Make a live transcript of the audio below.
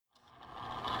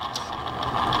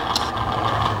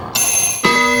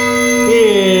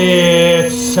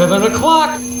7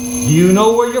 o'clock. Do you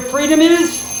know where your freedom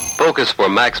is? Focus for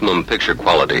maximum picture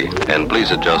quality, and please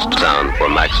adjust sound for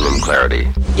maximum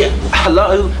clarity. Yeah,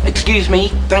 hello, excuse me,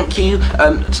 thank you.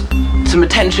 Some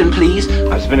attention, please.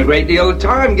 I've spent a great deal of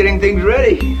time getting things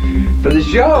ready for the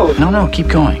show. No, keep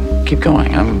going. Keep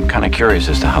going. I'm kind of curious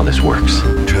as to how this works.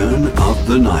 Turn of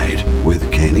the Night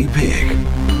with Kenny Pig.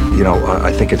 You know,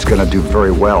 I think it's going to do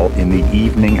very well in the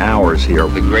evening hours here.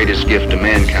 The greatest gift to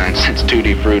mankind since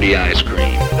Tutti Frutti ice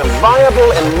cream. A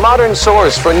viable and modern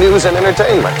source for news and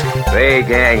entertainment. Hey,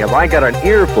 gang, have I got an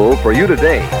earful for you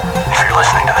today? If you're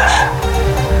listening to this,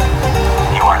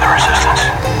 you are the resistance.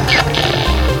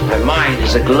 My mind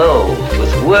is aglow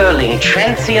with whirling,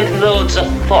 transient loads of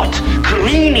thought,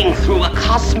 careening through a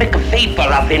cosmic vapor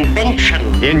of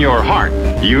invention. In your heart,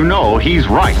 you know he's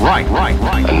right.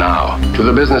 And now, to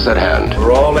the business at hand.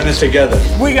 We're all in this together.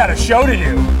 We got a show to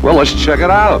do. Well, let's check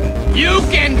it out. You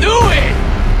can do it!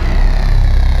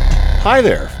 Hi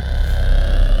there.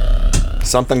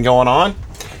 Something going on?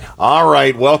 All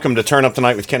right, welcome to Turn Up the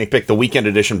Night with Kenny Pick, the weekend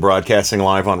edition, broadcasting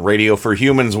live on Radio for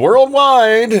Humans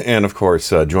worldwide. And, of course,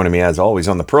 joining me, as always,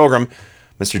 on the program,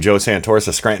 Mr. Joe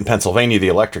Santorsa, Scranton, Pennsylvania, the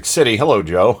Electric City. Hello,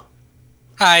 Joe.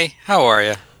 Hi, how are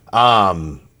you?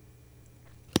 I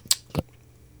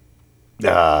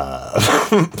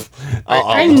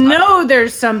know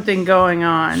there's something going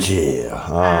on. Yeah.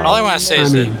 All I want to say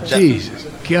is that Jesus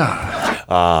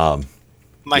God.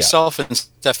 Myself and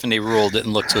Stephanie Rule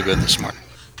didn't look too good this morning.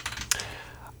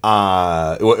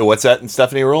 What's that in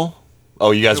Stephanie Rule?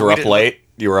 Oh, you guys were up late?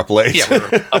 You were up late? Yeah, we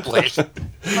were up late.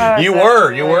 You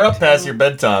were up past your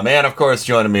bedtime. And, of course,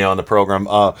 joining me on the program,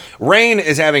 Rain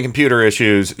is having computer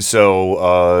issues,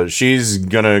 so she's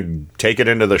going to take it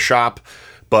into the shop.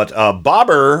 But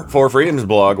Bobber for Freedom's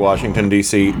blog, Washington,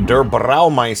 D.C., Der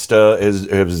Braumeister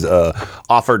has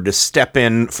offered to step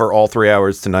in for all 3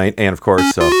 hours tonight. And, of course...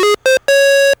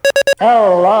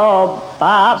 Hello,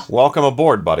 Bob. Welcome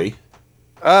aboard, buddy.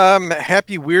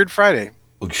 Happy Weird Friday.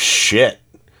 Oh, shit.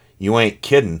 You ain't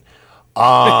kidding.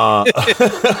 And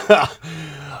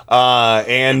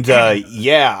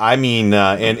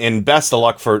best of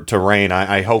luck to Rain.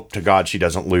 I hope to God she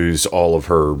doesn't lose all of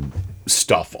her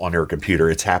stuff on her computer.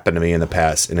 It's happened to me in the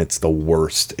past, and it's the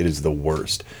worst. It is the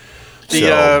worst.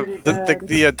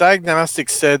 The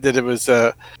diagnostics said that it was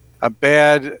a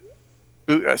bad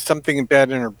something bad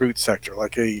in her boot sector,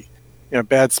 like a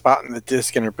bad spot in the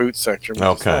disk in her boot sector.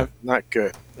 Okay, not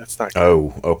good. That's not good.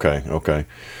 Oh, okay.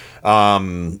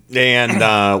 Well,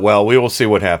 we will see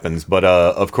what happens. But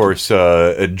of course,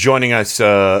 joining us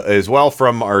as well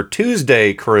from our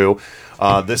Tuesday crew,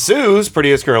 the Sue's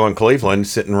prettiest girl in Cleveland,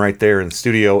 sitting right there in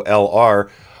Studio LR.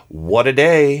 What a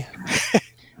day!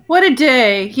 What a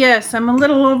day! Yes, I'm a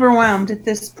little overwhelmed at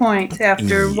this point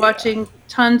after watching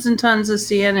tons and tons of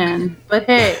CNN. But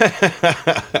hey,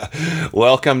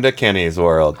 welcome to Kenny's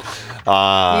world.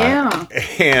 Yeah.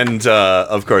 And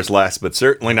of course, last but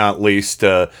certainly not least,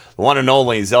 the one and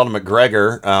only Zelda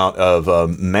McGregor out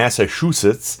of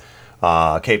Massachusetts,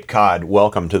 Cape Cod.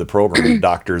 Welcome to the program,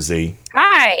 Dr. Z.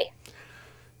 Hi.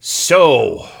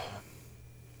 So,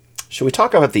 should we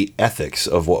talk about the ethics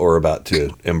of what we're about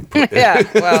to improve? Yeah,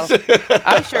 well,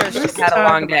 I'm sure she's had a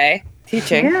long day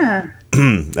teaching. Yeah.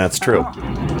 That's true.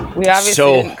 We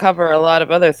obviously didn't cover a lot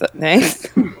of other things.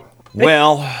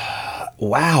 Well,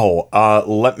 wow.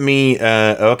 Let me,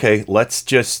 okay, let's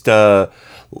just, we're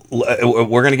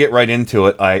going to get right into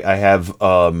it. I have,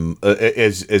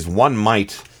 as one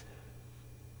might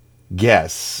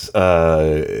guess,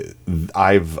 I've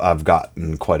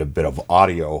gotten quite a bit of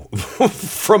audio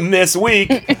from this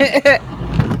week. A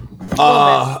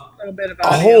little bit of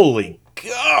audio. Holy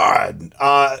God.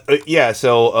 Yeah,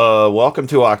 so welcome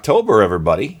to October,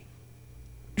 everybody.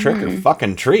 Trick or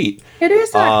fucking treat. It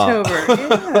is October.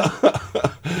 Yeah.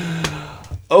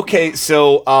 Okay,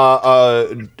 so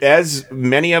as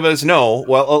many of us know,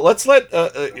 well, let's let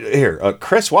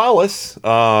Chris Wallace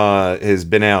has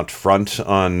been out front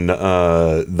on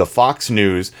the Fox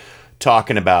News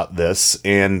talking about this,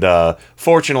 and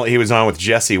fortunately he was on with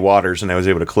Jesse Waters, and I was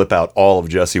able to clip out all of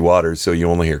Jesse Waters, so you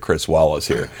only hear Chris Wallace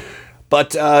here.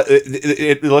 But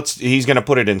he's going to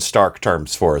put it in stark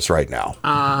terms for us right now.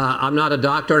 I'm not a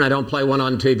doctor and I don't play one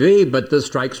on TV, but this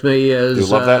strikes me as you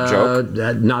love that joke?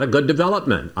 Not a good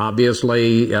development.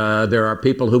 Obviously, there are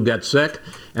people who get sick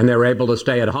and they're able to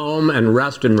stay at home and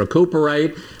rest and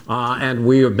recuperate. And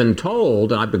we have been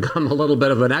told, and I've become a little bit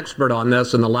of an expert on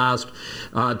this in the last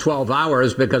 12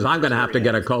 hours because I'm going to have to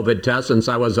get a COVID test since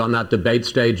I was on that debate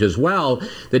stage as well,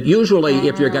 that usually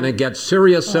if you're going to get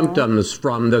serious symptoms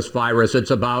from this virus,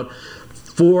 it's about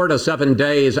 4 to 7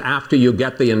 days after you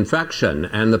get the infection.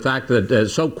 And the fact that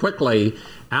so quickly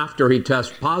after he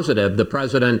tests positive, the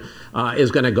president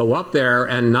is going to go up there,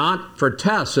 and not for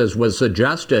tests, as was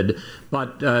suggested,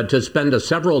 but to spend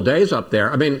several days up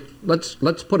there. I mean,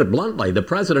 let's put it bluntly. The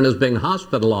president is being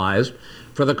hospitalized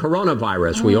for the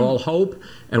coronavirus. We all hope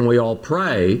and we all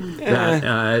pray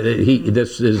that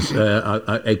this is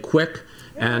a quick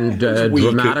and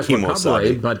dramatic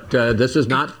recovery, but this is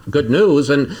not good news.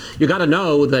 And you got to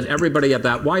know that everybody at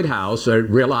that White House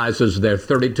realizes they're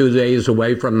 32 days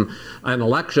away from an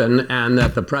election, and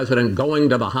that the president going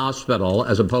to the hospital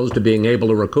as opposed to being able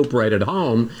to recuperate at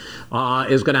home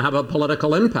is going to have a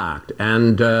political impact,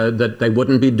 and that they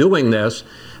wouldn't be doing this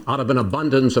out of an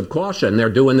abundance of caution. They're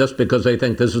doing this because they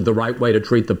think this is the right way to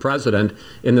treat the president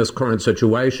in this current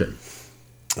situation.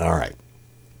 All right.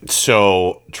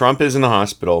 So Trump is in the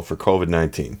hospital for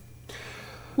COVID-19.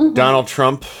 Donald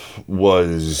Trump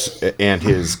and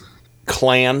his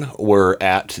clan were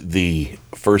at the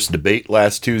first debate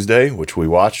last Tuesday, which we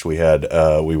watched. We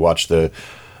watched the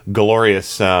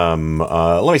glorious. Let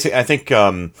me see. I think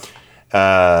Dana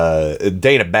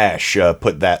Bash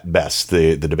put that best.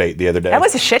 The debate the other day. That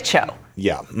was a shit show.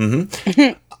 Yeah.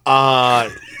 Mm-hmm.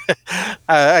 I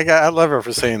love her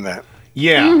for saying that.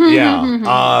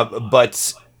 Yeah.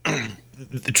 But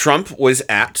Trump was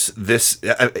at this.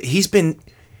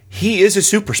 He is a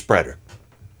super spreader.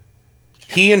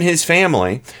 He and his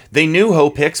family, they knew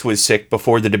Hope Hicks was sick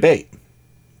before the debate.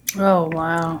 Oh,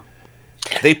 wow.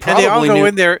 They probably all knew. go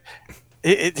in there.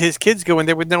 His kids go in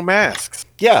there with no masks.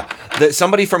 Yeah, that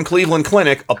somebody from Cleveland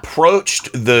Clinic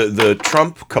approached the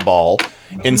Trump cabal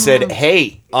and said,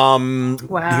 "Hey,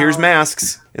 here's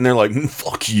masks," and they're like,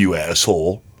 "Fuck you,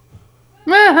 asshole."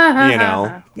 You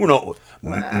know, we're not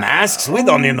masks. We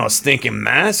don't need no stinking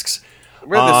masks.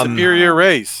 We're the superior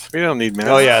race. We don't need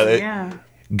masks. Oh yeah.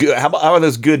 Good. How are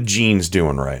those good genes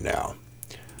doing right now?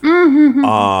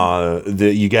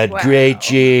 You got great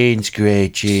genes.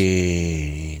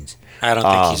 I don't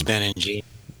think he's been in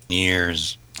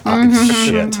years.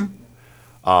 Shit.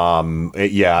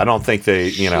 Yeah, I don't think they.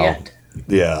 You know.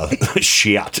 Yeah.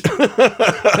 Shit. So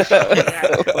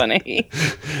funny.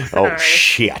 Oh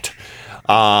shit.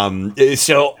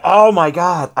 So, oh my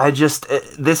God,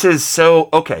 this is so,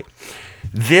 okay.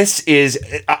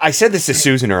 I said this to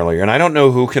Susan earlier, and I don't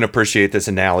know who can appreciate this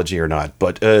analogy or not,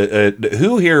 but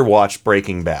who here watched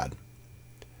Breaking Bad?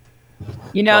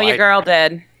 You know, your girl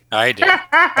did. I did.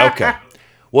 Okay.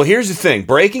 Well, here's the thing.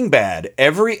 Breaking Bad,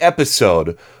 every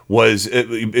episode was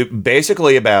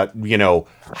basically about, you know,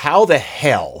 how the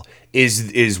hell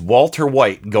is Walter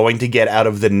White going to get out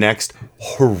of the next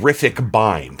horrific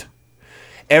bind?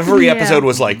 Every episode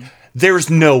was like, there's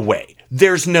no way.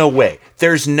 There's no way.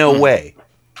 There's no way.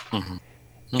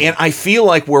 And I feel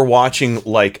like we're watching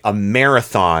like a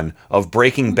marathon of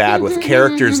Breaking Bad with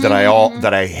characters that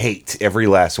I hate, every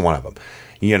last one of them.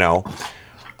 You know,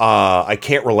 I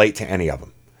can't relate to any of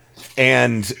them.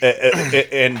 And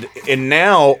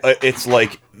now it's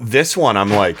like this one. I'm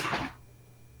like,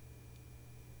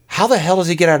 how the hell does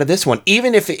he get out of this one?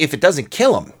 Even if it doesn't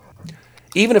kill him.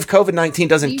 Even if COVID-19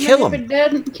 doesn't kill him. Even if it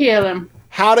doesn't kill him.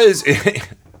 How does it...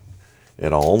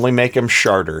 It'll only make him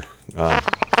sharter.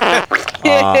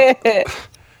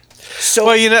 So,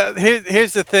 well, you know,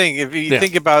 here's the thing. If you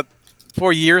think about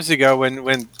 4 years ago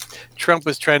when Trump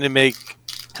was trying to make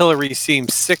Hillary seem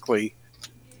sickly,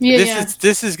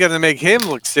 this is going to make him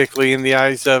look sickly in the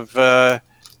eyes of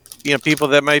people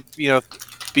that might be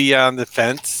on the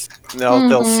fence.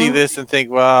 They'll see this and think,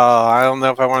 well, I don't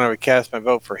know if I want to cast my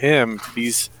vote for him.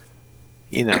 He's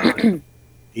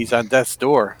he's on death's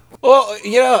door. Well,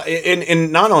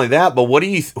 and not only that, but what do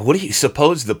you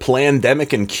suppose the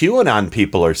Plandemic and QAnon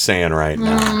people are saying right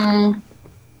now?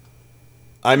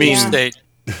 I mean,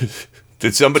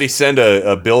 did somebody send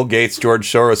a Bill Gates,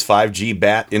 George Soros 5G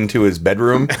bat into his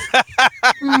bedroom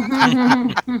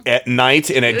at night,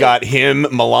 and it got him,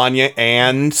 Melania,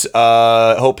 and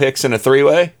Hope Hicks in a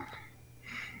three-way?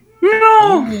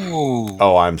 No.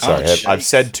 Oh, I'm sorry. I've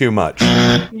said too much.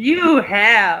 You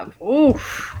have.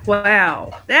 Oof.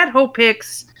 Wow. That Hope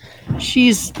Hicks,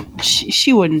 she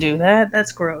wouldn't do that.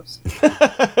 That's gross.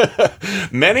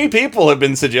 Many people have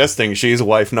been suggesting she's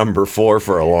wife number 4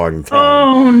 for a long time.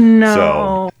 Oh, no.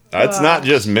 So that's not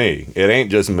just me. It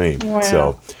ain't just me. Wow.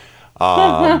 So,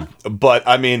 but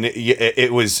I mean,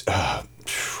 it was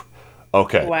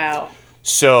okay. Wow.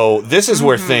 So this is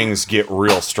where things get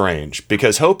real strange,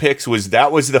 because Hope Hicks was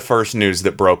the first news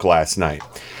that broke last night.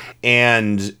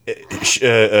 And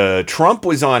Trump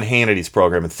was on Hannity's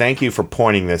program, and thank you for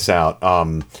pointing this out,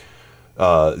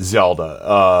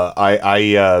 Zelda.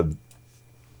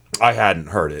 I hadn't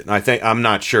heard it. And I'm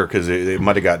not sure because it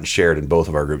might have gotten shared in both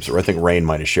of our groups, or I think Rain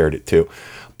might have shared it too.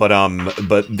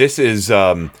 But this is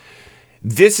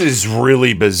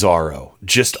really bizarro.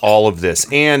 Just all of this,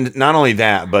 and not only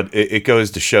that, but it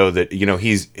goes to show that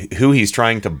he's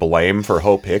trying to blame for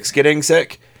Hope Hicks getting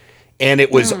sick. And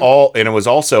it was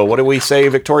also, what did we say,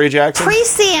 Victoria Jackson?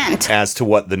 Prescient. As to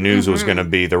what the news was going to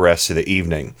be the rest of the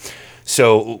evening.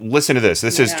 So listen to this.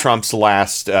 This is Trump's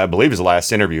last, I believe his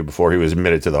last interview before he was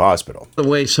admitted to the hospital. By the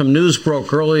way, some news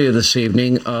broke earlier this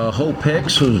evening. Hope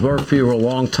Hicks, who's worked for you a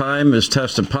long time, has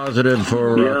tested positive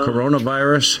for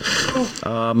coronavirus.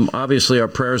 Obviously, our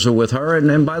prayers are with her.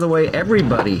 And by the way,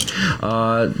 everybody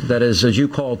that is, as you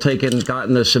call,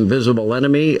 gotten this invisible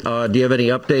enemy. Do you have any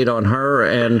update on her?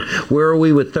 And where are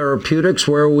we with therapeutics?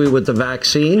 Where are we with the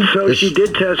vaccine? So she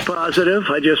did test positive.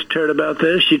 I just heard about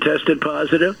this. She tested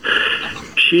positive.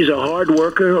 She's a hard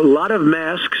worker. A lot of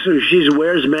masks. She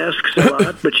wears masks a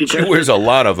lot, but she wears a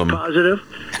lot of them. Positive.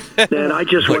 And I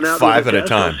just went out 5 with at a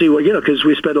time. I'll see what, because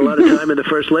we spent a lot of time, and the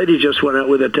First Lady just went out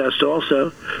with a test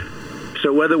also.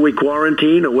 So whether we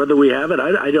quarantine or whether we have it,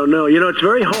 I don't know. It's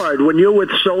very hard when you're with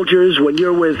soldiers, when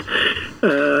you're with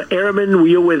airmen,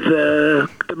 when you're with the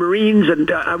Marines, and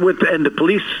the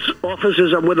police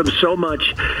officers. I'm with them so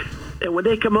much. And when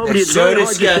they come over, it's very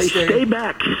hard to say, stay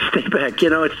back.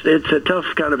 It's a tough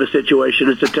kind of a situation.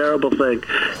 It's a terrible thing.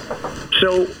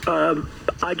 So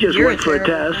I just went for a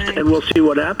test, and we'll see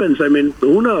what happens. I mean,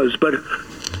 who knows? But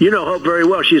Hope very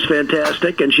well. She's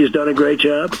fantastic, and she's done a great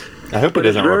job. I hope it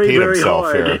doesn't repeat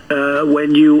himself here. It's very hard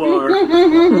when you are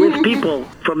with people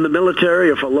from the military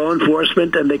or for law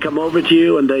enforcement, and they come over to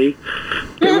you, and they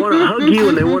want to hug you,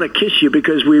 and they want to kiss you,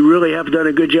 because we really have done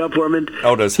a good job for them. And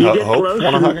does Hope want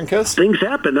to hug and kiss? Things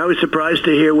happen. I was surprised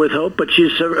to hear with Hope, but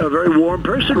she's a very warm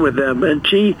person with them, and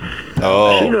she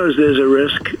knows there's a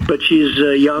risk, but she's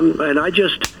young, and I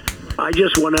just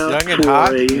went out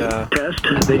for a test.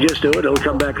 They just do it. It'll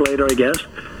come back later, I guess.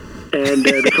 And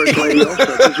the First Lady also,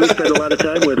 because we spent a lot of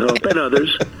time with Hope and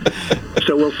others.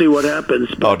 So we'll see what happens.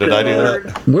 But, did I do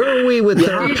that? Where are we with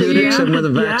therapeutics and with the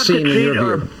vaccine in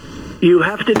your view? You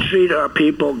have to treat our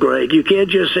people great. You can't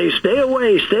just say, stay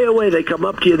away, stay away. They come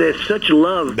up to you. There's such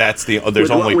love.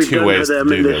 There's only two ways to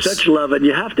do this. There's such love, and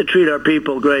you have to treat our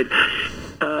people great.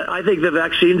 I think the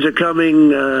vaccines are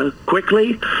coming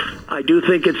quickly. I do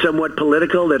think it's somewhat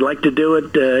political. They'd like to do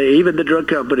it. Even the drug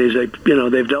companies,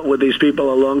 they've dealt with these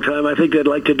people a long time. I think they'd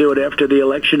like to do it after the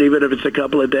election, even if it's a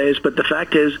couple of days. But the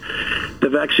fact is, the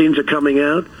vaccines are coming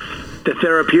out. The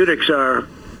therapeutics are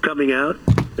coming out,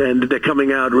 and they're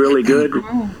coming out really good.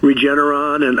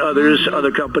 Regeneron and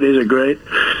other companies are great.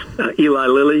 Eli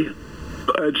Lilly.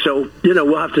 So,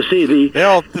 we'll have to see. The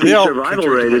survival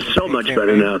rate is so much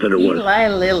better now than it was. Eli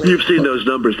Lilly. You've seen those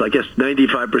numbers, I guess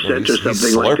 95% or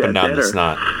something like that. Better.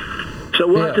 So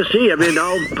we'll have to see. I mean,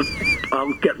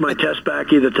 I'll get my test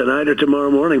back either tonight or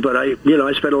tomorrow morning. But I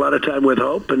spent a lot of time with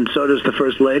Hope, and so does the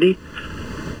First Lady.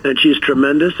 And she's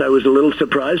tremendous. I was a little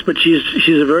surprised, but she's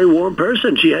a very warm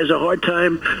person. She has a hard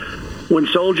time when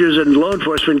soldiers and law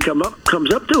enforcement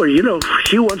comes up to her.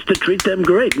 She wants to treat them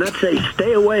great, not say,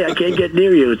 stay away, I can't get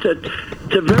near you. It's a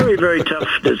very, very tough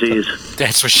disease.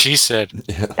 That's what she said.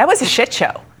 That was a shit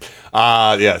show.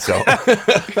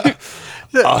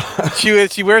 So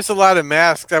she wears a lot of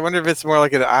masks. I wonder if it's more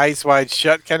like an eyes wide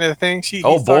shut kind of thing.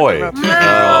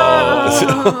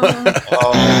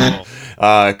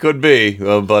 Could be,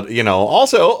 but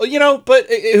also, but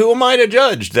who am I to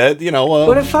judge that?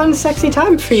 What a fun, sexy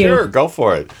time for you. Sure, go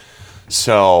for it.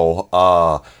 So,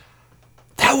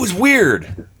 that was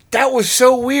weird. That was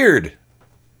so weird.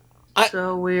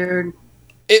 So weird.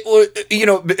 It was,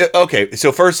 okay.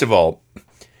 So first of all,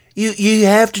 you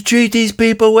have to treat these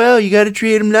people well. You got to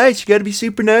treat them nice. You got to be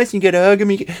super nice. And you got to hug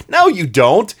them. No, you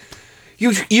don't.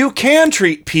 You can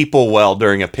treat people well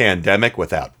during a pandemic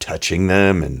without touching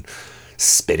them and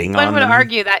spitting on them. One would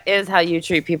argue that is how you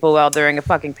treat people well during a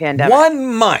fucking pandemic.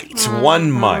 One might. So,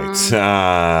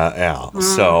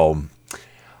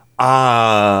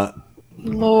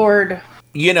 Lord.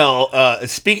 It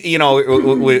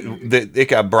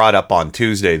got brought up on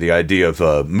Tuesday, the idea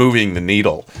of moving the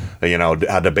needle,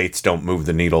 how debates don't move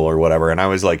the needle or whatever. And I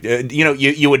was like,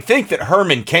 you would think that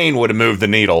Herman Cain would have moved the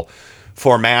needle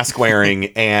for mask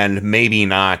wearing and maybe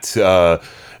not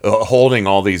holding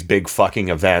all these big fucking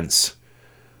events.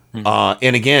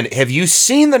 And again, have you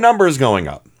seen the numbers going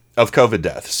up of COVID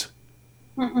deaths?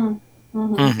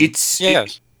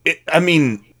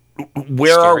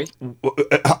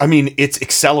 It's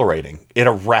accelerating at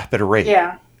a rapid rate.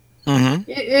 Yeah.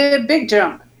 A big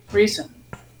jump recent.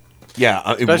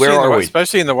 Yeah. Where are we?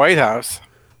 Especially in the White House.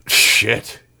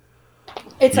 Shit.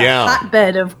 It's a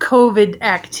hotbed of COVID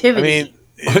activity. I mean,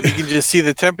 you can just see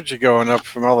the temperature going up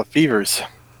from all the fevers.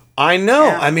 I know.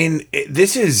 Yeah. I mean,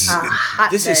 this is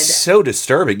so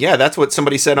disturbing. Yeah, that's what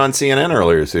somebody said on CNN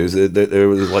earlier, Suze. It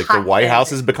was like the White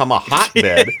House has become a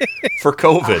hotbed for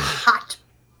COVID.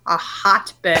 A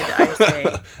hotbed, I say.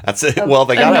 That's it. Well,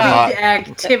 they got a hot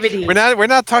activity. We're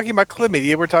not talking about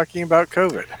chlamydia. We're talking about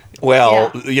COVID. Well,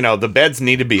 the beds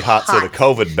need to be hot so the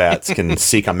COVID bats can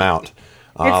seek them out.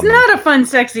 It's not a fun,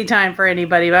 sexy time for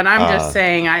anybody, but I'm just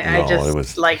saying, I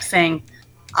just like saying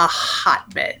a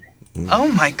hotbed. Oh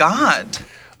my God.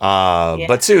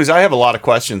 But Suze, I have a lot of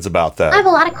questions about that. I have a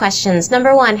lot of questions.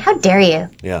 Number one, how dare you?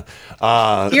 Yeah.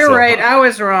 You're right. I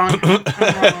was wrong.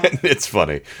 It's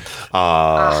funny.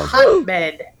 A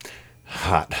hotbed.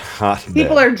 Hot bed.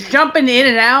 People are jumping in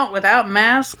and out without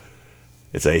masks.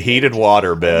 It's a heated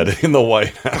water bed in the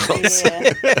White House.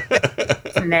 Yeah.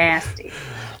 It's nasty.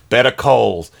 Bed of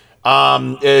coals. I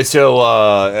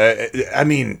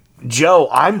mean, Joe,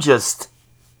 I'm just...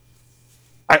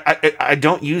 I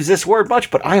don't use this word much,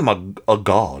 but I am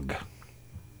agog.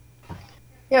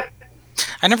 Yep.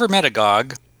 I never met a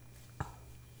gog.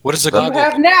 What is a gog? You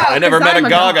have now. I never met a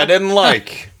gog I didn't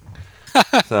like.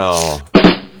 So.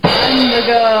 I'm the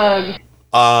gog.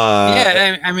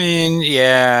 I mean,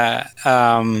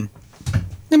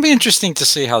 it'll be interesting to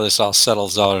see how this all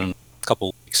settles out in a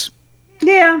couple of weeks.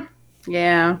 Yeah.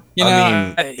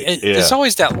 There's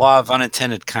always that law of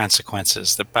unintended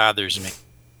consequences that bothers me.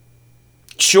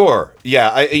 Sure. Yeah.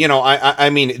 I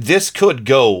mean, this could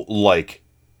go like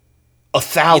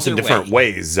 1,000 different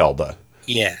ways, Zelda.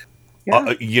 Yeah.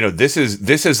 This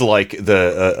is like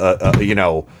the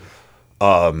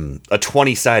a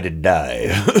 20-sided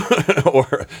die,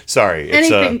 or sorry,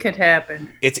 anything could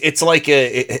happen. It's like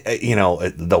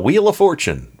the Wheel of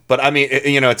Fortune. But I mean,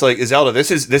 it's like Zelda.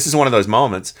 This is one of those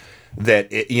moments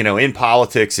that in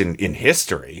politics, in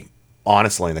history,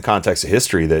 honestly, in the context of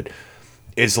history, that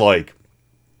is like.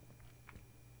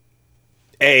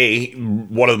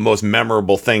 One of the most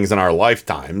memorable things in our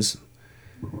lifetimes,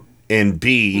 and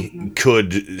B,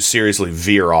 could seriously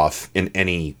veer off in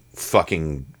any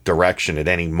fucking direction at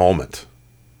any moment.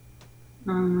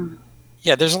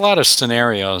 Yeah, there's a lot of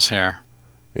scenarios here.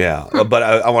 Yeah, but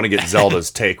I want to get Zelda's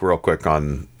take real quick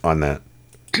on that.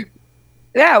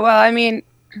 Yeah, well, I mean,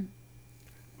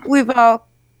 we've all,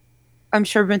 I'm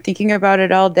sure, been thinking about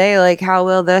it all day. Like, how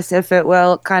will this, if it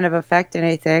will, kind of affect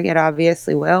anything? It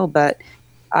obviously will, but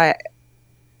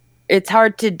it's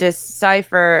hard to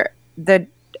decipher.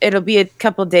 It'll be a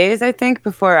couple days, I think,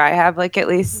 before I have like at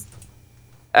least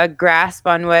a grasp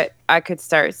on what I could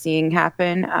start seeing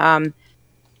happen.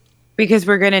 Because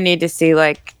we're going to need to see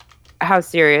like how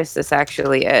serious this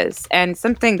actually is. And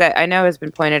something that I know has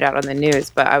been pointed out on the news,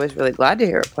 but I was really glad to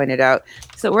hear it pointed out.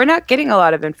 So we're not getting a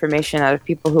lot of information out of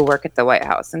people who work at the White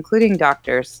House, including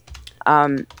doctors.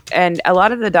 And a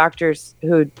lot of the doctors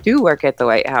who do work at the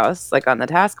White House, like on the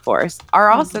task force, are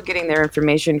also getting their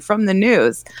information from the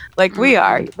news, like we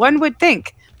are. One would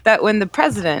think that when the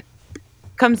president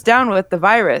comes down with the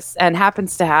virus and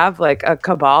happens to have like a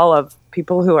cabal of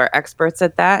people who are experts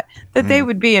at that they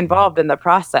would be involved in the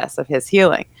process of his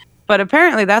healing. But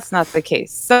apparently that's not the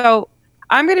case. So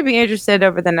I'm going to be interested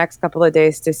over the next couple of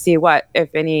days to see what, if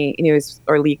any, news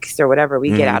or leaks or whatever we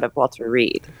get out of Walter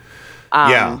Reed.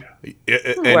 Where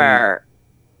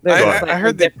I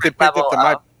heard they picked up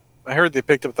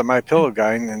the My Pillow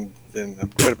guy and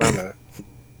put him on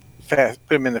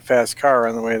put him in the fast car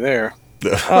on the way there.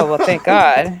 Oh well, thank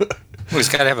God. Well, he's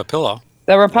got to have a pillow.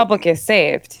 The Republic is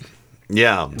saved.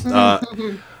 Yeah,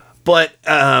 but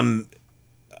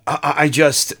I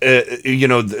just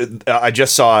I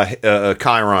just saw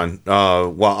Chiron.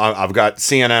 I've got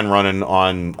CNN running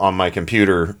on my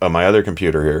computer, my other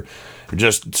computer here,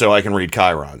 just so I can read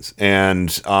Chirons. And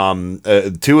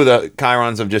two of the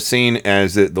Chirons I've just seen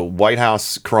as the White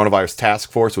House coronavirus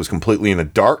task force was completely in the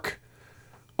dark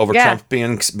over Trump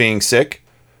being sick,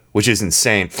 which is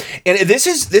insane. And this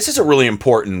is a really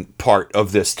important part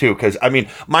of this too, because I mean,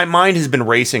 my mind has been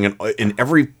racing in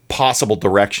every possible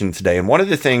direction today. And one of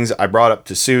the things I brought up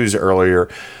to Suze earlier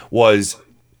was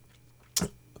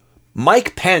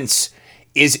Mike Pence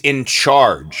is in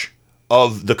charge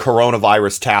of the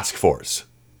coronavirus task force.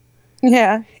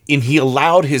 Yeah. And he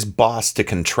allowed his boss to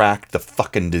contract the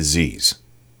fucking disease.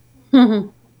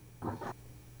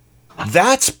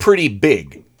 That's pretty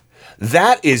big.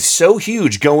 That is so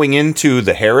huge going into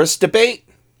the Harris debate.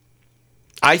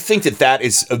 I think that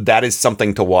is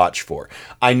something to watch for.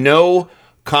 I know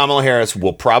Kamala Harris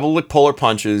will probably pull her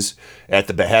punches at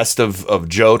the behest of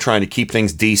Joe trying to keep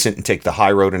things decent and take the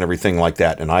high road and everything like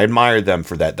that. And I admire them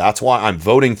for that. That's why I'm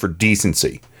voting for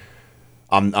decency.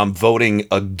 I'm voting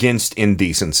against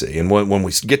indecency. And when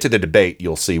we get to the debate,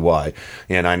 you'll see why.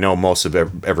 And I know most of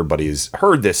everybody has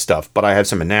heard this stuff, but I have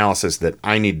some analysis that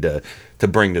I need to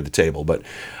bring to the table. But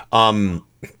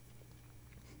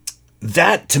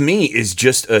that to me is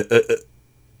just a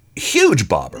huge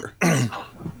bobber.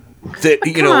 That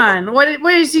Come on, what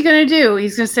is he going to do?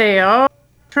 He's going to say, "Oh,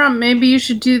 Trump, maybe you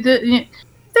should do the." He's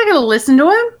not going to listen to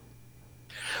him.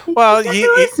 Well,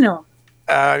 listen to him.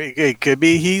 It could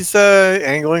be he's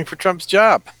angling for Trump's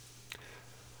job.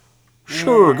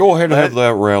 Sure, go ahead and have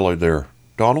that rally there,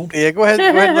 Donald. Yeah, go ahead.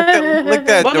 Lick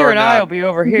that Mother and I will be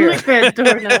over here. Lick that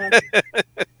doorknob.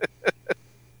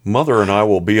 Mother and I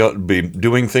will be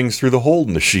doing things through the hole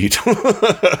in the sheet.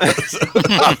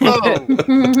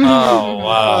 Oh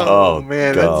wow! Oh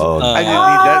man, God. I didn't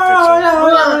need that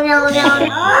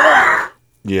picture.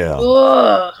 Yeah.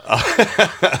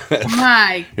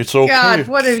 My It's okay. God,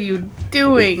 what are you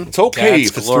doing? It's okay God's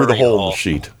if it's through the glory hole in hole. the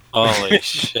sheet. Holy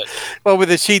shit. Well, with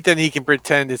the sheet, then he can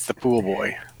pretend it's the pool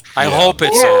boy. I hope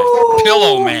it's a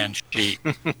pillow man sheet.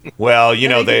 Well, you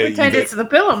know Pretend it's the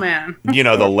Pillow Man. you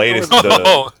know the latest.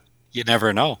 You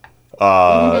never know.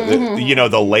 You know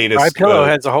the latest. My pillow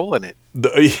has a hole in it.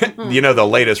 You know the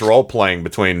latest role playing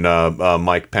between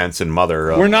Mike Pence and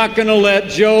Mother. We're not going to let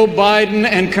Joe Biden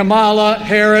and Kamala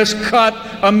Harris cut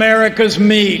America's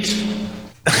meat.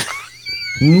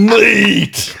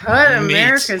 Meat. Cut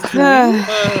America's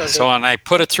So when I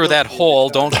put it through that hole,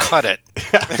 don't cut it.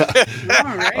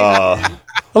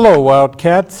 Hello,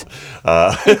 Wildcats.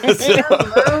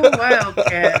 Hello,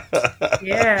 Wildcat.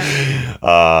 Yeah.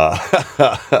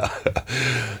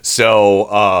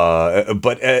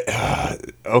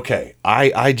 Okay.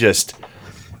 I just,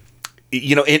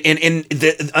 you know, and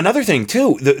another thing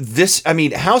too.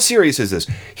 How serious is this?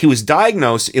 He was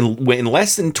diagnosed in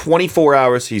less than 24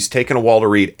 hours. He's taken a Walter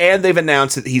Reed, and they've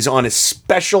announced that he's on a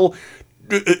special.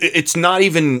 It's not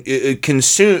even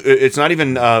consumed. It's not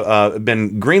even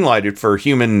been greenlighted for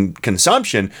human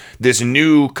consumption. This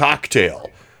new cocktail,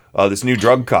 this new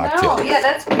drug cocktail. Oh, yeah,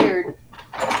 that's weird.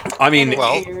 I mean,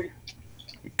 Well,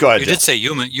 go ahead. you did say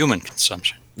human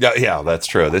consumption. Yeah, that's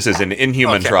true. This is an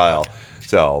inhuman trial.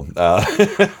 So,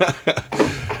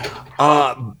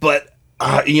 but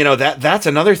you know that's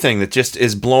another thing that just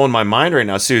is blowing my mind right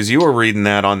now. Suze, you were reading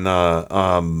that on the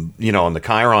on the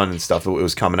Chiron and stuff. It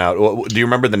was coming out. Do you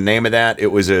remember the name of that? It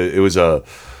was a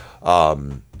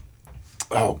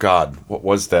oh God, what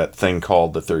was that thing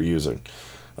called that they're using?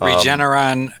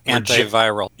 Regeneron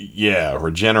antiviral. Yeah,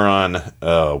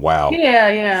 Regeneron. Wow.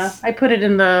 Yeah. I put it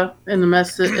in the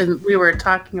message, and we were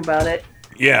talking about it.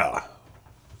 Yeah.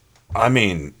 I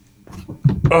mean,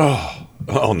 nice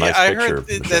I picture. heard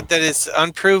that it's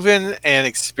unproven and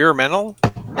experimental.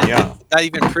 Yeah. Not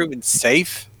even proven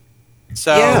safe.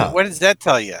 So Yeah. what does that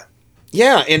tell you?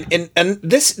 Yeah, and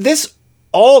this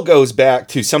all goes back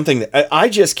to something that I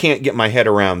just can't get my head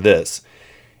around. This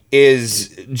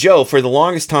is Joe. For the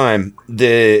longest time,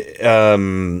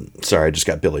 sorry, I just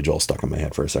got Billy Joel stuck in my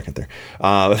head for a second there.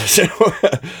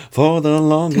 For the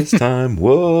longest time,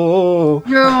 whoa.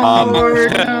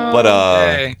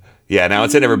 Yeah, now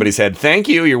it's in everybody's head. Thank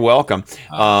you. You're welcome.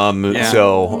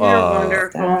 So,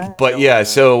 Wonderful. but yeah,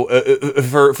 so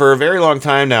for a very long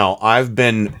time now, I've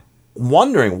been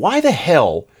wondering why the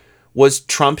hell was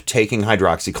Trump taking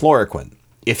hydroxychloroquine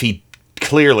if he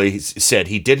clearly said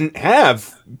he didn't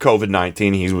have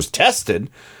COVID-19, he was tested.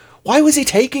 Why was he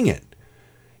taking it?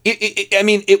 I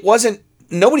mean, it wasn't.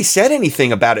 Nobody said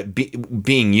anything about it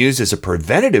being used as a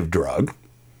preventative drug.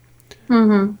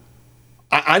 Mm-hmm.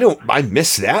 I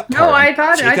missed that part. No, I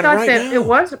thought Taking that now. it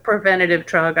was a preventative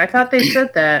drug. I thought they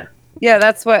said that. Yeah,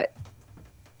 that's what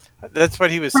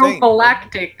he was saying.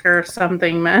 Prophylactic or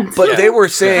something, man. But they were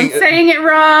saying. I'm saying it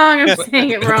wrong. I'm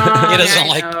saying it wrong. He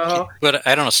doesn't know. but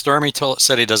I don't know. Stormy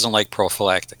said he doesn't like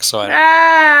prophylactic. So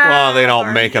Well, they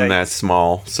don't make them that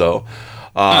small, so.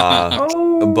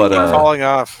 But falling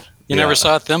off. You never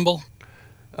saw a thimble?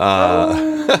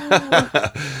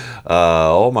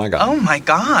 Oh my god! Oh my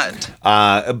god!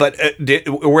 But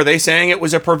were they saying it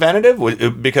was a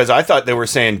preventative? Because I thought they were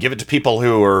saying give it to people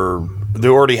who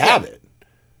already have it.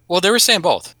 Well, they were saying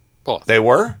both. Both. They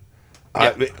were.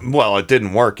 Yeah. Well, it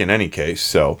didn't work in any case.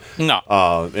 So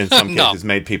no. In some cases,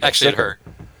 made people actually sicker. it hurt.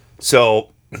 So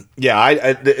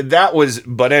yeah, that was.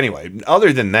 But anyway,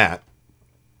 other than that.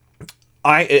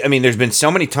 I mean, there's been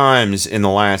so many times in the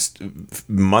last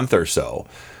month or so,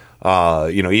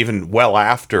 even well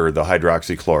after the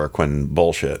hydroxychloroquine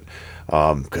bullshit,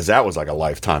 because that was like a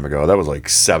lifetime ago. That was like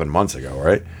 7 months ago,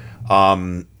 right?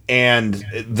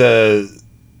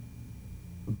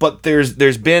 But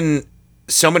there's been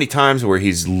so many times where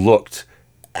he's looked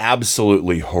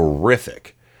absolutely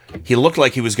horrific. He looked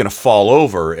like he was going to fall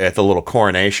over at the little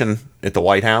coronation at the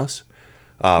White House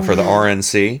for the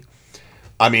RNC.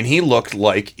 I mean, he looked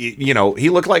like, he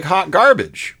looked like hot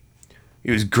garbage. He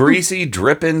was greasy,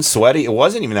 dripping, sweaty. It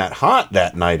wasn't even that hot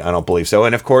that night, I don't believe so.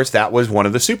 And of course, that was one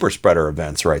of the super spreader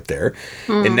events right there.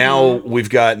 Mm-hmm. And now we've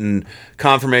gotten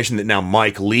confirmation that now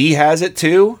Mike Lee has it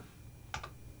too.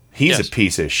 He's a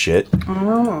piece of shit.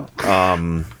 Oh.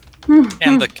 And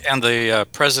the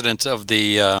president of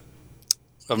the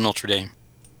of Notre Dame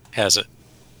has it.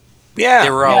 Yeah, they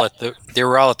were all at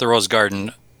the Rose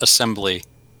Garden Assembly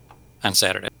on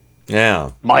Saturday.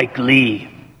 Yeah, Mike Lee.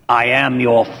 I am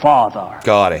your father.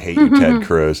 God, I hate you, Ted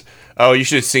Cruz. Oh, you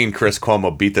should have seen Chris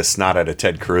Cuomo beat the snot out of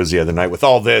Ted Cruz the other night. With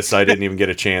all this, I didn't even get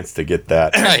a chance to get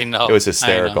that. I know. It was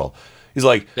hysterical. He's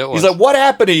like, what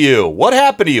happened to you? What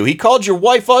happened to you? He called your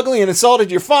wife ugly and insulted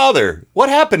your father. What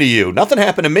happened to you? Nothing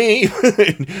happened to me.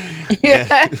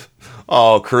 Yeah.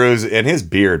 Oh, Cruz and his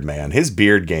beard, man. His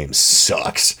beard game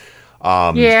sucks.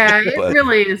 It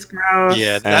really is gross.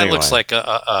 Yeah, that looks like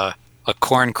a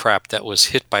corn crop that was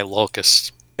hit by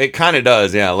locusts. It kind of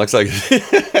does, yeah. It looks like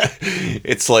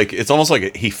it's almost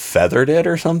like he feathered it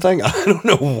or something. I don't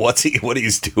know what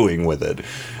he's doing with it. With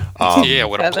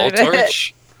a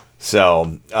blowtorch.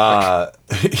 So,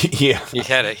 yeah, he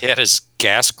had his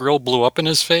gas grill blew up in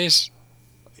his face.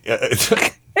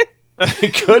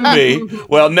 It could be.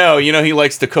 Well, no, he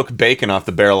likes to cook bacon off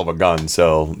the barrel of a gun.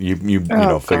 So you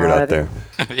figured out there.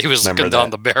 He was looking down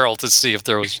the barrel to see if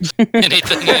there was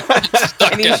anything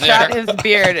stuck and he in shot there. his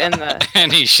beard in the.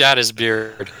 And he shot his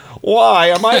beard. Why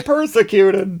am I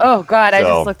persecuted? Oh God! I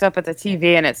just looked up at the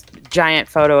TV and it's a giant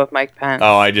photo of Mike Pence.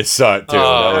 Oh, I just saw it too.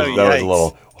 That was a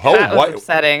little. That was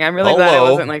upsetting. I'm really glad I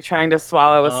wasn't trying to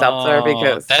swallow a seltzer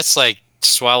because that's like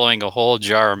swallowing a whole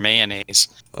jar of mayonnaise.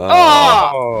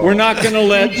 We're not going to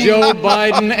let Joe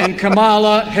Biden and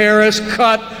Kamala Harris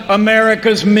cut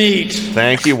America's meat.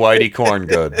 Thank you, Whitey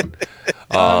Corngood.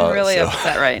 I'm really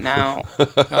upset right now.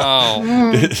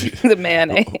 The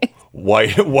mayonnaise.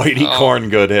 Whitey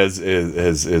Corngood is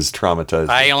traumatized.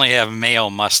 I only have mayo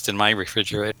must in my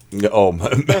refrigerator. Oh,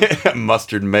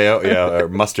 mustard mayo, or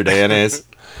mustard mayonnaise.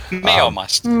 Mayo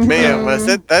must. Mayo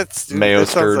must. That's mayo that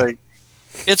sounds like.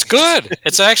 It's good.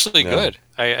 It's actually good.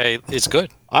 It's good.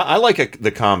 I like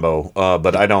the combo,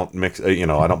 but I don't mix. I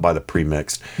don't buy the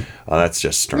pre-mixed. That's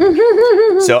just strange.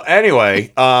 So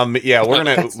anyway, we're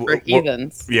gonna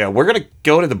we're gonna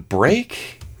go to the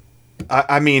break. We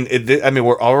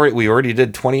already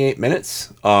did 28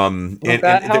 minutes.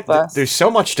 There's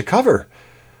so much to cover.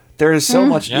 There is so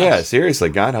much. Yes. Yeah, seriously,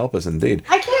 God help us indeed.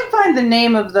 I can't find the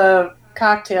name of the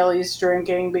cocktail he's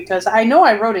drinking because I know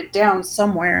I wrote it down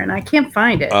somewhere and I can't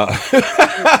find it.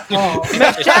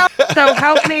 So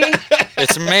help me.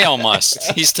 It's mayo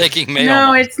must. He's taking mayo. No,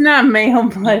 must. it's not mayo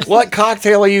must. What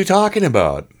cocktail are you talking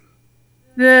about?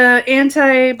 The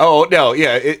anti. Oh no,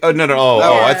 yeah. No.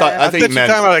 Oh, I thought you meant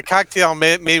talking about a cocktail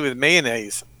made with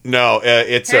mayonnaise. No,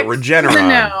 it's a Regeneron.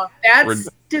 No, that's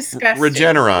disgusting.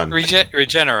 Regeneron.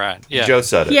 Regeneron. Yeah. Joe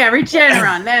said it. Yeah,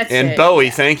 Regeneron. That's and it. Bowie,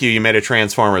 thank you. You made a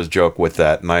Transformers joke with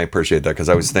that, and I appreciate that because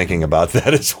I was thinking about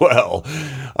that as well.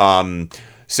 Hey,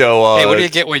 what do you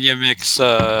get when you mix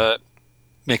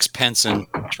Pence and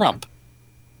Trump?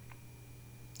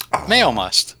 Mayo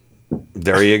must.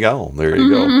 There you go.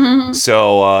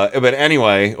 So, but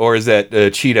anyway, or is that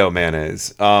Cheeto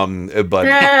mayonnaise?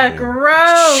 But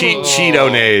gross.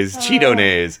 Cheeto-naise.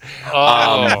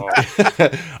 All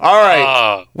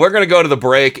right, we're gonna go to the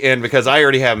break, and because I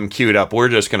already have them queued up, we're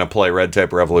just gonna play Red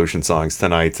Tape Revolution songs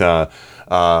tonight.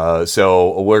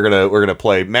 So we're gonna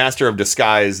play Master of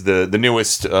Disguise, the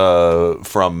newest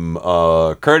from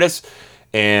Curtis.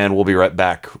 And we'll be right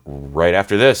back right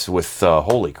after this with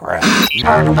Holy Crap.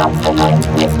 Something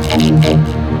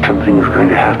is going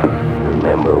to happen.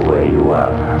 Remember where you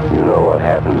are. You know what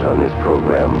happens on this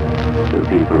program. The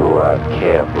people who aren't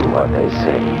careful what they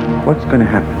say. What's going to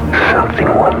happen? Something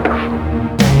wonderful.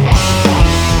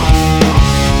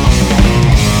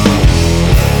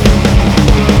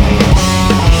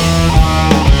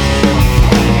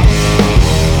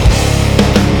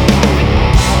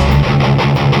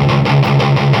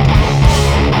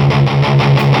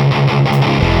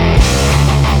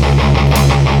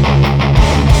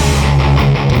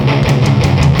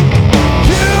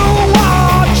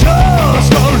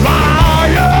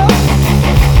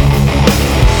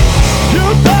 You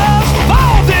just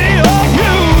found the of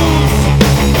you.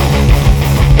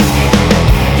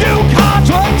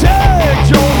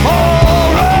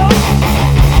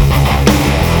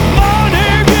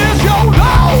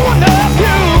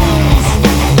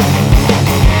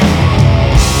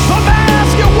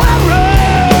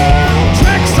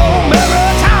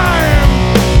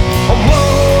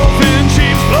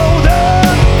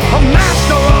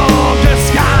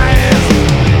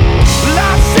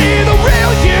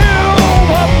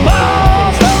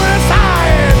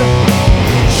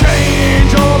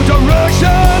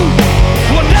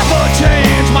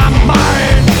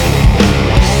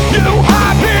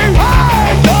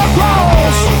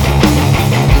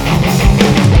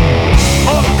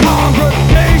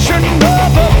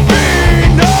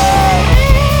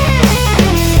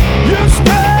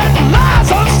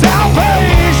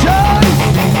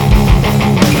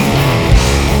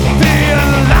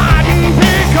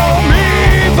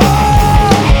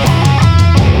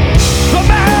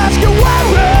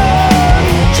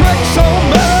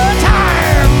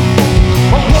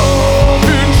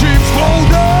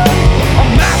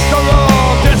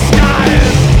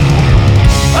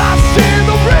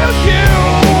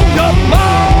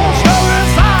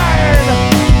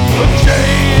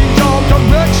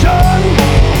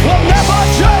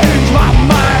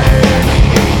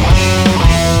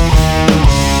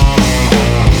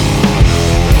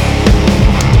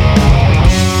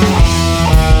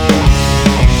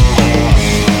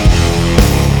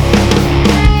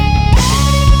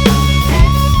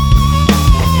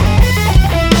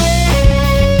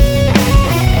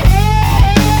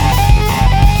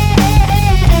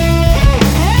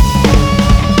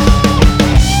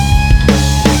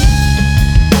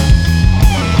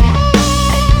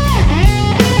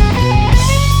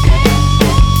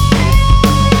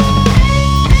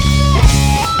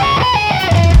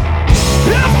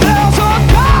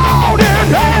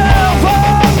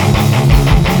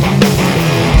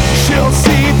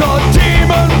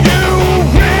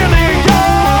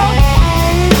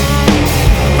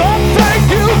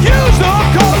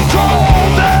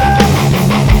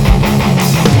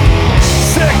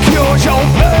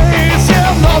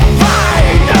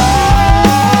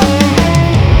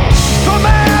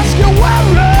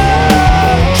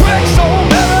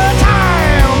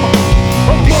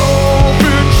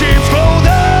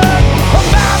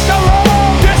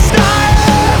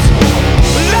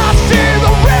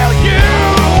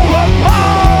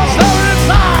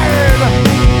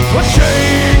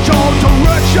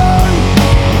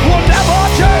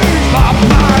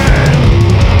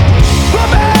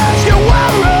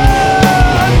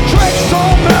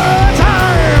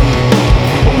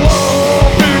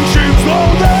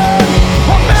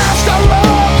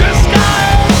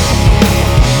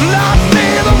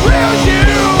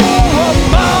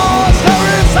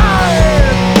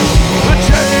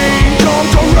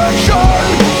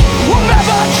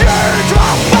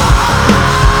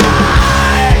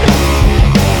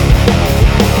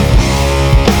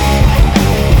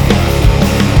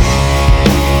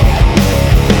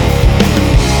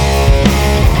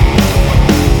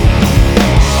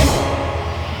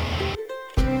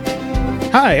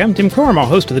 Hi, I'm Tim Corrimal,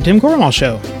 host of The Tim Corrimal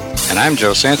Show. And I'm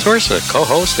Joe Santos, a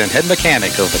co-host and head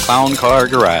mechanic of the Clown Car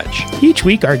Garage. Each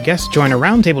week, our guests join a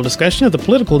roundtable discussion of the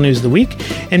political news of the week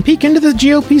and peek into the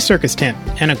GOP circus tent.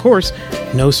 And of course,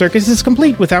 no circus is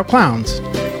complete without clowns.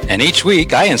 And each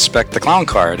week, I inspect the clown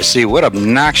car to see what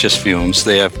obnoxious fumes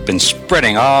they have been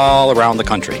spreading all around the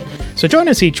country. So join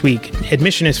us each week.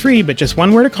 Admission is free, but just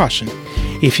one word of caution.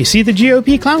 If you see the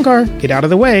GOP clown car, get out of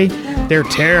the way. They're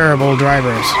terrible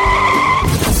drivers.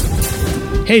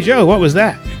 Hey, Joe, what was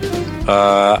that?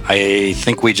 I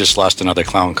think we just lost another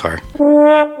clown car. The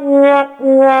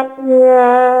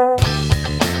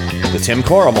Tim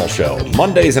Corrimal Show,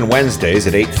 Mondays and Wednesdays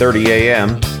at 8:30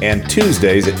 a.m. and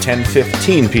Tuesdays at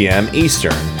 10:15 p.m.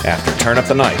 Eastern after Turn Up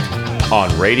the Night on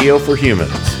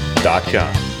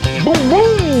RadioForHumans.com. Boom,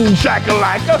 boom,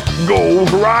 shakalaka, goes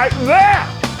right there.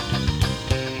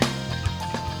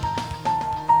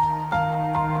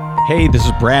 Hey, this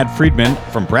is Brad Friedman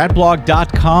from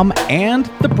BradBlog.com and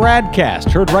the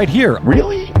Bradcast, heard right here.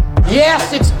 Really?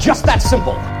 Yes, it's just that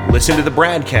simple. Listen to the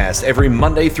Bradcast every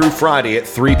Monday through Friday at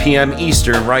 3 p.m.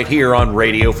 Eastern right here on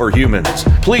Radio for Humans.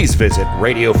 Please visit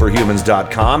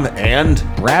RadioForHumans.com and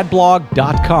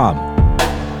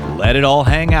BradBlog.com. Let it all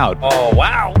hang out. Oh,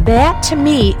 wow. That, to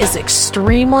me, is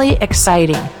extremely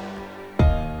exciting.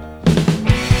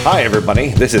 Hi, everybody.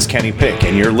 This is Kenny Pick,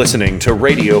 and you're listening to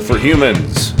Radio for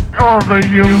Humans. Oh, the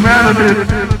humanity.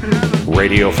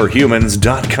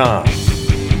 RadioForHumans.com.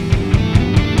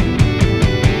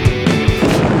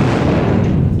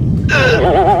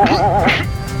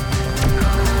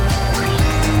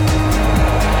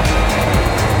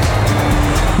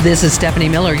 This is Stephanie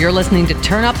Miller. You're listening to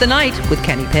Turn Up the Night with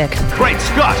Kenny Pick. Great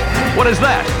Scott! What is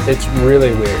that? It's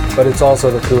really weird, but it's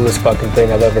also the coolest fucking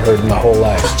thing I've ever heard in my whole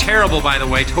life. It's terrible, by the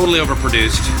way. Totally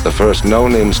overproduced. The first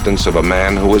known instance of a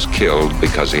man who was killed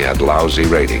because he had lousy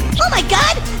ratings. Oh my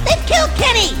God! They've killed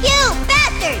Kenny! You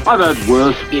bastard! I've had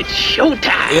worse. It's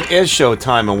showtime! It is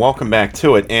showtime, and welcome back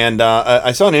to it. And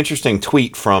I saw an interesting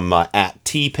tweet from at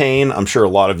T-Pain. I'm sure a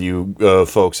lot of you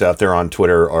folks out there on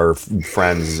Twitter are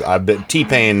friends.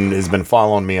 T-Pain has been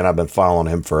following me, and I've been following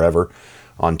him forever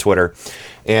on Twitter.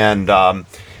 And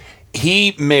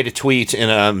he made a tweet,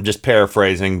 and I'm just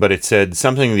paraphrasing, but it said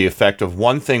something to the effect of,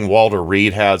 one thing Walter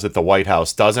Reed has that the White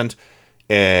House doesn't.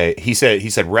 He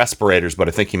said respirators, but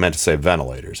I think he meant to say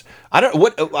ventilators. I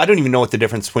don't even know what the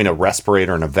difference between a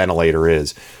respirator and a ventilator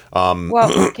is.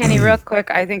 Well, Kenny, real quick,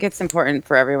 I think it's important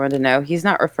for everyone to know he's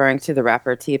not referring to the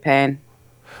rapper T-Pain.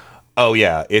 Oh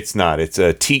yeah, it's not. It's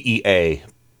a TEA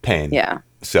Pain. Yeah.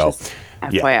 So,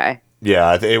 FYI.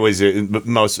 Yeah, it was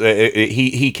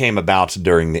he came about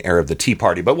during the era of the Tea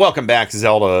Party. But welcome back,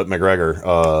 Zelda McGregor,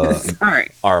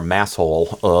 our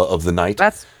masshole of the night.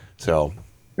 That's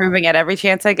proving it every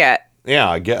chance I get. Yeah,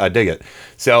 I dig it.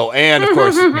 So, and of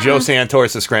course, Joe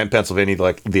Santos of Scranton, Pennsylvania,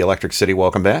 the Electric City.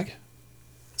 Welcome back.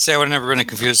 See, I would have never been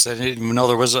confused. I didn't even know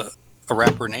there was a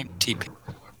rapper named T-Pain.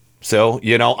 So,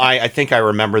 I think I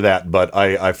remember that, but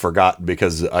I forgot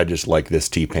because I just like this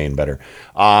T-Pain better.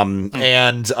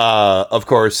 And, of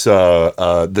course,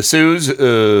 the Suze,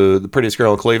 the prettiest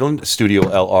girl in Cleveland, Studio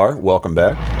LR. Welcome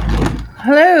back.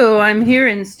 Hello, I'm here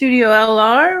in Studio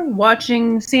LR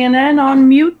watching CNN on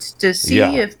mute to see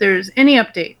if there's any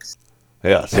updates.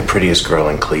 Yes. The prettiest girl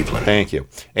in Cleveland. Thank you.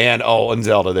 And, and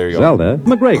Zelda, there you go. Zelda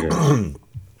McGregor.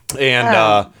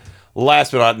 And,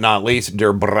 last but not least,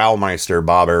 Der Braumeister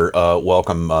Bobber,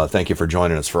 welcome. Thank you for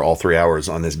joining us for all 3 hours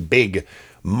on this big,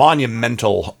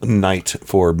 monumental night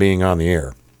for being on the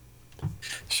air.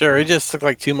 Sure, it just looked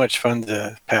like too much fun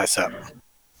to pass up.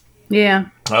 Yeah.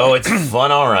 Oh, it's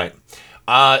fun, all right.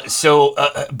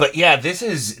 But yeah, this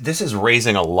is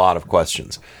raising a lot of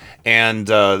questions, and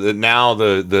now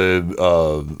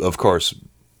of course,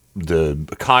 the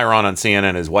chyron on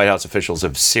CNN is White House officials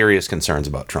have serious concerns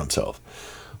about Trump's health.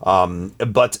 I know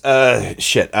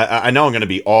I'm going to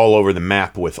be all over the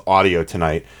map with audio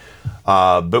tonight,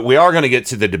 but we are going to get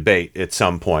to the debate at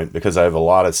some point because I have a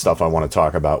lot of stuff I want to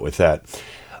talk about with that.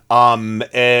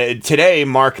 Today,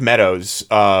 Mark Meadows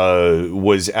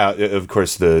was out, of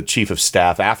course, the chief of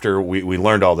staff. After we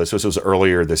learned all this was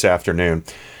earlier this afternoon.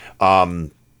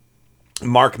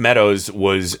 Mark Meadows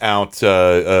was out, at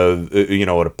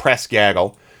a press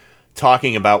gaggle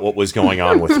talking about what was going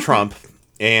on with Trump.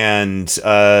 And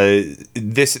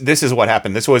this is what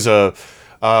happened. This was an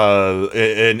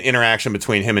interaction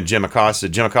between him and Jim Acosta.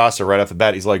 Jim Acosta, right off the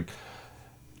bat, he's like,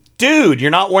 "Dude,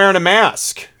 you're not wearing a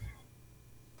mask."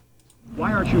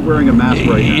 Why aren't you wearing a mask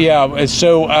right now? Yeah,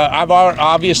 so I've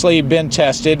obviously been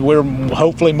tested. We're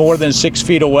hopefully more than 6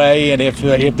 feet away, and if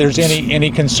there's any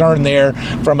concern there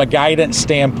from a guidance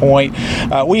standpoint,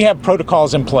 we have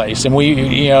protocols in place, and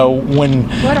we, when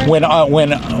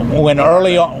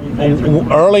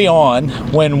early on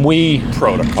when we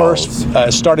first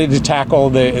started to tackle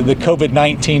the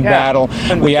COVID-19 battle,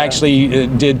 we actually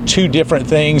did 2 different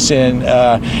things in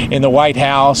the White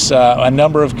House, a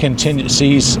number of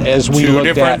contingencies as we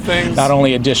looked at not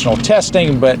only additional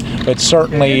testing, but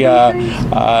certainly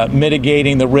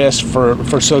mitigating the risk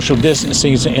for social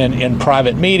distancing in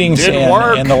private meetings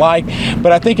and the like.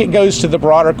 But I think it goes to the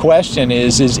broader question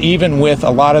is even with a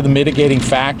lot of the mitigating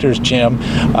factors, Jim,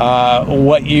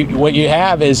 what you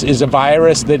have is a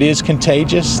virus that is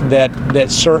contagious,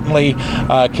 that certainly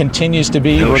continues to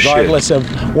be, regardless of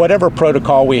whatever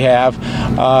protocol we have,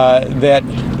 that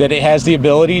it has the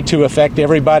ability to affect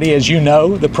everybody. As you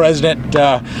know, the president,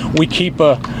 we keep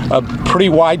a pretty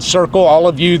wide circle. All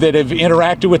of you that have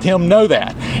interacted with him know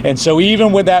that. And so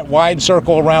even with that wide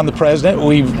circle around the president,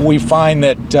 we find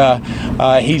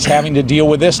that he's having to deal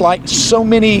with this like so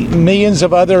many millions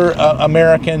of other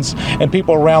Americans and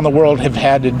people around the world have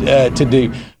had to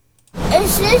do.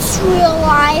 Is this real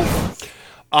life?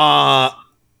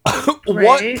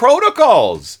 What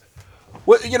protocols?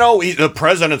 Well, the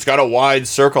president's got a wide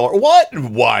circle. What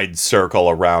wide circle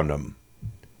around him?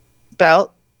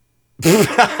 Belt. There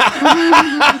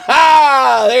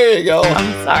you go.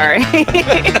 I'm sorry. Did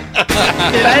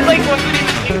I wasn't even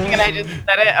thinking and I just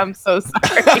said it? I'm so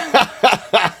sorry.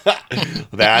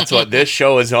 That's what this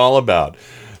show is all about.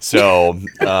 So,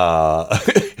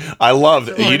 I love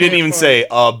that you didn't even say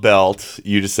a belt.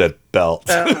 You just said belt.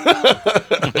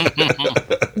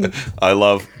 I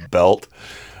love belt.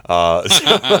 But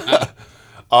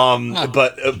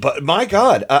my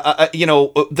God,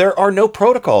 there are no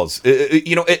protocols.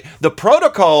 The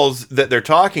protocols that they're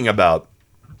talking about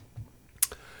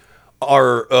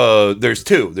are there's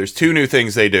 2. There's 2 new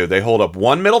things they do. They hold up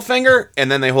one middle finger and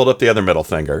then they hold up the other middle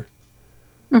finger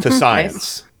to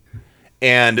science.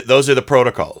 And those are the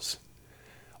protocols.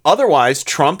 Otherwise,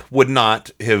 Trump would not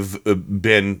have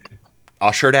been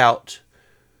ushered out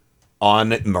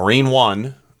on Marine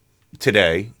One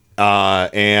today.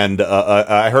 And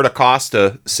I heard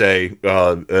Acosta say,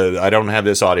 I don't have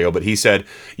this audio, but he said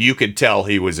you could tell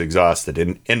he was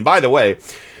exhausted. And by the way,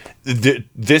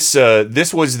 this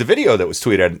was the video that was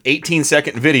tweeted, an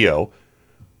 18-second video.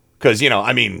 Because,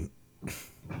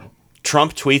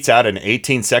 Trump tweets out an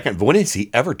 18-second. When has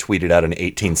he ever tweeted out an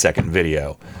 18-second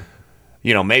video?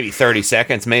 Maybe 30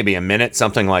 seconds, maybe a minute,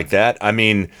 something like that.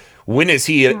 When is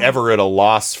he ever at a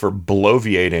loss for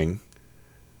bloviating?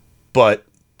 But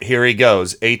here he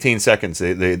goes, 18 seconds.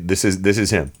 This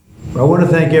is him. I want to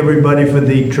thank everybody for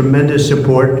the tremendous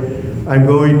support. I'm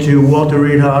going to Walter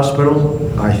Reed Hospital.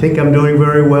 I think I'm doing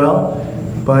very well,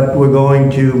 but we're going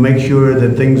to make sure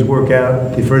that things work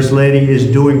out. The First Lady is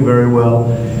doing very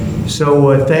well.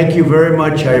 So thank you very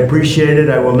much. I appreciate it.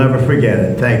 I will never forget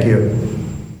it. Thank you.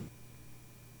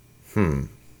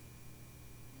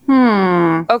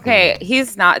 Okay,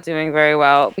 he's not doing very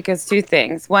well because 2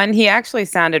 things. One, he actually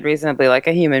sounded reasonably like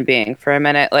a human being for a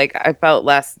minute. Like, I felt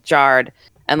less jarred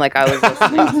and like I was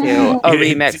listening to a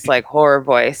remixed horror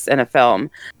voice in a film.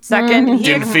 Second, he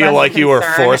didn't feel like you were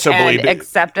forcibly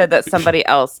accepted that somebody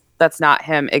else that's not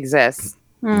him exists.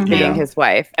 Being his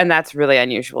wife, and that's really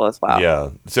unusual as well. Yeah.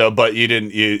 So, but you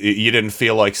didn't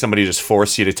feel like somebody just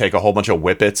forced you to take a whole bunch of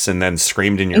whippets and then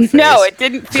screamed in your face. No, it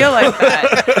didn't feel like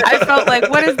that. I felt like,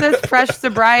 what is this fresh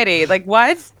sobriety? Like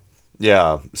what?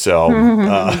 Yeah. So,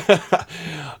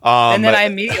 and then I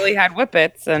immediately had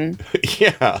whippets, and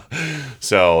yeah.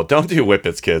 So don't do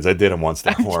whippets, kids. I did them once.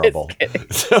 They're horrible.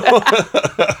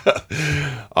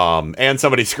 And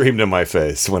somebody screamed in my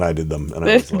face when I did them. And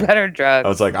there's better drugs. I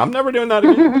was like, I'm never doing that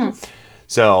again.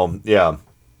 So yeah.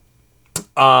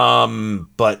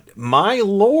 But my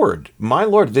lord,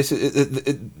 this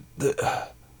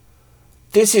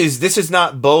is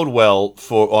not bode well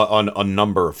for on a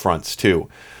number of fronts too,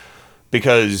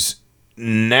 because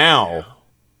now.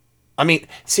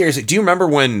 Seriously, do you remember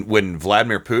when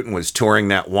Vladimir Putin was touring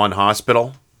that one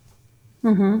hospital?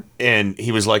 Mm-hmm. And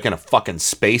he was like in a fucking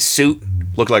space suit,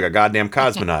 looked like a goddamn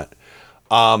cosmonaut.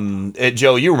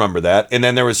 Joe, you remember that? And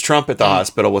then there was Trump at the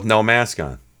hospital with no mask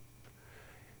on.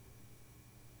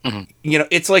 Mm-hmm.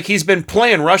 It's like he's been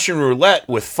playing Russian roulette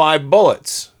with 5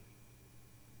 bullets.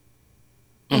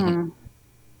 Mm-hmm.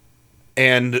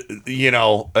 And,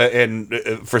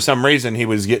 for some reason he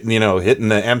was getting, hitting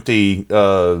the empty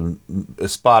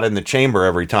spot in the chamber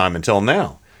every time until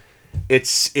now.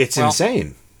 It's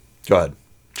insane. Go ahead.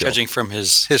 Judging from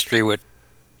his history with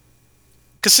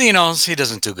casinos, he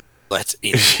doesn't do good. Let's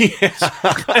eat.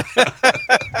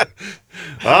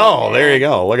 Oh, there you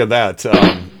go. Look at that.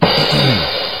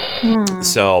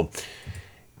 So,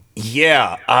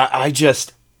 yeah, I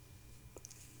just...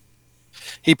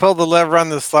 He pulled the lever on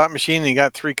the slot machine and he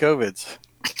got 3 COVIDs.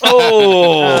 Oh!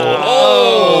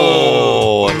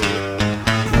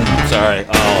 Sorry.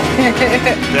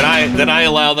 Oh. Did I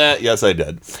allow that? Yes, I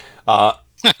did. But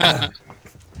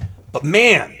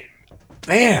man.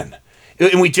 And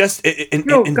we just...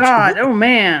 oh,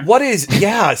 man. What is...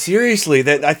 Yeah, seriously.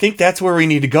 I think that's where we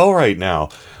need to go right now.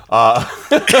 I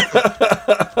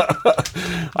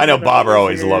know Bobber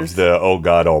always loves the "oh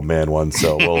God, oh man" one,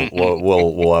 so we'll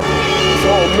have.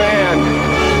 Oh man!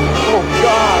 Oh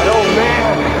God! Oh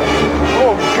man!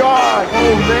 Oh God!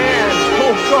 Oh man!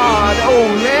 Oh God! Oh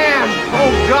man!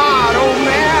 Oh God! Oh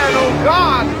man! Oh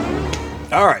God!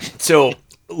 All right, so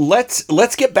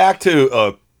let's get back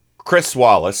to Chris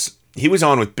Wallace. He was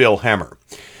on with Bill Hemmer.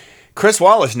 Chris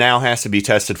Wallace now has to be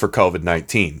tested for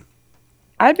COVID-19.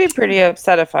 I'd be pretty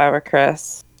upset if I were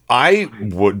Chris. I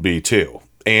would be too.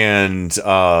 And,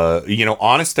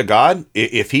 honest to God,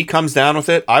 if he comes down with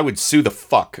it, I would sue the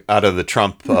fuck out of the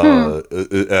Trump,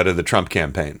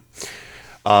 campaign.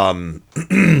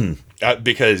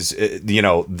 Because,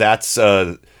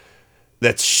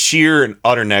 that's sheer and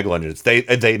utter negligence.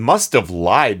 They must have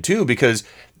lied too, because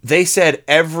they said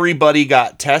everybody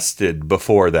got tested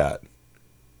before that.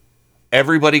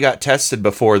 Everybody got tested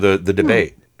before the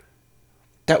debate.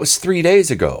 That was 3 days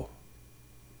ago.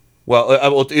 Well,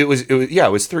 it was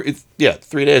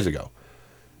 3 days ago.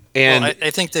 And I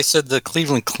think they said the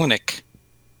Cleveland Clinic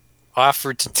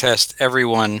offered to test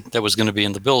everyone that was going to be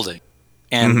in the building,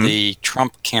 and the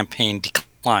Trump campaign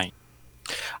declined.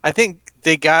 I think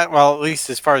they got, well, at least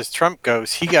as far as Trump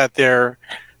goes, he got there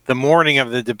the morning of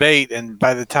the debate, and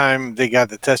by the time they got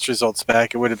the test results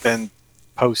back, it would have been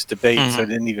post-debate, so it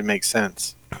didn't even make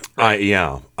sense. I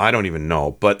don't even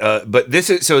know, but this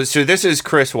is so this is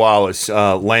Chris Wallace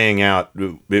laying out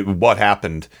what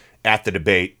happened at the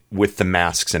debate with the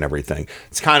masks and everything.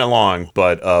 It's kind of long,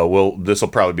 but this will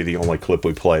probably be the only clip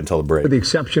we play until the break. With the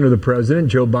exception of the president,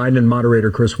 Joe Biden and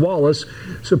moderator Chris Wallace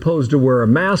supposed to wear a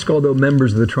mask, although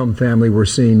members of the Trump family were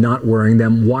seen not wearing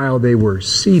them while they were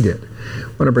seated. I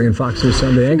want to bring in Fox News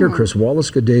Sunday anchor Chris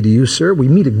Wallace. Good day to you, sir. We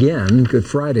meet again. Good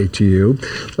Friday to you.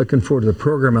 Looking forward to the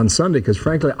program on Sunday because,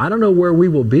 frankly, I don't know where we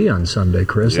will be on Sunday,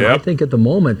 Chris. Yep. And I think at the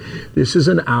moment, this is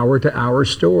an hour-to-hour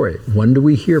story. When do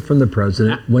we hear from the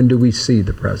president? When do we see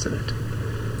the president?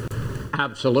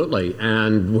 Absolutely.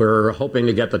 And we're hoping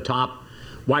to get the top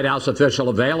White House official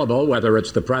available, whether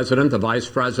it's the president, the vice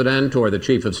president, or the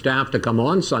chief of staff to come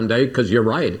on Sunday, because you're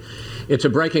right. It's a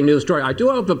breaking news story. I do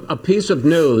have a piece of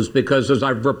news because, as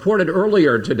I've reported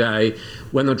earlier today,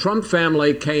 when the Trump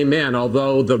family came in,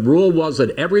 although the rule was that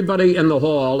everybody in the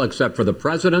hall, except for the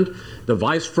president, the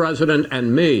vice president,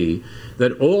 and me,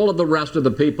 that all of the rest of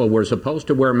the people were supposed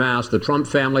to wear masks. The Trump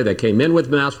family, they came in with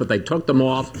masks, but they took them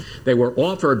off. They were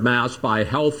offered masks by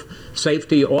health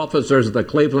safety officers at the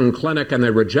Cleveland Clinic, and they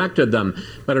rejected them.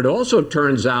 But it also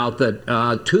turns out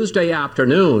that Tuesday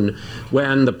afternoon,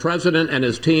 when the president and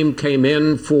his team came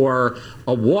in for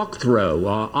a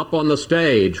walkthrough up on the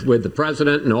stage with the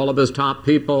president and all of his top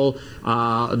people,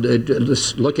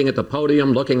 looking at the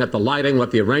podium, looking at the lighting, what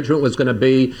the arrangement was going to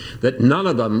be, that none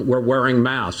of them were wearing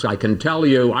masks. I can tell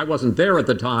you, I wasn't there at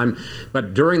the time,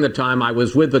 but during the time I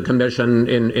was with the commission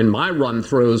in my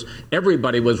run-throughs,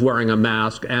 everybody was wearing a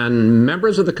mask, and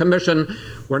members of the commission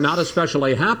were not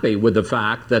especially happy with the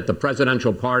fact that the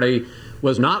presidential party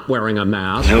was not wearing a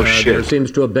mask. No shit. There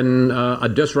seems to have been a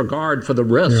disregard for the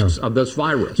risks of this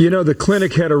virus. You know, the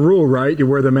clinic had a rule, right? You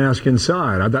wear the mask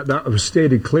inside. That was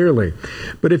stated clearly.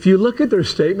 But if you look at their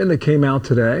statement that came out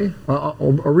today, I'll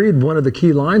read one of the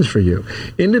key lines for you.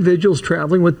 Individuals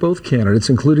traveling with both candidates,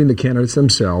 including the candidates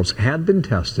themselves, had been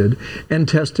tested and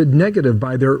tested negative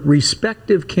by their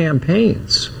respective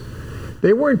campaigns.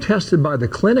 They weren't tested by the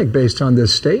clinic based on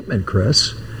this statement,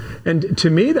 Chris. And to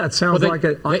me, that sounds like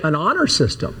an honor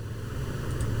system.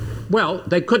 Well,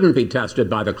 they couldn't be tested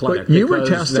by the clinic. But you were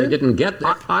tested. They didn't get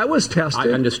that. I was tested.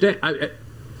 I understand.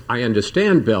 I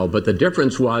understand, Bill, but the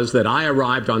difference was that I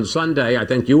arrived on Sunday. I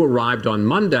think you arrived on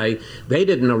Monday. They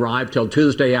didn't arrive till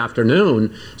Tuesday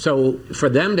afternoon. So for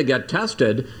them to get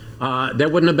tested, there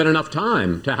wouldn't have been enough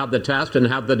time to have the test and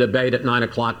have the debate at 9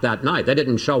 o'clock that night. They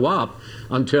didn't show up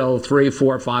until 3,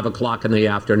 4, 5 o'clock in the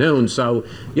afternoon. So,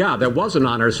 yeah, there was an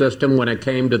honor system when it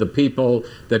came to the people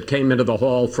that came into the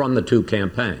hall from the two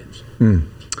campaigns. I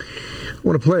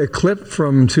want to play a clip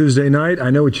from Tuesday night. I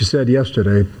know what you said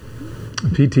yesterday.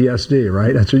 PTSD,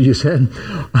 right? That's what you said.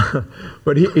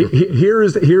 But here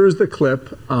is the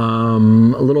clip. A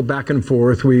little back and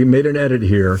forth. We made an edit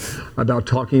here about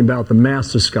talking about the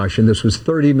mask discussion. This was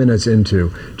 30 minutes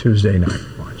into Tuesday night.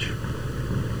 Watch.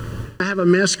 I have a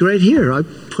mask right here. I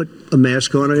put a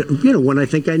mask on, when I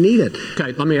think I need it.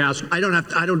 Okay, let me ask. I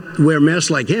don't wear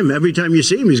masks like him. Every time you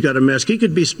see him, he's got a mask. He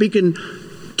could be speaking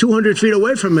 200 feet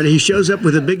away from it. He shows up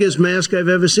with the biggest mask I've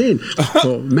ever seen.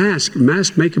 Well, masks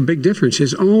make a big difference.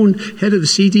 His own head of the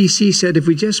CDC said if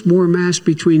we just wore masks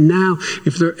between now,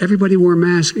 everybody wore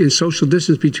masks in social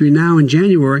distance between now and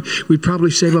January, we'd probably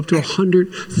save up to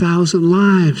 100,000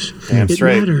 lives. Damn it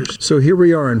straight. matters. So here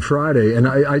we are on Friday, and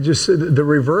I just, the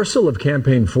reversal of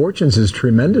campaign fortunes is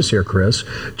tremendous here, Chris.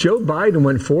 Joe Biden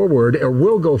went forward, or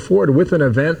will go forward, with an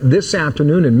event this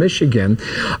afternoon in Michigan.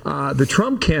 The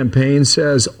Trump campaign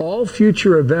says all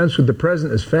future events with the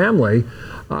president's family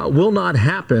will not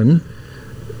happen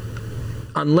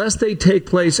unless they take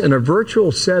place in a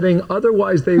virtual setting.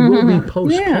 Otherwise, they will be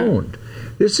postponed. Yeah.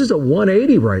 This is a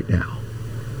 180 right now.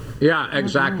 Yeah,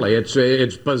 exactly. It's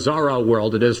bizarro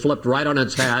world. It is flipped right on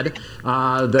its head.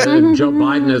 Joe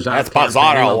Biden is out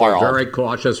bizarro world. Very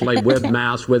cautiously with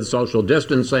masks, with social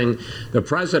distancing. The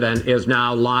president is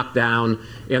now locked down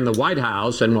in the White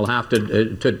House and will have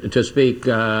to speak,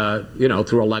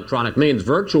 through electronic means,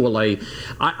 virtually.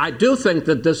 I do think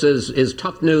that this is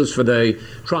tough news for the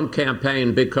Trump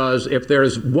campaign, because if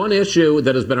there's one issue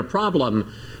that has been a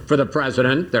problem for the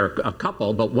president, there are a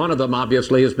couple, but one of them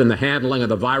obviously has been the handling of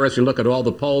the virus. You look at all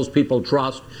the polls, people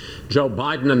trust Joe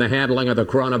Biden and the handling of the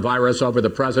coronavirus over the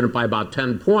president by about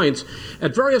 10 points.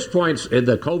 At various points,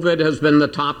 the COVID has been the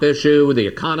top issue, the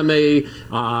economy,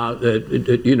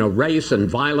 race and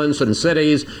violence in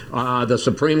cities, the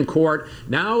Supreme Court.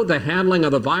 Now the handling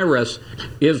of the virus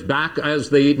is back as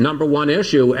the number one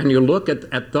issue, and you look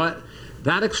at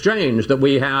that exchange that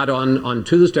we had on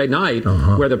Tuesday night,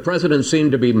 where the president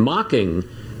seemed to be mocking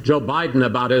Joe Biden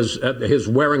about his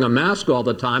wearing a mask all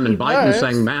the time, and Biden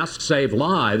saying masks save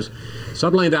lives.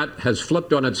 Suddenly that has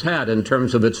flipped on its head in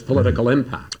terms of its political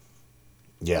impact.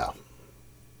 Yeah.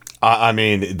 I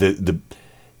mean, the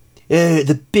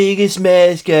biggest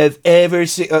mask I've ever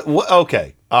seen.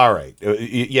 Okay. All right.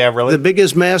 Yeah, really? The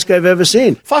biggest mask I've ever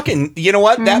seen. Fucking, you know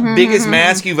what? That biggest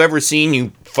mask you've ever seen,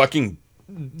 you fucking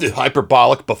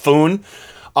hyperbolic buffoon,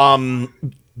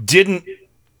 didn't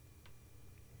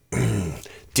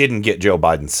get Joe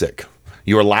Biden sick.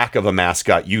 Your lack of a mask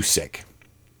got you sick.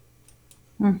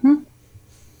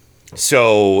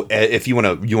 So if you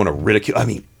want to ridicule,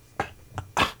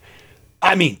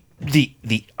 I mean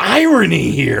the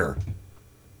irony here.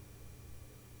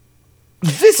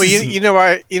 You know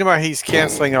why he's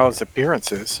canceling all his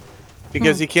appearances,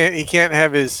 because he can't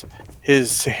have his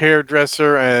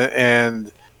hairdresser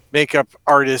and makeup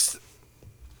artist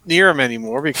near him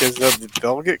anymore, because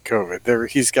they'll get COVID.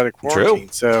 He's got a quarantine. True.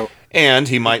 So, and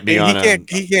he might be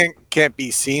he can't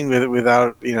be seen with it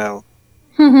without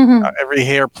every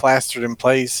hair plastered in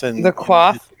place, and the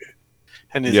coif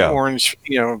and his orange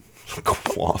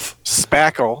coif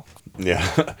spackle.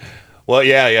 Yeah. Well,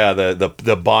 yeah,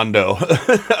 the Bondo.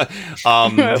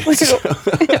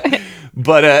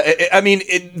 But I mean,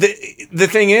 the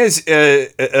thing is,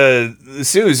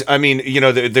 Suze, I mean,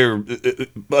 they're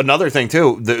another thing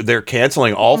too. They're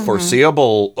canceling all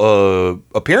foreseeable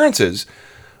appearances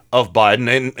of Biden,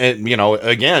 and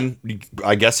again,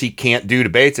 I guess he can't do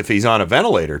debates if he's on a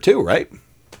ventilator too, right?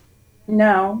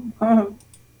 No.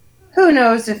 Who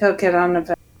knows if he'll get on a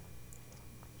ventilator?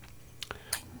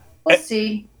 We'll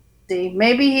see.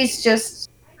 Maybe he's just.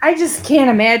 I just can't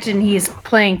imagine he's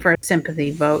playing for a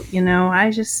sympathy vote. I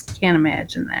just can't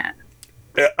imagine that.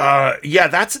 Yeah,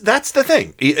 that's the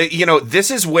thing.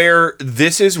 This is where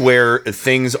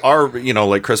things are.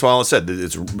 Like Chris Wallace said,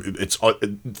 it's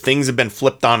things have been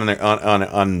flipped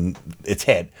on its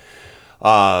head.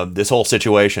 This whole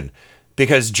situation,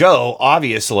 because Joe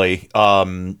obviously,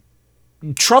 Trump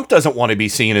doesn't want to be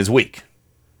seen as weak.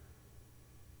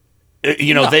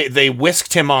 No. They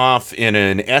whisked him off in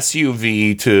an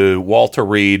SUV to Walter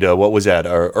Reed. What was that?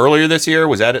 Earlier this year?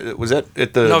 Was that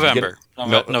at the November?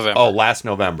 November. Oh, last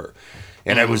November,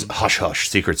 and it was hush hush,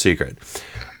 secret.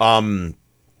 And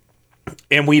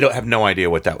we don't have no idea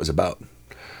what that was about.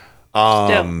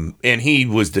 And he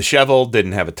was disheveled,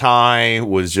 didn't have a tie,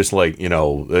 was just like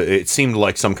it seemed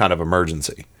like some kind of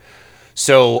emergency.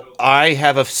 So I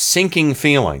have a sinking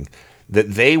feeling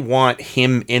that they want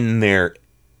him in there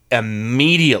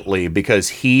immediately, because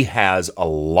he has a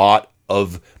lot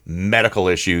of medical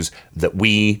issues that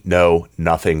we know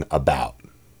nothing about.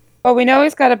 Well, we know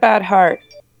he's got a bad heart.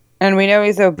 And we know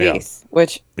he's obese,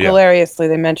 which hilariously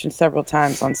they mentioned several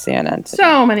times on CNN today.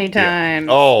 So many times.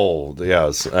 Oh,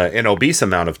 yes, an obese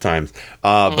amount of times.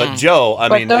 But Joe, I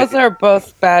mean, those are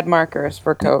both bad markers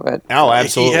for COVID. Oh,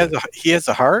 absolutely. He has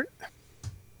a heart.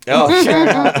 Oh,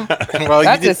 well,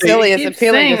 that's as silly as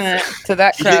appealing that. to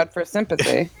that crowd for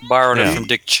sympathy. Borrowed it from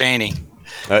Dick Cheney.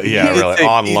 Yeah, really,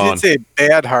 on He loan. did say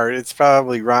bad heart. It's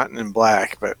probably rotten and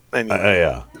black, but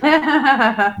anyway.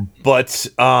 Yeah. But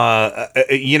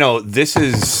you know, this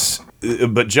is.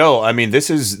 But Joe, I mean, this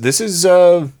is.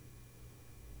 Go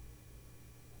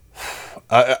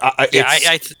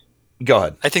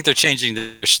ahead. I think they're changing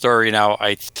their story now.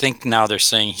 I think now they're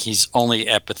saying he's only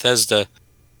at Bethesda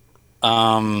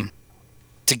to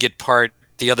get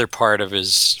the other part of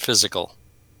his physical.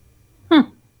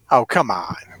 Oh, come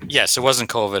on. Yes, it wasn't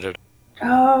COVID.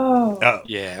 Oh.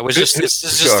 Yeah, it was just this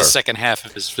is just the second half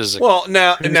of his physical. Well,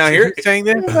 now here saying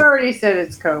that You've already said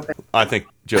it's COVID. I think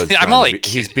Joe's. I'm only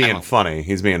he's being funny.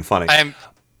 He's being funny. I'm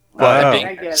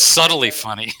being subtly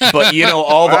funny. But you know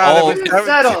all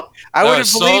subtle. I would have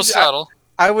so believed. subtle.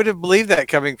 I would have believed that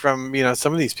coming from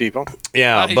some of these people.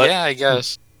 Yeah, but yeah, I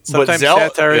guess. Sometimes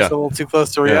satire is a little too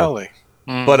close to reality.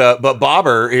 But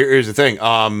Bobber, here's the thing.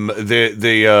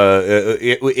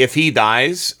 If he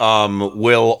dies,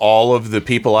 will all of the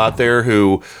people out there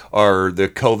who are the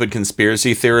COVID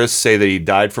conspiracy theorists say that he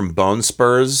died from bone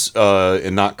spurs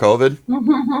and not COVID?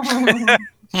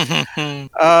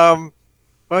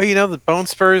 Well, the bone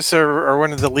spurs are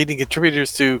one of the leading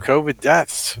contributors to COVID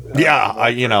deaths. Yeah,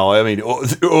 well,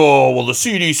 the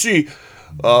CDC.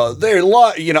 They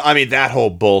lie, I mean, that whole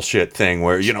bullshit thing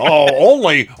where,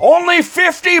 only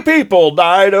 50 people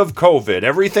died of COVID.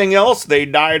 Everything else, they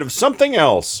died of something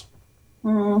else.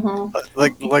 Mm-hmm.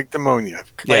 Like pneumonia.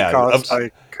 Yeah,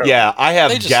 I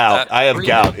have gout. I have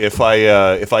gout. If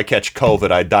I catch COVID,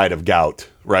 I died of gout,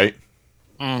 right?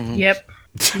 Mm-hmm. Yep.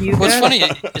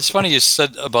 It's funny you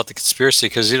said about the conspiracy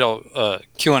because,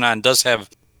 QAnon does have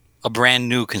a brand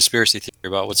new conspiracy theory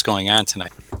about what's going on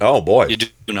tonight. Oh, boy. You do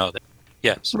know that.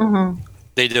 Yes,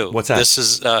 they do. What's that? This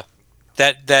is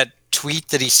that tweet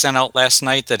that he sent out last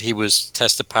night that he was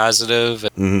tested positive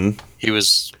and he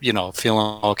was,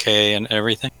 feeling okay and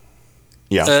everything.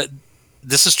 Yeah,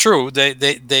 this is true. They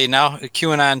now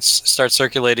QAnon start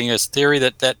circulating a theory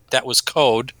that was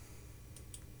code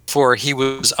for he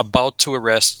was about to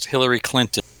arrest Hillary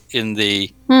Clinton in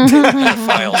the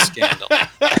pedophile scandal.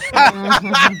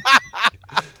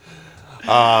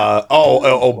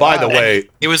 By the way,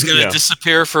 he was going to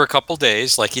disappear for a couple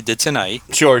days like he did tonight.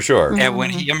 Sure. And when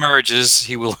he emerges,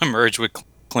 he will emerge with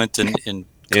Clinton in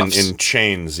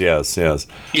chains. Yes.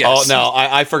 Oh, no,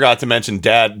 I forgot to mention.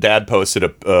 Dad posted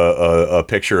a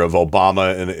picture of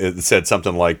Obama, and it said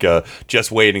something like,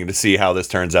 "Just waiting to see how this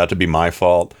turns out to be my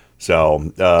fault."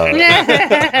 So,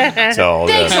 Thanks,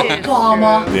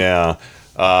 Obama. Yeah.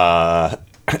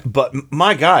 But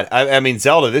my God, I mean,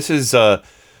 Zelda, this is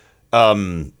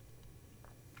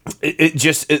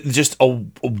just a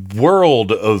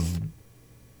world of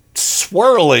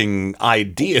swirling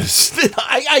ideas.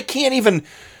 I can't even.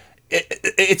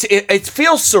 It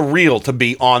feels surreal to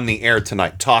be on the air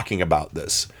tonight talking about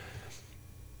this.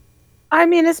 I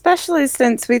mean, especially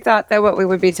since we thought that what we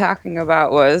would be talking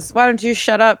about was, why don't you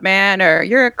shut up, man? Or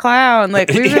you're a clown. Like,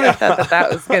 we really thought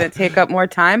that was going to take up more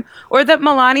time. Or that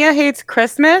Melania hates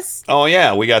Christmas. Oh,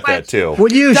 yeah, we got that too. Will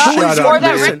you shut up? Or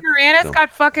that Rick Moranis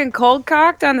got fucking cold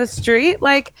cocked on the street.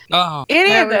 Like,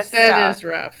 any of this that stuff. is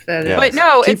rough. That is. But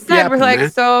no, Keep it's not. We're yapping, like,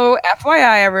 man. so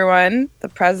FYI, everyone, the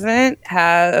president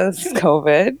has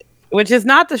COVID, which is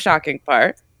not the shocking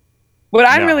part. What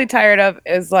I'm really tired of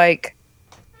is like,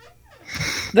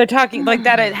 they're talking like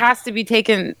that it has to be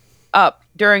taken up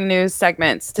during news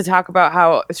segments to talk about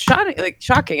how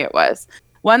shocking it was.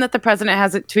 One, that the president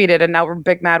hasn't tweeted and now we're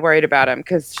big mad worried about him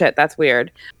because shit, that's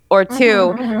weird. Or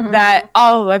two, that,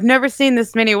 I've never seen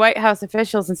this many White House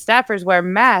officials and staffers wear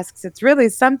masks. It's really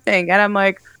something. And I'm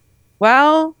like,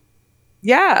 well,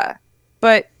 yeah,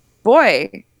 but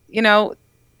boy,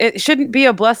 it shouldn't be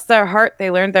a bless their heart, they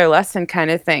learned their lesson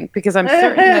kind of thing, because I'm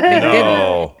certain that they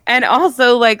didn't. And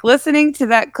also, like, listening to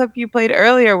that clip you played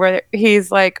earlier where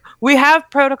he's like, we have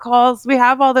protocols, we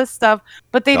have all this stuff,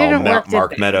 but they didn't work.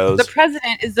 Mark Meadows. The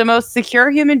president is the most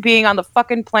secure human being on the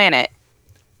fucking planet,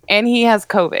 and he has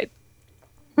COVID.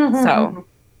 So,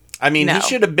 I mean, he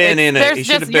should have been in a. He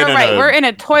should have been you're in right. a. We're in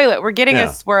a toilet. We're getting a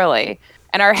swirly.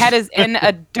 And our head is in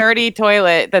a dirty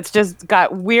toilet that's just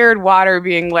got weird water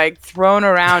being like thrown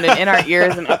around and in our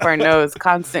ears and up our nose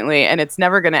constantly, and it's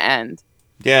never going to end.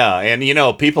 Yeah, and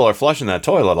people are flushing that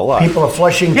toilet a lot. People are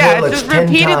flushing Yeah, toilets it's just 10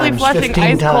 repeatedly times, flushing 15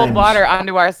 ice cold times. water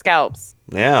onto our scalps.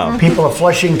 Yeah. People are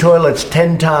flushing toilets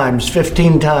 10 times,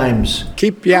 15 times.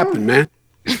 Keep yapping, man.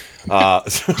 I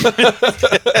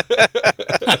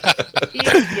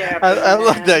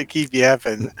love that. Keep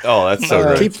yapping. Oh, that's so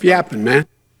great. Keep yapping, man.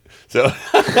 So,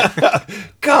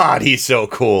 God, he's so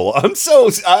cool. I'm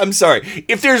sorry.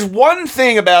 If there's one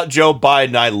thing about Joe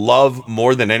Biden I love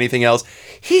more than anything else,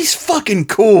 he's fucking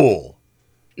cool.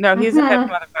 No, he's a hip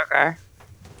motherfucker.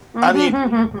 I mean,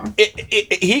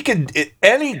 he could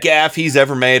any gaffe he's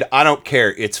ever made. I don't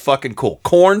care. It's fucking cool.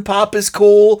 Corn Pop is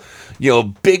cool.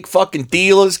 Big fucking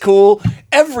deal is cool.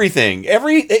 Everything,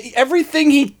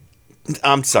 everything he.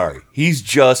 I'm sorry. He's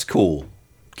just cool.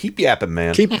 Keep yapping,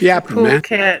 man. Keep yapping, Cool man.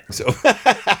 cat. So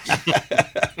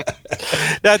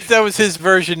that was his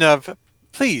version of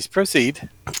please proceed.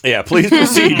 Yeah, please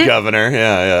proceed, Governor.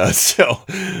 Yeah. So,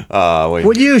 wait.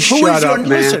 Will you shut up, man?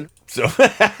 Listen. So,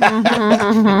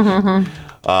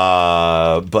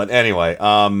 but anyway,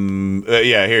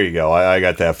 yeah, here you go. I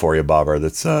got that for you, Bobber.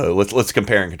 That's let's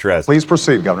compare and contrast. Please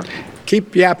proceed, Governor.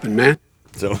 Keep yapping, man.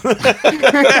 So,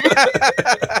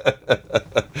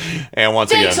 and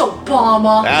once Thanks, again,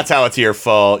 Obama. that's how it's your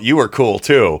fault. You were cool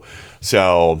too.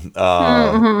 So,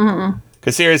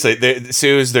 because seriously,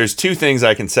 Suze, there's two things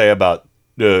I can say about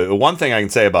one thing I can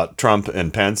say about Trump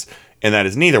and Pence, and that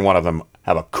is neither one of them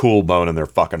have a cool bone in their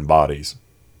fucking bodies.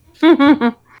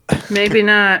 Maybe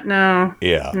not. No.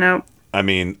 Yeah. Nope. I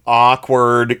mean,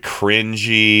 awkward,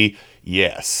 cringy,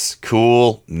 yes.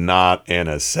 Cool, not in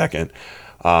a second.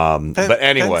 But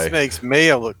anyway. Pence makes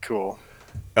Mayo look cool.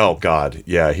 Oh, God.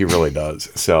 Yeah, he really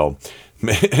does. So,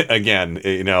 again,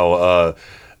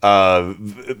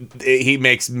 he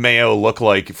makes Mayo look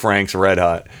like Frank's Red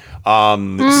Hot.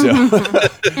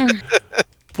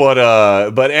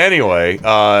 But anyway,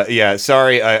 yeah,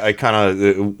 sorry, I kind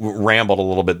of rambled a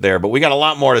little bit there, but we got a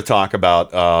lot more to talk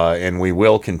about, and we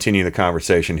will continue the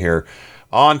conversation here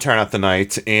on Turn Up the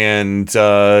Night. And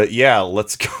yeah,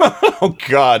 let's go. Oh,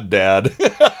 God, Dad.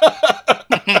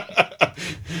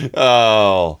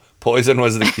 Oh, poison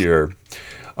was the cure.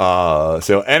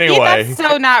 So anyway, that's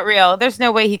so not real. There's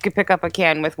no way he could pick up a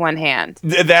can with one hand.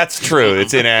 That's true.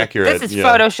 It's inaccurate. This is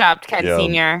photoshopped, Ken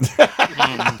Senior.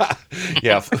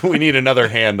 Yeah, we need another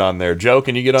hand on there. Joe,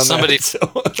 can you get on somebody,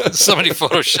 that? Somebody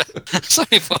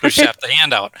photoshopped the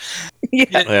handout.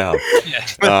 Yeah.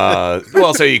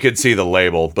 Well, so you could see the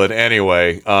label, but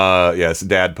anyway, yes,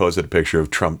 Dad posted a picture of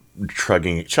Trump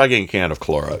chugging a can of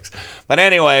Clorox. But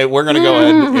anyway, we're gonna go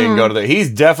ahead and go to the. He's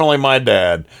definitely my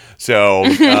dad. So,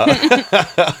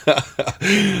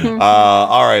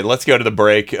 all right, let's go to the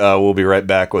break. We'll be right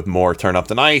back with more Turn Up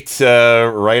the Night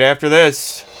right after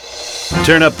this.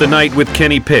 Turn Up the Night with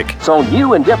Kenny Pick. So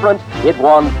new and different, it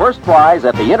won first prize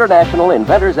at the International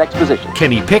Inventors Exposition.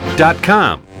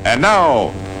 KennyPick.com. And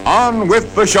now, on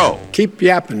with the show. Keep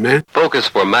yapping, man. Focus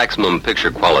for maximum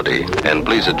picture quality, and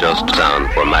please adjust sound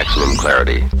for maximum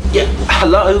clarity. Yeah,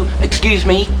 hello, excuse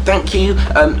me, thank you.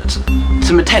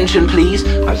 Some attention, please.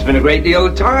 I've spent a great deal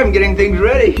of time getting things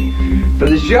ready for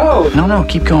the show. No,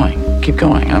 keep going. Keep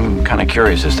going. I'm kind of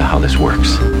curious as to how this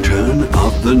works. Turn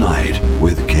Up the Night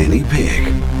with Kenny Pick.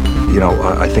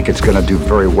 I think it's going to do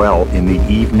very well in the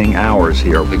evening hours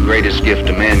here. The greatest gift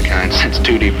to mankind since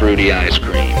Tutti Frutti ice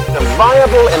cream. A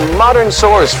viable and modern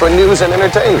source for news and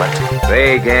entertainment.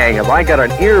 Hey, gang, have I got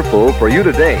an earful for you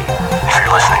today? If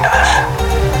you're listening to this,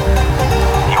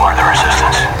 you are the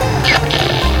resistance.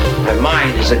 My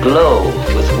mind is aglow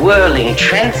with whirling,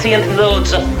 transient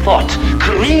loads of thought,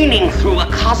 careening through a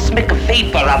cosmic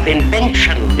vapor of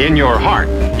invention. In your heart,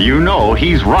 you know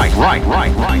he's right.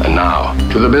 And now,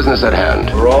 to the business at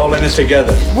hand. We're all in this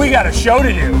together. We got a show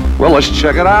to do. Well, let's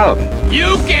check it out.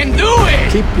 You can do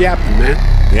it! Keep yapping, man.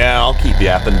 Yeah, I'll keep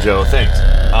yapping, Joe. Thanks.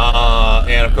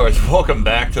 And of course, welcome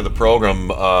back to the program,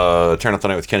 Turn Up the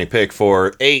Night with Kenny Pick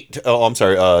for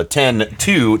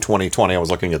 10/2/2020. I was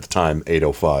looking at the time,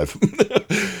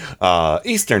 8:05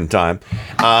 Eastern time.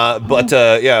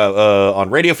 On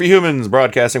Radio for Humans,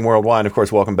 broadcasting worldwide. Of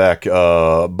course, welcome back,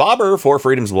 Bobber for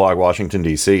Freedom's Blog, Washington,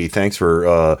 D.C. Thanks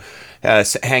for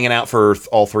hanging out for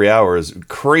all 3 hours.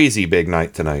 Crazy big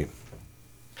night tonight.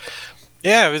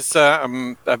 Yeah, it was. I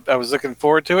was looking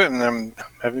forward to it, and I'm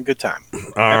having a good time.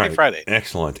 Happy Friday!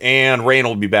 Excellent. And Rain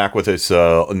will be back with us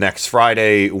next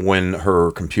Friday when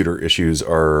her computer issues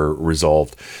are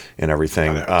resolved and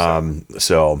everything.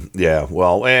 So yeah,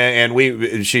 well, and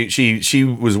she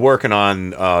was working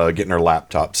on getting her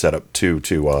laptop set up to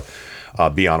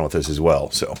be on with us as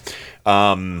well. So.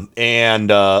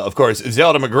 Of course,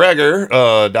 Zelda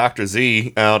McGregor, Dr.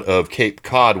 Z out of Cape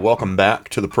Cod. Welcome back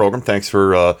to the program. Thanks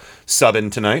for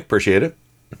subbing tonight. Appreciate it.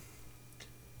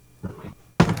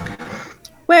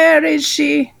 Where is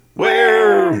she?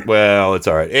 Where? Well, it's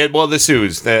all right. The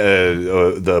Sues,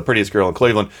 the prettiest girl in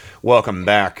Cleveland. Welcome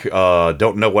back.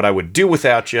 Don't know what I would do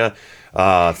without you.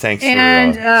 Thanks for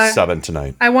subbing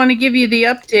tonight. I want to give you the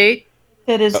update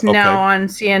that is now on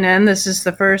CNN. This is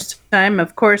the first time.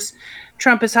 Of course,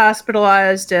 Trump is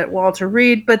hospitalized at Walter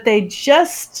Reed, but they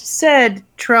just said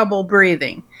trouble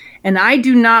breathing. And I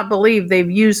do not believe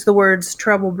they've used the words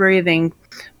trouble breathing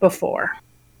before.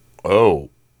 Oh.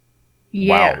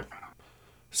 Yeah. Wow.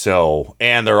 So,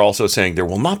 and they're also saying there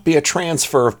will not be a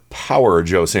transfer of power,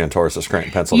 Joe Santoris of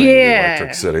Scranton, Pennsylvania,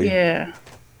 Electric City. Yeah.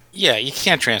 Yeah, you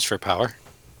can't transfer power.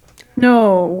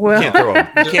 No, well, you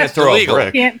can't throw a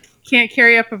brick. Can't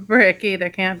carry up a brick either,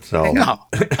 can't. So. No,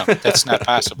 that's not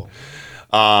possible.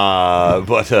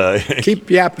 But keep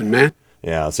yapping, man.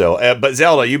 Yeah. So, but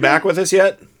Zelda, you back with us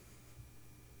yet?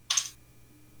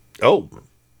 Oh,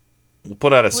 we'll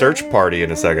put out a search party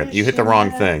in a second. You hit the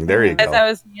wrong thing. There you go. As I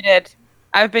was muted.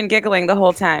 I've been giggling the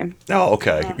whole time. Oh,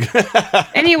 okay.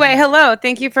 Anyway, hello.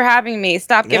 Thank you for having me.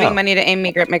 Stop giving money to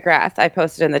Amy McGrath. I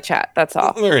posted in the chat. That's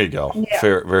all. There you go. Yeah.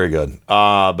 Fair, very good.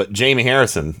 But Jamie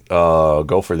Harrison,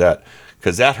 go for that.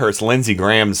 Because that hurts Lindsey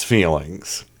Graham's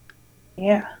feelings.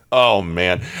 Yeah. Oh,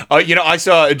 man. I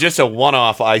saw just a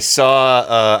one-off. I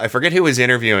saw, I forget who was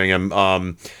interviewing him,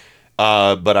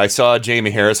 but I saw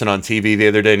Jamie Harrison on TV the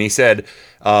other day, and he said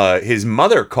his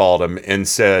mother called him and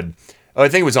said, I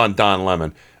think it was on Don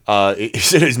Lemon. He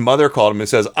said his mother called him and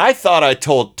says, I thought I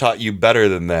taught you better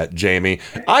than that, Jamie.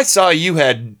 I saw you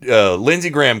had Lindsey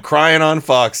Graham crying on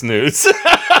Fox News.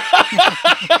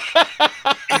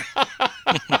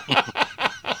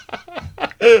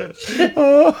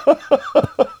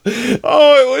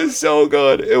 Oh, it was so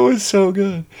good. It was so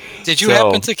good. Did you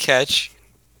happen to catch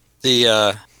the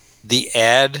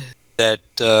ad that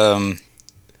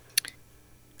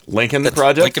Lincoln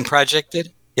Project? Lincoln Project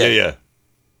did? Yeah.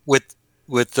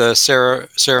 With Sarah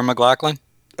McLachlan.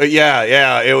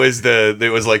 Yeah. It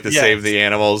was like the Save the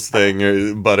Animals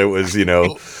thing, but it was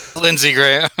Lindsey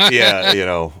Graham.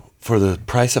 Yeah, for the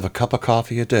price of a cup of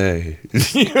coffee a day.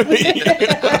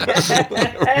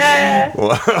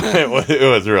 Well, it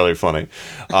was really funny.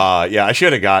 I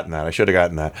should have gotten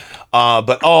that.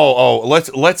 But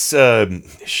let's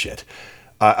shit.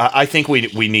 I think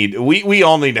we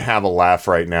all need to have a laugh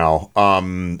right now. I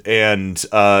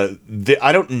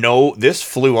don't know. This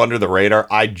flew under the radar.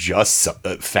 I just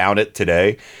found it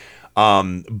today.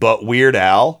 But Weird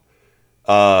Al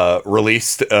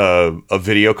released a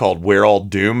video called "We're All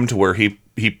Doomed," where he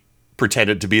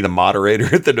pretended to be the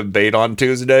moderator at the debate on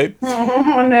Tuesday.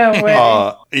 Oh, no way.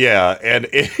 Yeah, and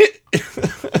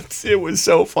it was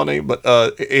so funny. But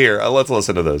here, let's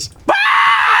listen to this.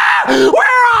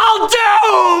 We're all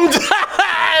doomed!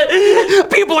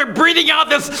 People are breathing out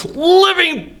this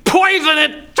living poison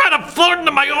and trying to float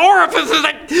into my orifices.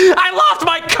 I lost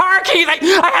my car keys. I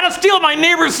had to steal my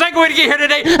neighbor's Segway to get here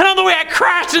today. And on the way, I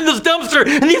crashed in this dumpster.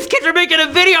 And these kids are making a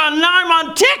video, and now I'm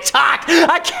on TikTok.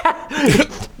 I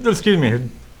can't. Excuse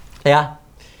me. Yeah?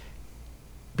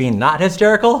 Being not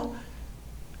hysterical?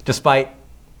 Despite,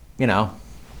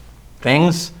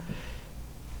 things?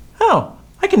 Oh,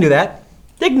 I can do that.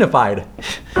 Dignified.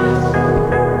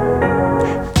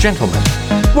 Gentlemen,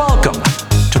 welcome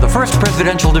to the first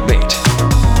presidential debate.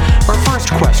 Our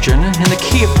first question in the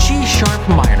key of G sharp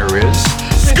minor is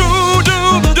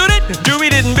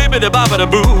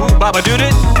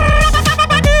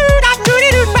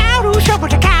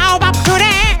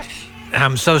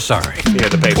I'm so sorry. Yeah,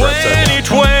 the paper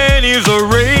 2020's a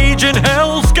raging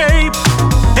hellscape.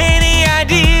 Any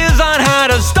ideas on how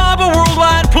to stop a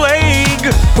worldwide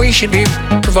plague? We should be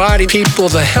providing people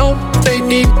the help they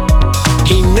need.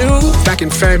 He knew back in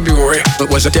February it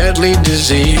was a deadly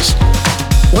disease.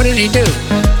 What did he do?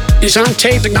 He's on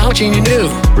tape acknowledging he knew.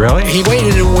 Really? He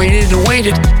waited and waited and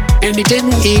waited, and he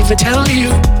didn't even tell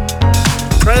you.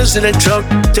 President Trump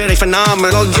did a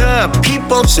phenomenal job.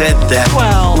 People said that.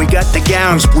 Well, we got the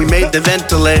gowns, we made the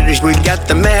ventilators, we got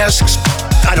the masks.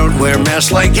 I don't wear a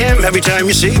mask like him. Every time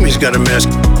you see him, he's got a mask.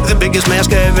 The biggest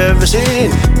mask I've ever seen.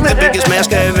 The biggest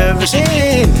mask I've ever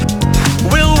seen.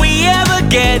 Will we ever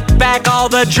get back all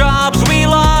the jobs we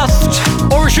lost?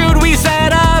 Or should we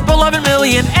set up 11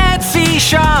 million Etsy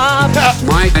shops?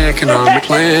 My economic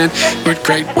plan would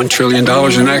create $1 trillion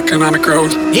in economic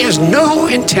growth. He has no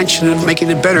intention of making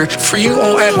it better for you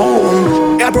all at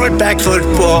home. I brought back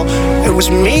football. It was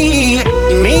me.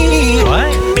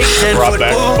 What? Big Ten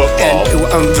football. And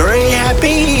I'm very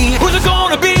happy. Who's it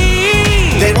gonna be?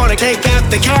 They want to take out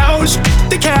the cows.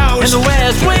 The cows. In the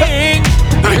West Wing.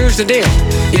 Now here's the deal.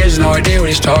 He has no idea what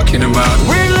he's talking about.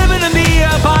 We're living in the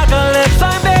apocalypse.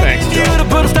 I'm begging you to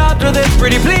put a stop to this,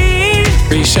 pretty please.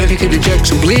 He said he could inject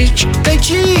some bleach. They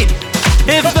cheat.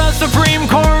 If the Supreme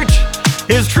Court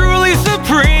is truly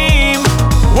supreme,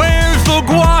 where's the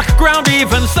guac, ground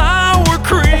beef, and sour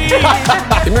cream?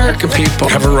 The American people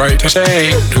have a right to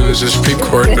say who is the Supreme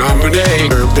Court nominee.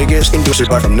 Our biggest endorser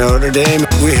from Notre Dame.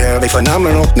 We have a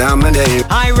phenomenal nominee.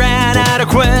 I ran out of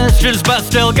questions, but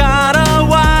still got a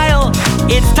while.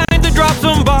 It's time to drop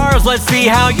some bars. Let's see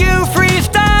how you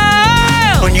freestyle.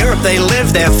 In Europe, they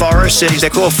live their forest cities.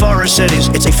 They're called forest cities.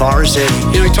 It's a forest city.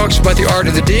 You know, he talks about the art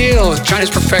of the deal.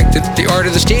 China's perfected the art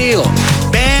of the steal.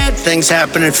 Bad things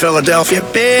happen in Philadelphia.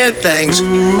 Bad things.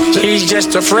 He's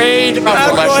just afraid of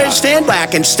I'm going to stand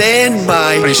back and stand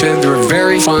by. But he said there were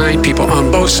very fine people on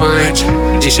both sides.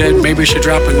 He said maybe we should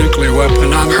drop a nuclear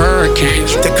weapon on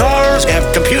hurricanes. The cars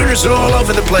have computers all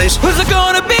over the place. Who's it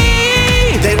gonna be?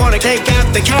 They want to take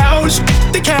out the cows.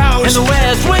 The cows. In the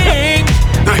West Wing.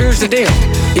 Now here's the deal.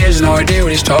 He has no idea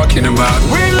what he's talking about.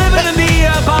 We're living in the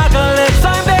apocalypse.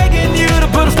 I'm begging you to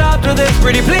put a stop to this,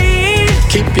 pretty please.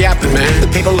 Keep yapping, man. The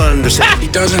people understand. He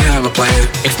doesn't have a plan.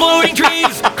 Exploding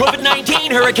trees, COVID-19,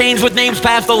 hurricanes with names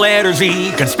past the letter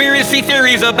Z, conspiracy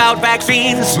theories about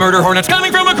vaccines, murder hornets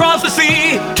coming from across the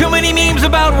sea. Too many memes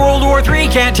about World War III,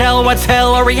 can't tell what's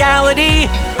hell or reality.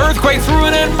 Earthquakes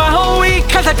ruining my whole week,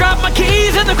 cause I dropped my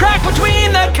keys in the crack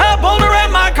between the cup holder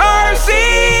and my car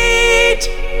seat.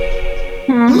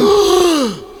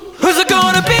 Who's it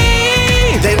gonna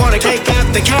be? They want to take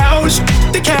out the cows.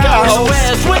 The cows. In the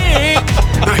West Wing.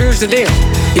 Now here's the deal.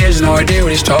 He has no idea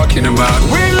what he's talking about.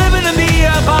 We're living in the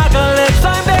apocalypse.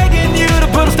 I'm begging you to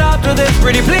put a stop to this,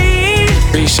 pretty please.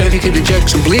 He said he could inject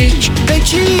some bleach. They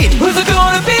cheat. Who's it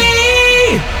gonna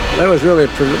be? That was really a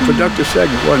productive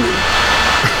segment, wasn't it?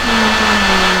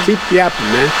 Keep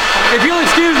yapping, man. If you'll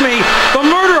excuse me, the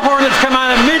murder hornets come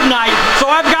out at midnight, so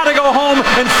I've got to go home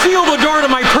and seal the door to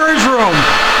my purge room.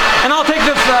 And I'll take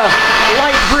this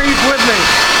light brief with me.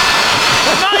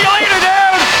 See you later,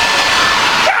 dude!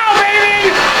 Ciao,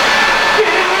 baby!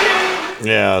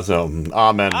 Yeah, so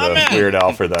amen to Weird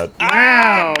Al for that.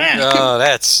 Wow. Oh,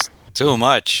 that's too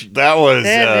much. That was.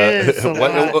 That is a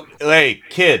lot. Hey,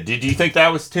 kid, did you think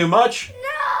that was too much?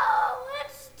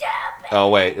 Oh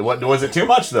wait, what was it too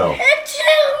much though? It's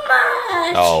too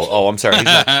much. Oh, I'm sorry.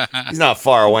 He's not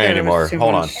far away anymore.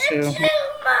 Hold on.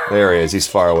 There he is. He's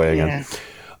far away again.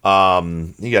 Yeah.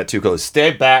 You got too close.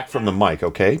 Stay back from the mic,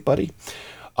 okay, buddy?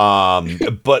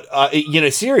 But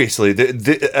seriously,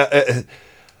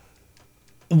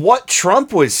 what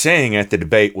Trump was saying at the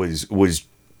debate was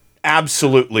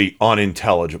absolutely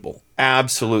unintelligible.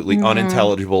 Absolutely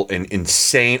unintelligible and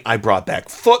insane. I brought back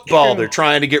football. They're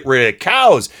trying to get rid of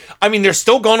cows. I mean, they're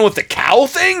still going with the cow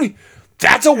thing?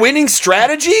 That's a winning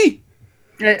strategy?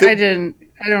 I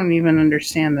don't even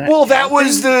understand that. Well, that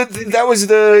was the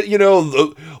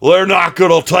they're not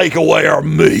going to take away our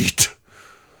meat.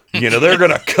 They're going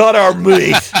to cut our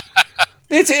meat.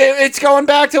 It's going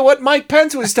back to what Mike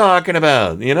Pence was talking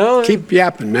about, Keep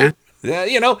yapping, man. Yeah,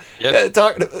 they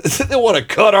want to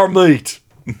cut our meat.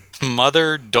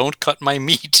 Mother, don't cut my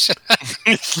meat.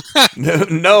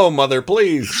 No, mother,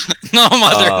 please. No,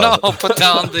 mother, no. Put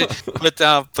down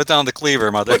the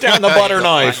cleaver, mother. Put down the butter knife.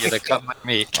 I want you to cut my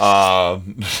meat.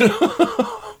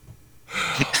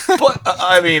 But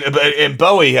and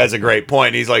Bowie has a great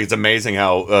point. He's like, it's amazing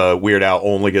how Weird Al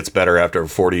only gets better after a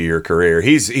 40-year career.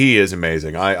 He is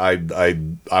amazing. I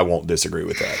won't disagree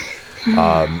with that.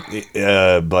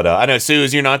 But I know,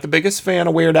 Suze, you're not the biggest fan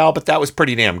of Weird Al, but that was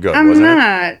pretty damn good, wasn't it? I'm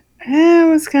not. It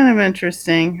was kind of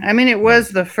interesting. I mean, it was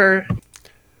the first.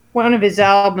 One of his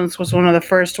albums was one of the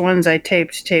first ones I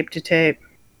taped tape to tape.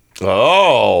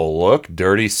 Oh, look,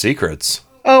 Dirty Secrets.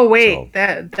 Oh wait,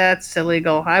 that's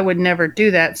illegal. I would never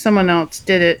do that. Someone else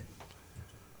did it.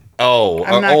 Oh,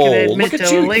 I'm not gonna admit look at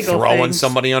to you illegal throwing things.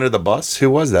 somebody under the bus.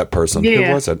 Who was that person? Yeah.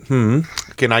 Who was it?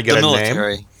 Can I get a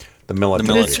name? The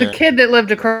military. It's the kid that lived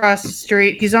across the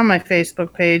street. He's on my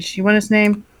Facebook page. You want his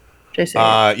name?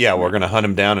 Yeah, we're gonna hunt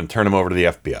him down and turn him over to the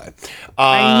FBI.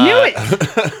 I knew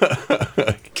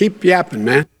it. Keep yapping,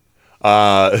 man.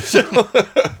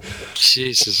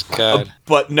 Jesus God.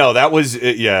 But no, that was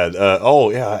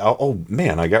oh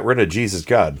man, I got rid of Jesus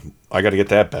God. I got to get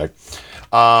that back.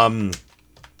 But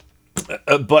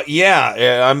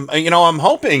yeah, I'm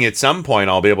hoping at some point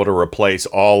I'll be able to replace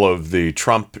all of the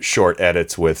Trump short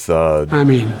edits with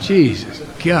Jesus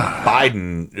God,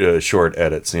 Biden short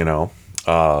edits.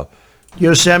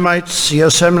 Yosemite.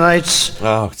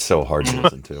 Oh, it's so hard to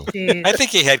listen to. I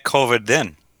think he had COVID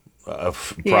then.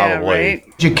 Probably. Yeah, right.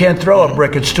 You can't throw a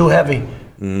brick; it's too heavy.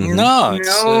 No,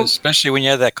 especially when you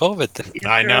have that COVID thing.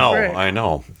 I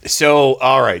know. So,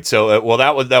 all right. So,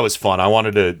 that was fun. I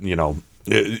wanted to,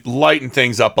 lighten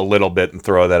things up a little bit and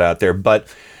throw that out there. But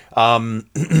I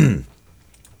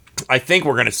think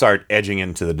we're going to start edging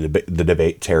into the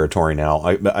debate territory now.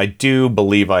 I do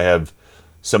believe I have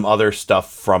some other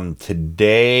stuff from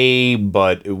today,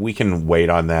 but we can wait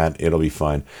on that. It'll be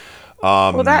fine.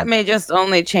 Well, that may just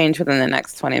only change within the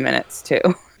next 20 minutes, too.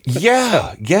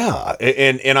 Yeah.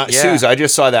 And Suze, I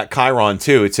just saw that Chiron,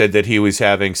 too. It said that he was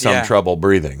having some trouble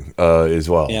breathing as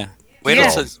well. Yeah. Wait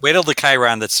till the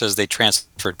Chiron that says they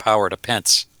transferred power to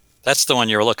Pence. That's the one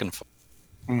you're looking for.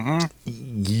 Mm-hmm.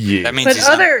 Yeah. That means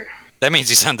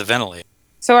he's on the ventilator.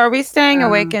 So are we staying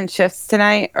awake in shifts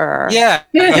tonight, or? Yeah.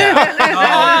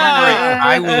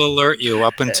 I will alert you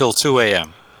up until 2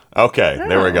 a.m. Okay,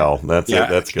 there we go. That's it.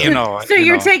 That's good. So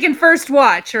you're taking first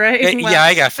watch, right? Yeah,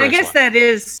 I got first I guess watch.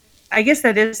 I guess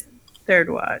that is third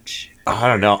watch. I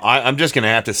don't know. I'm just going to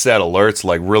have to set alerts,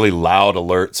 like really loud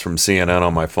alerts from CNN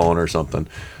on my phone or something,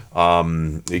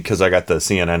 because I got the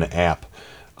CNN app.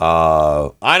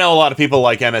 I know a lot of people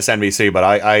like MSNBC,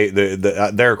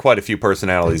 but there are quite a few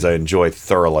personalities I enjoy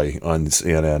thoroughly on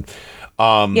CNN.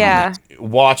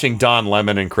 Watching Don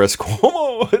Lemon and Chris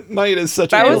Cuomo at night is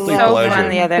such a guilty pleasure. That was so fun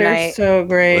the other night. They're so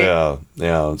great.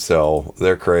 Yeah. So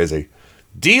they're crazy.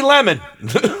 D Lemon.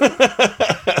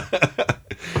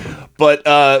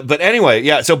 But anyway,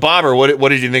 yeah. So Bobber, what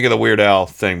did you think of the Weird Al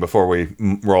thing before we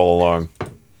roll along?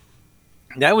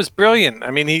 That was brilliant.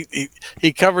 I mean,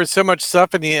 he covered so much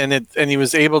stuff, and he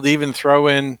was able to even throw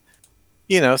in,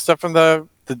 stuff from the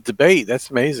debate.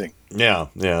 That's amazing. Yeah.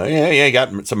 You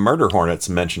got some murder hornets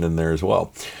mentioned in there as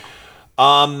well.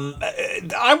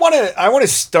 I want to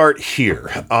start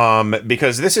here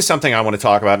because this is something I want to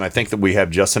talk about, and I think that we have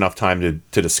just enough time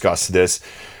to discuss this.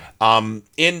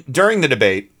 During the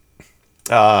debate,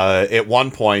 at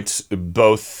one point,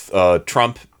 both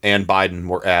Trump and Biden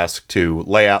were asked to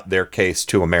lay out their case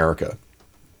to America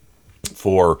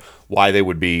for why they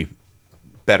would be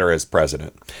better as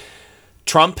president.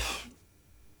 Trump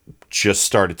just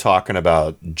started talking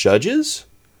about judges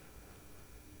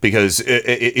because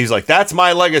he's like, that's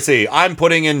my legacy. I'm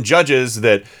putting in judges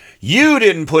that you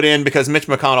didn't put in because Mitch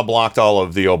McConnell blocked all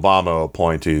of the Obama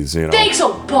appointees. Thanks,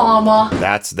 Obama.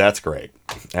 That's great.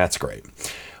 That's great.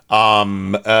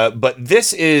 But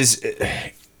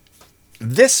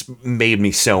this made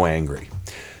me so angry.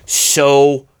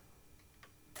 So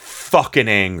fucking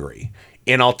angry.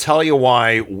 And I'll tell you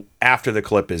why after the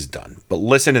clip is done. But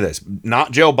listen to this.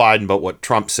 Not Joe Biden, but what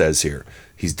Trump says here.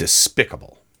 He's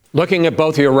despicable. Looking at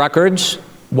both your records,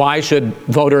 why should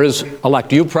voters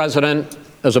elect you president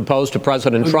as opposed to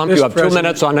President Trump? You have 2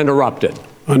 minutes uninterrupted.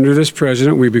 Under this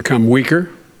president, we become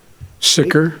weaker,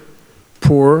 sicker,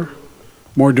 poorer,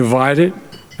 more divided,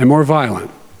 and more violent.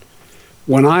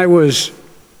 When I was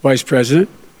vice president,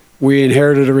 we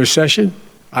inherited a recession.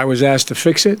 I was asked to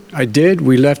fix it. I did.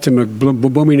 We left him a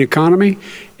booming economy,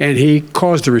 and he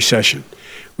caused a recession.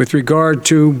 With regard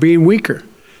to being weaker,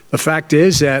 the fact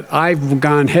is that I've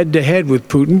gone head-to-head with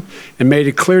Putin and made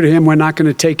it clear to him we're not going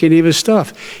to take any of his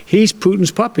stuff. He's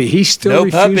Putin's puppy. He still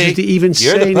refuses to even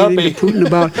say anything to Putin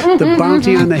about the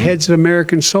bounty on the heads of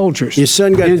American soldiers. Your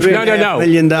son got $3.5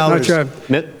 million.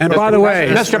 And by the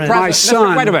way, my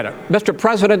son... Wait a minute. Mr.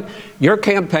 President, your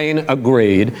campaign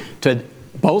agreed to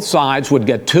both sides would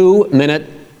get 2-minute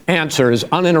answers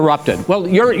uninterrupted. Well,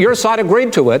 your side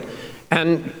agreed to it,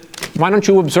 and why don't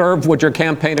you observe what your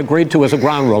campaign agreed to as a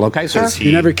ground rule, okay, sir?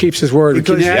 He never keeps his word.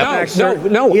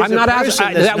 No, I'm not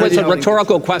asking. That was a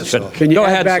rhetorical question. Can you go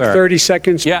add ahead, back sir. 30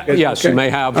 seconds? Yes, you may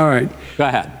have. All right. Go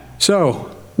ahead. So,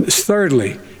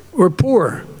 thirdly, we're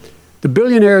poor. The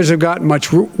billionaires have gotten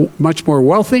much more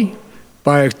wealthy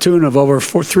by a tune of over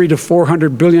 $300 to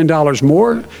 $400 billion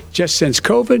more just since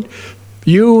COVID.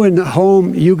 You in the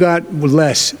home, you got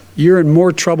less. You're in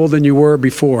more trouble than you were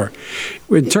before.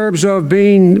 In terms of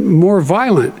being more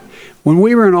violent, when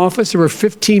we were in office, there were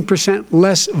 15%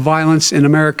 less violence in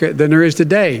America than there is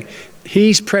today.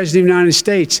 He's president of the United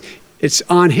States. It's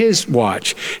on his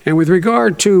watch. And with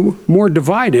regard to more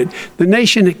divided, the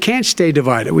nation can't stay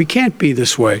divided. We can't be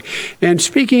this way. And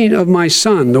speaking of my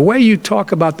son, the way you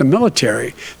talk about the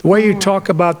military, the way you talk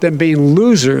about them being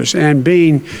losers and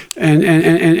being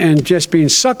and just being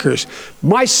suckers.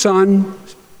 My son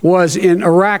was in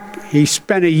Iraq. He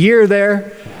spent a year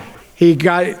there. He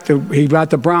got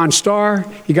the Bronze Star.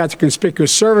 He got the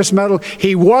Conspicuous Service Medal.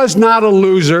 He was not a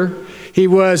loser. He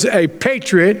was a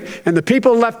patriot, and the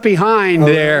people left behind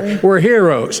there were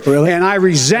heroes. Really? And I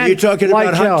resent. Are you talking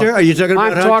about Hunter? Are you talking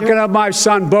about Hunter? I'm talking about my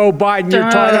son, Bo Biden.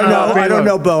 You're talking about I don't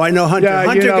know Bo. I know Hunter. Yeah,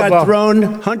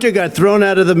 Hunter got thrown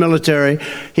out of the military.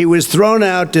 He was thrown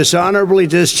out, dishonorably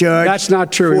discharged. That's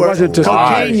not true. He for wasn't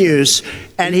discharged. cocaine use.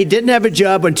 And he didn't have a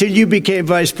job until you became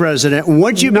vice president.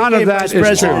 Once you became vice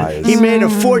president, he made a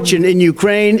fortune in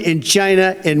Ukraine, in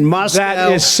China, in Moscow,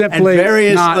 That is simply and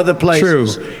various not other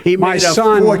places. true. He My made a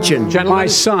son, fortune. My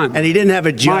son. And he didn't have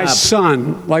a job. My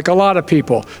son, like a lot of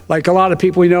people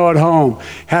we know at home,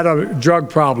 had a drug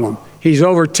problem. He's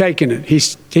overtaken it.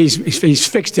 He's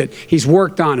fixed it. He's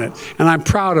worked on it, and I'm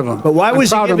proud of him. But why was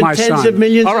he proud of given my tens son. of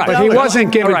millions All of right, but dollars? he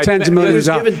wasn't given All right, tens of millions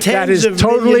of dollars. That is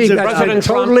totally President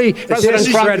Trump,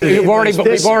 discredited. we've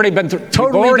already been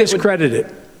totally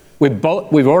discredited. We've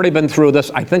already been through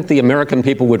this. I think the American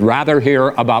people would rather hear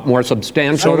about more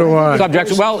substantial So do I.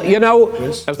 subjects. Well, you know,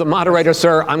 as the moderator,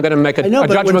 sir, I'm going to make a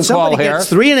judgment call here.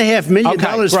 Gets $3.5 million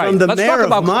from the mayor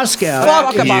of Moscow.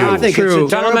 Not true.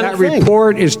 That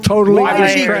report is totally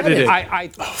discredited.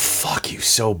 Fuck you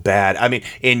so bad. I mean,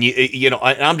 and you know,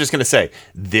 I'm just gonna say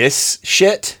this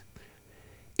shit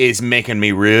is making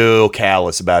me real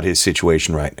callous about his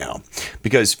situation right now.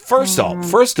 Because first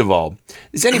of all,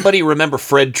 does anybody remember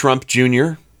Fred Trump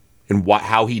Jr. and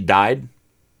how he died?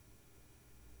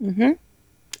 Mm-hmm.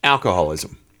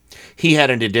 Alcoholism. He had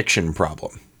an addiction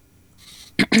problem.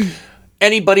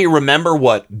 Anybody remember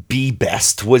what Be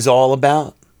Best was all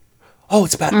about? Oh,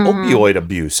 it's about opioid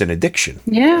abuse and addiction.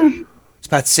 Yeah. It's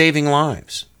about saving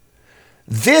lives.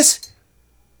 This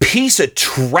piece of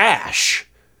trash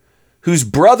whose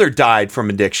brother died from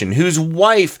addiction, whose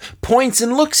wife points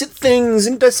and looks at things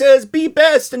and says, be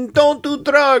best and don't do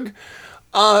drug.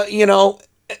 You know,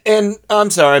 and I'm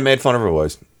sorry, I made fun of her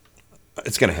voice.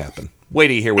 It's going to happen. Wait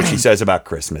till you hear what she says about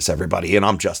Christmas, everybody, and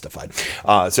I'm justified.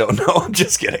 So, no, I'm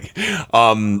just kidding.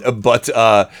 But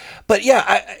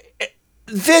yeah,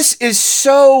 this is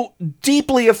so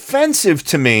deeply offensive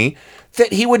to me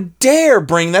that he would dare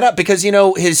bring that up because, you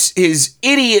know, his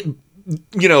idiot,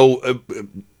 you know,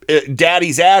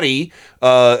 Daddy's Addy's son,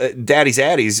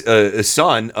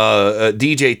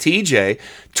 DJ TJ,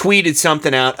 tweeted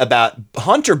something out about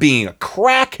Hunter being a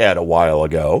crackhead a while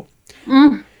ago.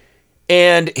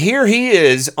 And here he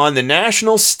is on the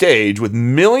national stage with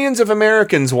millions of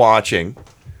Americans watching,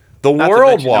 the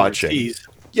world watching.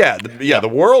 Yeah, the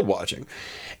world watching.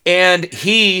 And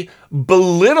he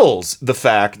belittles the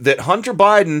fact that Hunter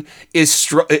Biden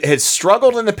has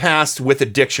struggled in the past with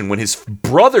addiction when his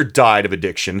brother died of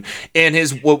addiction, and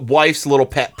his wife's little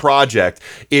pet project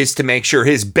is to make sure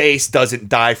his base doesn't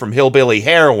die from hillbilly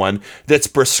heroin that's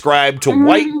prescribed to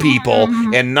white people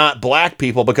and not black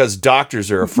people because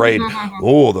doctors are afraid,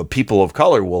 the people of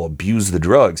color will abuse the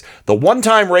drugs. The one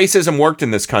time racism worked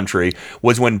in this country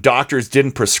was when doctors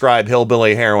didn't prescribe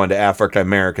hillbilly heroin to African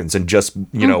Americans and just,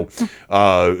 you know,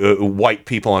 white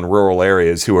people in rural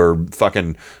areas who are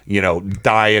fucking, you know,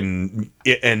 dying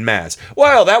en masse.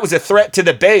 Well, that was a threat to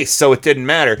the base, so it didn't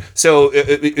matter. So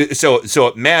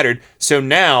it mattered. So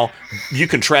now you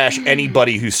can trash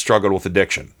anybody who's struggled with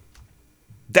addiction.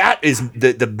 That is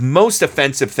the most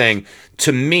offensive thing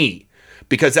to me,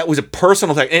 because that was a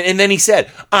personal thing. And then he said,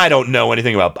 I don't know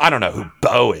who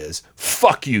Bo is.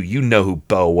 Fuck you. You know who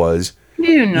Bo was.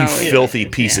 You know, you filthy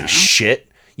piece of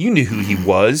shit. You knew who he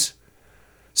was.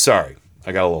 Sorry,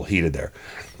 I got a little heated there.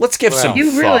 Let's give some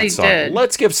thoughts on it.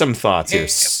 Let's give some thoughts here.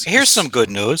 Here's some good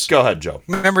news. Go ahead, Joe.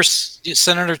 Remember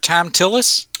Senator Tom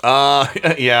Tillis?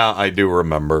 Yeah, I do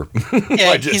remember.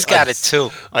 Yeah, he's got it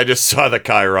too. I just saw the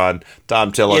Chiron.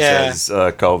 Tom Tillis has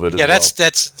COVID. Yeah, as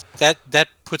well. that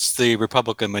puts the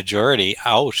Republican majority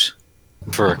out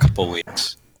for a couple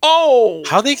weeks. Oh,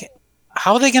 how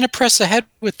are they going to press ahead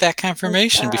with that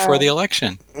confirmation before the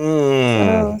election?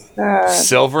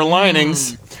 Silver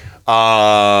linings.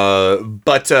 Yeah.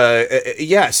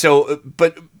 So,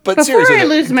 but before seriously, I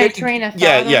lose my train of thought.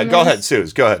 Yeah. Go ahead,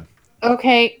 Suze. Go ahead.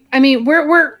 Okay. I mean,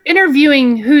 we're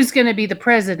interviewing who's going to be the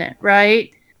president,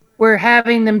 right? We're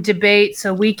having them debate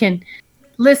so we can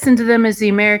listen to them as the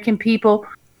American people.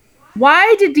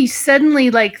 Why did he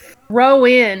suddenly throw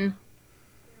in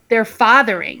their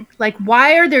fathering?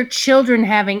 Why are their children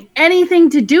having anything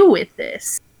to do with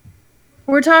this?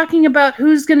 We're talking about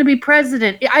who's going to be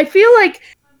president. I feel like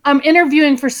I'm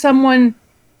interviewing for someone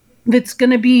that's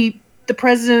going to be the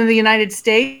president of the United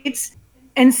States,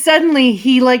 and suddenly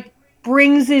he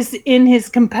brings in his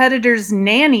competitor's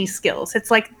nanny skills.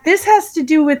 It's this has to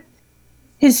do with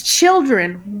his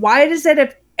children. Why does that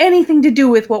have anything to do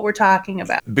with what we're talking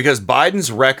about? Because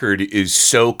Biden's record is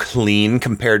so clean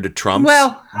compared to Trump's.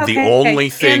 Well, the only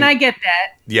thing, and I get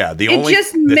that. Yeah, It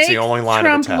just makes the only line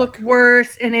Trump of attack. look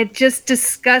worse, and it just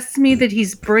disgusts me that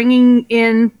he's bringing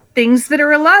in things that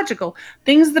are illogical,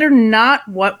 things that are not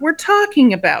what we're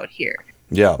talking about here.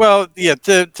 Yeah. Well, yeah.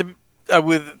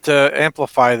 To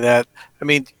amplify that, I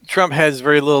mean, Trump has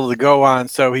very little to go on,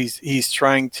 so he's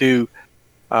trying to,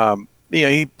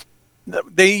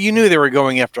 you knew they were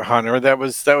going after Hunter. That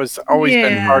was always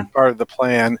been part of the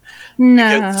plan.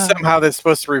 No, because somehow that's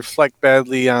supposed to reflect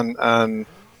badly on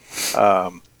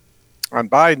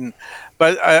Biden,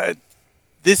 but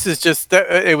this is just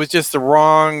it was just the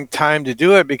wrong time to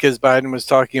do it because Biden was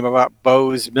talking about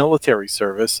Bo's military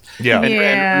service,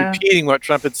 and repeating what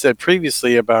Trump had said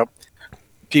previously about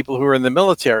people who are in the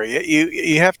military.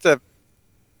 You have to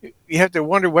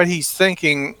wonder what he's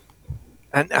thinking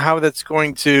and how that's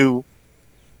going to.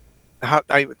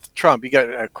 Trump,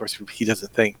 of course he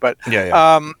doesn't think, but you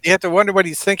have to wonder what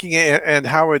he's thinking and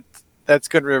how that's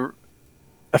going to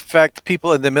affect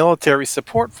people in the military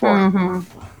support for him.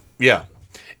 Yeah,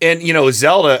 and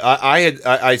Zelda,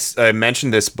 I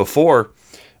mentioned this before.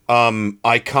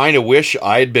 I kind of wish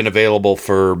I had been available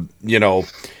for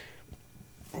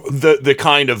the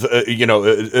kind of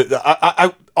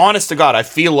I honest to God, I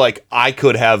feel like I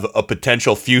could have a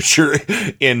potential future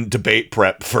in debate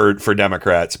prep for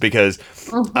Democrats because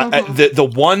the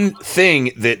one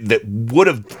thing that would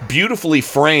have beautifully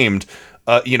framed,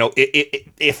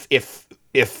 if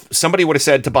somebody would have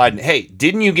said to Biden, "Hey,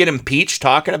 didn't you get impeached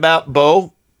talking about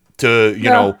Bo?"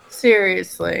 No,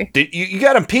 seriously, you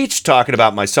got impeached talking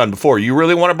about my son before. You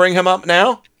really want to bring him up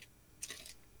now?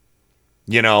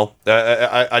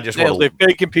 I just want to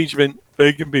fake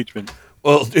impeachment.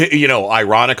 Well,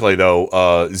 ironically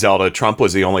though, Zelda, Trump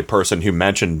was the only person who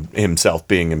mentioned himself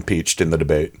being impeached in the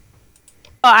debate.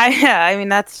 Well, I mean,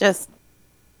 that's just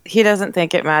he doesn't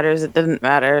think it matters. It didn't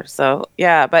matter. So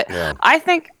but I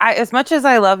think as much as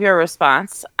I love your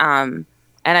response, and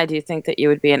I do think that you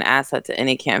would be an asset to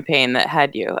any campaign that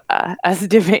had you as a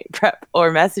debate prep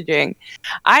or messaging.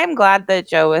 I am glad that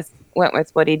Joe went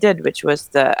with what he did, which was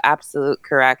the absolute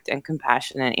correct and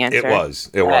compassionate answer.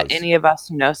 It was. Any of us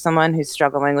who know someone who's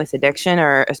struggling with addiction,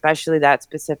 or especially that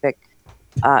specific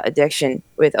addiction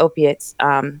with opiates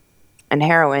and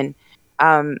heroin,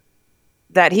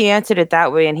 that he answered it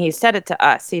that way, and he said it to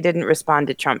us. He didn't respond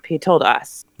to Trump. He told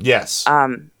us. Yes.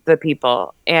 The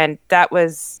people. And that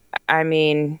was, I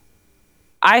mean,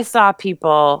 I saw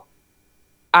people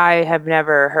I have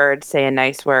never heard say a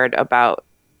nice word about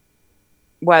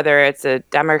whether it's a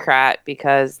Democrat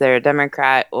because they're a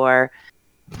Democrat or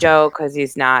Joe because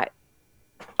he's not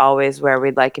always where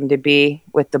we'd like him to be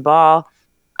with the ball.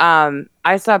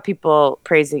 I saw people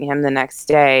praising him the next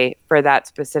day for that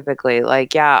specifically.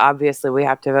 Like, yeah, obviously we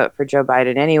have to vote for Joe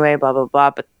Biden anyway, blah, blah, blah.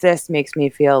 But this makes me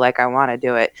feel like I want to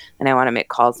do it and I want to make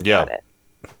calls about it.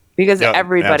 Because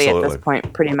everybody at this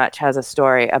point pretty much has a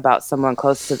story about someone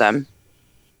close to them.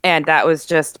 And that was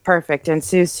just perfect. And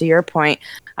Sue, to your point,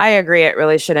 I agree. It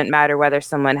really shouldn't matter whether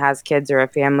someone has kids or a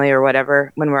family or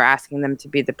whatever when we're asking them to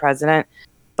be the president.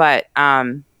 But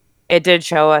it did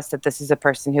show us that this is a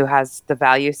person who has the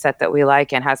value set that we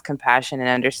like and has compassion and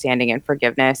understanding and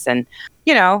forgiveness and,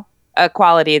 a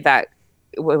quality that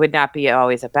would not be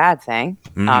always a bad thing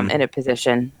in a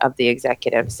position of the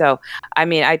executive. So, I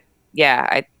mean, I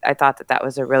thought that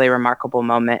was a really remarkable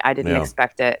moment. I didn't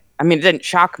expect it. I mean, it didn't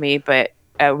shock me, but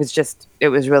it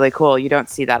was really cool. You don't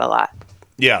see that a lot.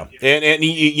 Yeah. And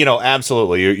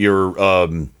absolutely. You're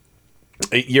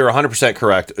 100%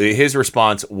 correct. His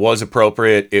response was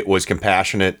appropriate. It was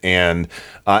compassionate. And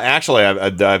actually, I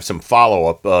have some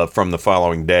follow-up from the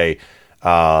following day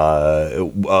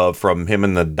from him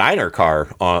in the diner car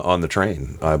on the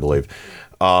train, I believe.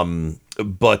 But on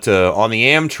the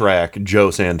Amtrak, Joe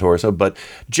Santorsa. But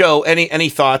Joe, any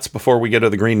thoughts before we get to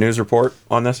the Green News Report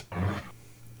on this?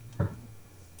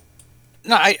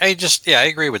 No, I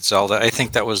agree with Zelda. I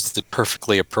think that was the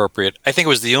perfectly appropriate. I think it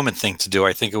was the human thing to do.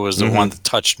 I think it was the one that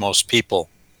touched most people.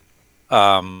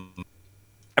 I mean,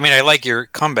 I like your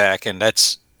comeback, and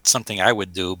that's something I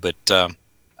would do, but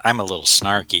I'm a little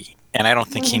snarky, and I don't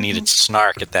think he needed to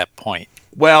snark at that point.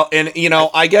 Well, and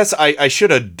I guess I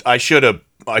should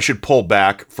pull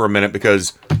back for a minute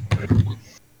because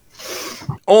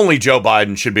only Joe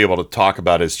Biden should be able to talk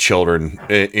about his children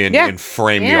and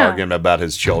frame the argument about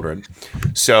his children.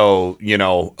 So,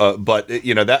 but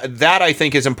that I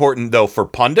think is important though for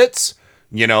pundits.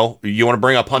 You want to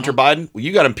bring up Hunter Biden? Well,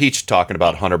 you got impeached talking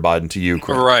about Hunter Biden to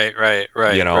Ukraine.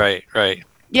 Right.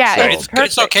 Yeah, so,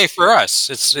 it's okay for us.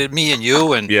 It's me and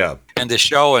you and the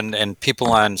show and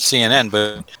people on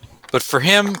CNN. But for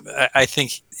him, I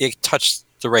think it touched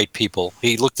the right people.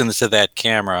 He looked into that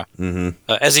camera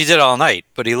as he did all night,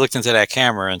 but he looked into that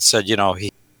camera and said,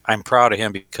 I'm proud of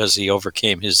him because he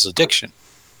overcame his addiction.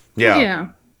 Yeah.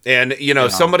 And,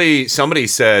 somebody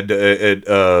said,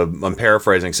 I'm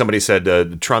paraphrasing, somebody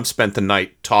said Trump spent the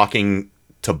night talking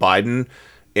to Biden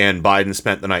and Biden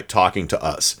spent the night talking to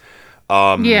us.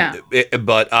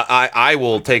 But I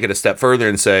will take it a step further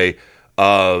and say,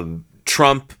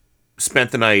 Trump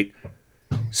spent the night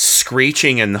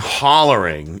screeching and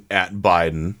hollering at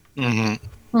Biden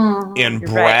and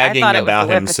bragging about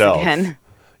himself. Again.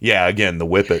 Yeah, again, the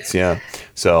whippets. Yeah.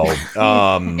 So,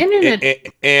 and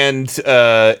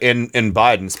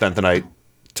Biden spent the night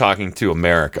talking to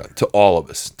America, to all of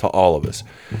us.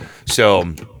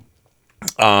 So,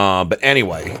 but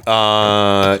anyway,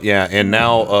 and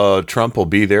now Trump will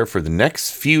be there for the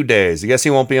next few days. I guess he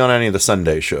won't be on any of the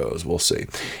Sunday shows. We'll see.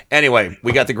 Anyway,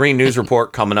 we got the Green News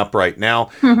Report coming up right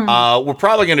now. We're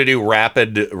probably going to do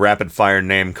rapid fire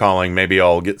name calling. Maybe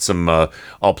I'll get some.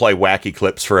 I'll play wacky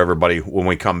clips for everybody when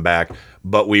we come back.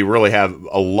 But we really have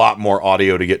a lot more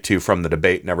audio to get to from the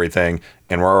debate and everything,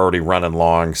 and we're already running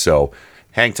long. So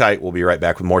hang tight. We'll be right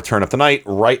back with more Turn Up the Night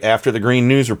right after the Green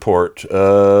News Report. Here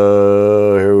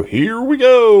we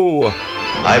go.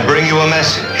 I bring you a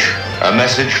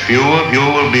message few of you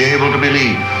will be able to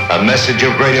believe, a message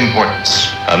of great importance,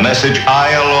 a message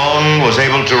I alone was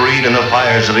able to read in the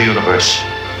fires of the universe.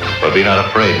 But be not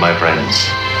afraid, my friends.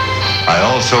 I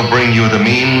also bring you the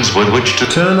means with which to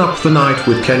turn up the night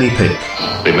with Kenny Pick.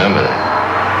 Remember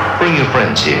that. Bring your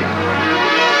friends here.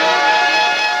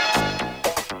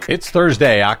 It's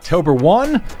Thursday, October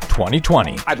 1,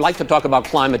 2020. I'd like to talk about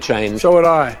climate change. So would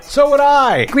I. So would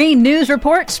I. Green News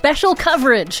Report special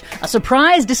coverage. A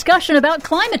surprise discussion about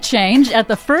climate change at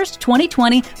the first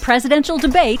 2020 presidential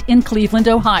debate in Cleveland,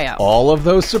 Ohio. All of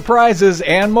those surprises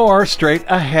and more straight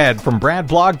ahead from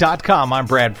BradBlog.com. I'm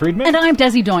Brad Friedman. And I'm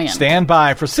Desi Doyen. Stand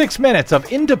by for 6 minutes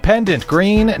of independent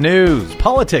green news,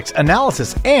 politics,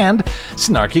 analysis, and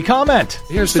snarky comment.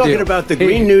 Here's the talking deal. About the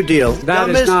Green New Deal. That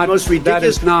is not most ridiculous. That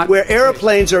is not where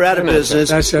airplanes are out of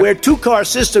business, where two-car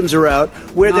systems are out,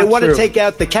 where they want to take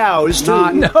out the cows.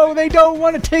 No, they don't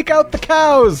want to take out the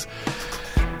cows.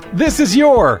 This is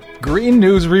your Green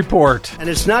News Report. And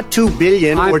it's not $2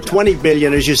 billion or $20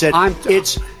 billion, as you said.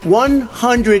 It's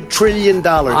 $100 trillion.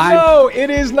 No, it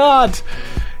is not.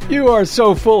 You are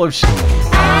so full of shit.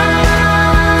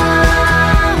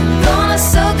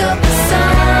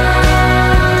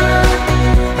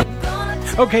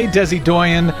 Okay, Desi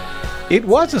Doyen. It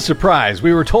was a surprise.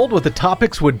 We were told what the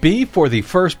topics would be for the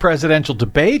first presidential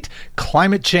debate.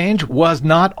 Climate change was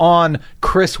not on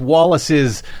Chris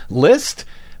Wallace's list.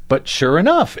 But sure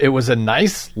enough, it was a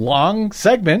nice, long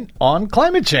segment on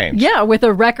climate change. Yeah, with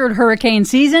a record hurricane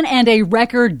season and a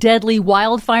record deadly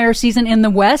wildfire season in the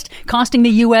West, costing the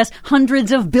U.S.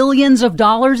 hundreds of billions of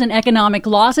dollars in economic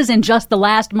losses in just the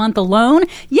last month alone.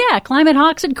 Yeah, climate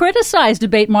hawks had criticized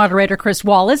debate moderator Chris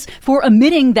Wallace for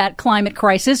omitting that climate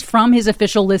crisis from his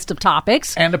official list of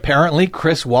topics. And apparently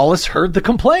Chris Wallace heard the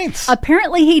complaints.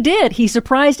 Apparently he did. He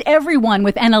surprised everyone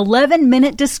with an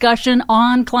 11-minute discussion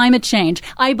on climate change.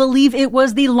 I believe it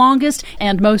was the longest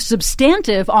and most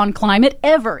substantive on climate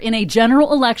ever in a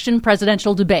general election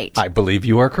presidential debate. I believe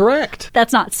you are correct.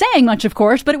 That's not saying much, of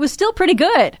course, but it was still pretty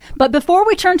good. But before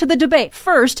we turn to the debate,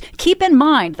 first, keep in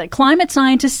mind that climate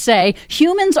scientists say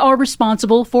humans are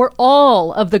responsible for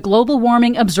all of the global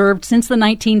warming observed since the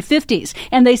 1950s.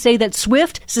 And they say that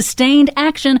swift, sustained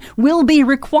action will be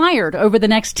required over the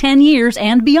next 10 years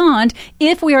and beyond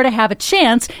if we are to have a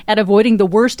chance at avoiding the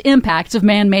worst impacts of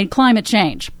man-made climate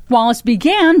change. Wallace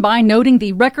began by noting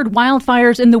the record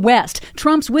wildfires in the West,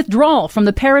 Trump's withdrawal from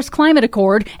the Paris Climate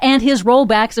Accord, and his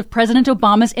rollbacks of President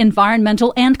Obama's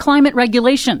environmental and climate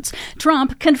regulations.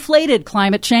 Trump conflated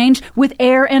climate change with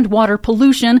air and water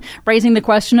pollution, raising the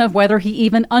question of whether he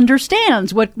even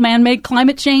understands what man-made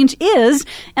climate change is.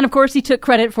 And of course, he took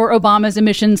credit for Obama's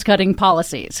emissions-cutting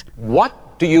policies.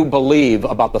 What do you believe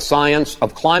about the science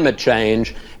of climate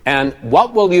change, and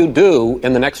what will you do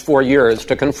in the next 4 years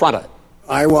to confront it?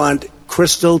 I want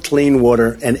crystal clean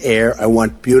water and air. I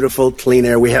want beautiful, clean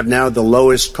air. We have now the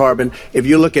lowest carbon. If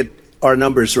you look at our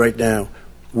numbers right now,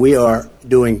 we are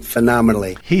doing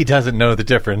phenomenally. He doesn't know the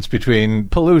difference between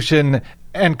pollution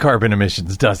and carbon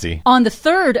emissions, does he? On the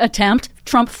third attempt,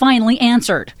 Trump finally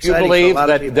answered. Do you believe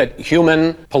that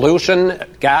human pollution,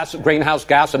 greenhouse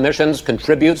gas emissions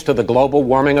contributes to the glol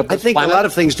warming of this planet? I think a lot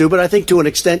of things do, but I think to an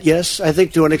extent, yes.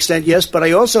 But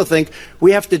I also think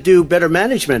we have to do better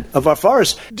management of our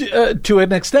forests. To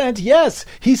an extent, yes.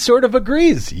 He sort of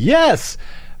agrees, yes.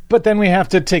 But then we have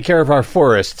to take care of our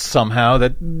forests somehow.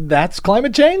 That's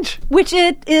climate change? Which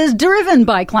it is driven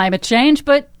by climate change,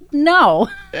 but no.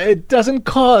 It doesn't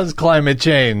cause climate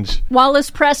change. Wallace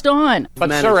pressed on. But,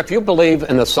 sir, if you believe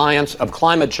in the science of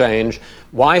climate change,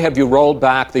 why have you rolled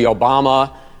back the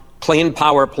Obama clean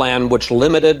power plan which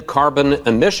limited carbon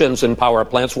emissions in power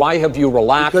plants. Why have you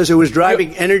relaxed? Because it was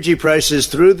driving energy prices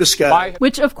through the sky.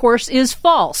 Which, of course, is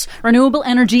false. Renewable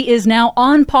energy is now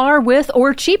on par with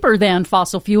or cheaper than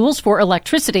fossil fuels for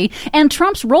electricity, and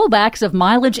Trump's rollbacks of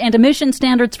mileage and emission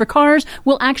standards for cars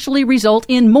will actually result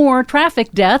in more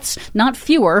traffic deaths, not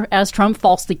fewer, as Trump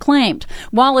falsely claimed.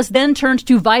 Wallace then turned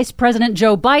to Vice President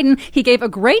Joe Biden. He gave a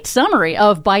great summary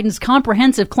of Biden's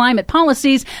comprehensive climate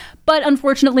policies, but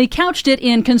unfortunately couched it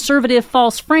in conservative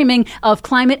false framing of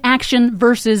climate action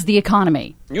versus the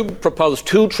economy. You propose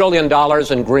 $2 trillion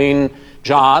in green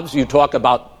jobs. You talk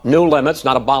about new limits,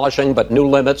 not abolishing, but new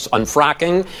limits on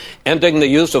fracking, ending the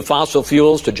use of fossil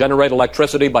fuels to generate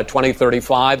electricity by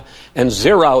 2035, and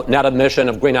zero net emission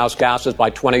of greenhouse gases by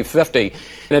 2050.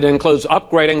 And it includes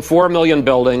upgrading 4 million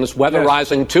buildings,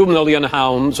 weatherizing 2 million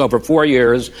homes over 4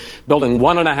 years, building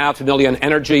 1.5 million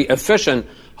energy-efficient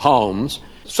homes.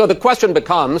 So the question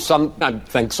becomes, I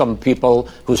think some people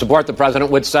who support the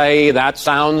president would say that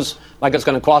sounds like it's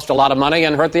going to cost a lot of money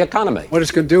and hurt the economy. What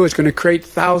it's going to do is going to create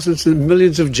thousands and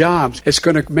millions of jobs. It's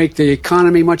going to make the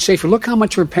economy much safer. Look how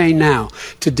much we're paying now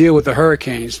to deal with the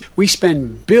hurricanes. We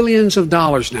spend billions of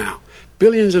dollars now.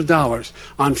 Billions of dollars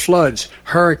on floods,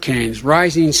 hurricanes,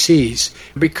 rising seas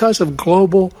because of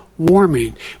global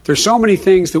warming. There's so many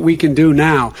things that we can do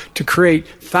now to create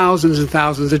thousands and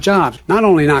thousands of jobs. Not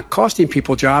only not costing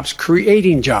people jobs,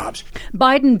 creating jobs.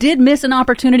 Biden did miss an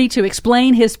opportunity to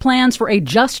explain his plans for a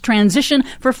just transition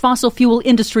for fossil fuel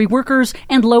industry workers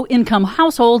and low-income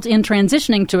households in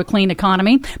transitioning to a clean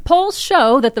economy. Polls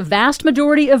show that the vast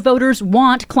majority of voters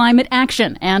want climate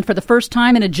action. And for the first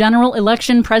time in a general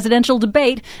election presidential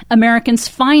debate, Americans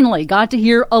finally got to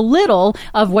hear a little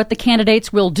of what the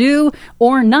candidates will do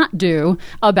or not do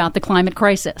about the climate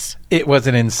crisis. It was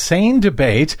an insane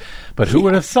debate, but who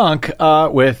would have thunk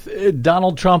with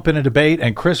Donald Trump in a debate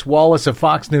and Chris Wallace of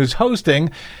Fox News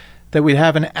hosting that we'd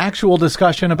have an actual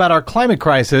discussion about our climate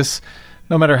crisis,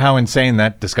 no matter how insane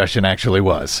that discussion actually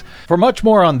was. For much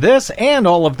more on this and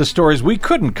all of the stories we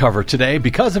couldn't cover today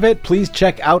because of it, please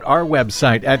check out our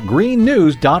website at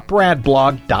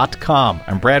greennews.bradblog.com.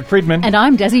 I'm Brad Friedman. And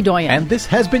I'm Desi Doyen. And this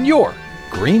has been your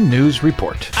Green News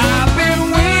Report. I've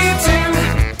been waiting,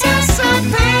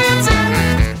 anticipating.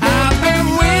 I've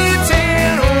been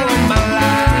waiting all my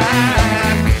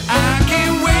life. I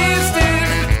can't waste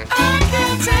it, I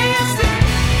can't taste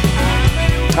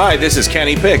it. Hi, this is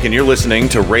Kenny Pick, and you're listening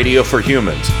to Radio for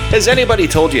Humans. Has anybody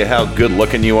told you how good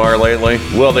looking you are lately?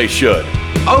 Well, they should.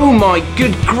 Oh my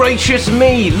good gracious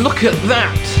me, look at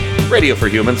that.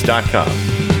 RadioForHumans.com.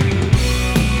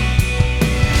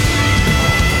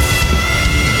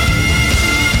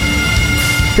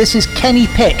 This is Kenny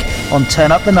Pick on Turn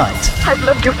Up the Night. I've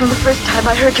loved you from the first time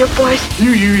I heard your voice.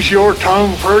 You use your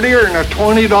tongue prettier than a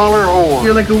 $20 whore.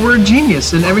 You're like a word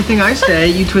genius, and everything I say,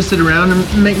 you twist it around and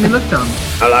make me look dumb.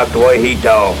 I like the way he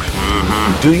talks.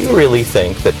 Do you really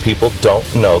think that people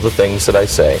don't know the things that I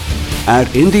say? At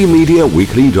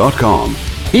IndieMediaWeekly.com.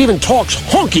 He even talks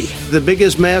honky. The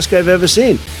biggest mask I've ever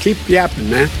seen. Keep yapping,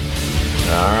 man.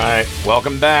 All right,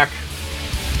 welcome back.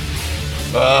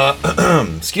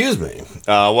 Excuse me.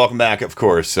 Welcome back, of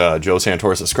course, Joe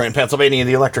Santoris of Scranton, Pennsylvania,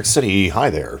 the Electric City. Hi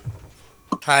there.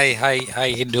 Hi, how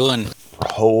you doing?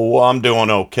 Oh, I'm doing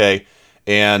okay.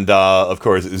 And, of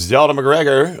course, Zelda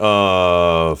McGregor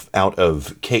out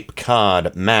of Cape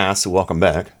Cod, Mass. Welcome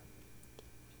back.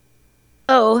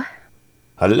 Oh.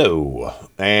 Hello.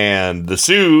 And the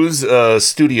Sue's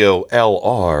Studio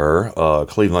LR,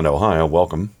 Cleveland, Ohio.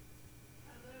 Welcome.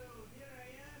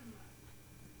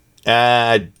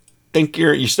 I think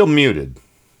you're still muted.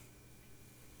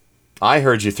 I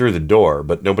heard you through the door,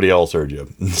 but nobody else heard you.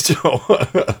 So,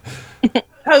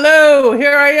 hello,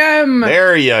 here I am.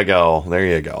 There you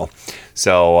go.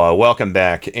 So, welcome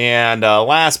back. And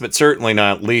last but certainly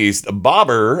not least,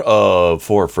 Bobber of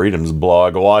For Freedom's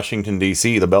blog, Washington,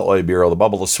 D.C., the Beltway Bureau, the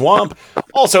Bubble, the Swamp,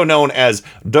 also known as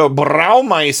the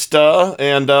Braumeister.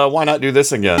 And why not do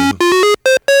this again?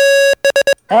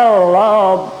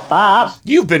 Hello, Bob.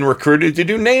 You've been recruited to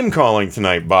do name calling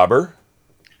tonight, Bobber.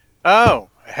 Oh,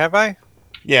 have I?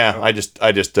 Yeah, I just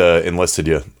enlisted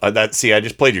you. I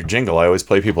just played your jingle. I always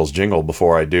play people's jingle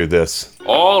before I do this.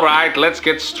 All right, let's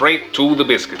get straight to the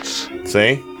biscuits.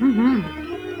 See?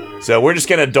 Mm-hmm. So we're just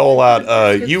gonna dole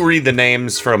out. You read the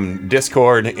names from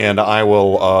Discord, and I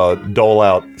will dole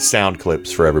out sound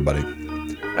clips for everybody.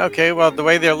 Okay. Well, the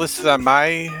way they're listed on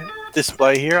my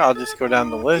display here, I'll just go down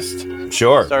the list.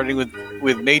 Sure. Starting with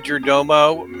Major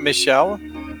Domo Michelle.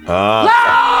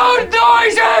 Loud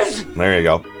noises! There you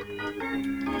go.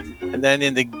 And then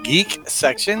in the geek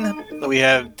section, we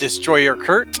have Destroyer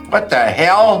Kurt. What the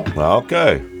hell?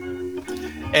 Okay.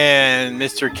 And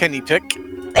Mr. Kenny Pick.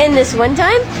 And this one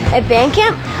time at band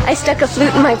camp, I stuck a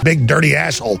flute in my big dirty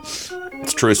asshole. It's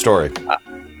a true story.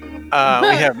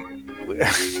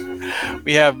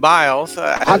 We have Miles.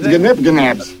 How's the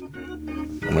abs?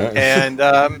 And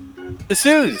the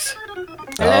Suze.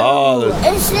 Oh,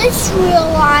 Is this real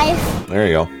life? there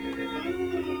you go.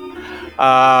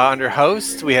 Under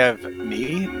host, we have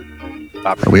me.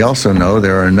 Bob. We also know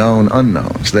there are known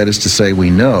unknowns. That is to say, we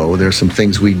know there's some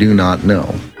things we do not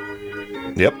know.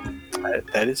 Yep.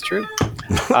 That is true.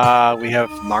 We have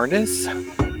Marnus.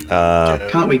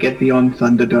 Can't we get beyond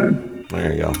Thunderdome?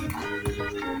 There you go.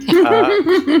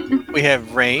 We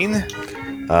have Rain.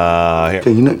 Here.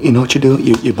 Okay, you know what you do?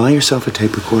 You buy yourself a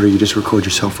tape recorder, you just record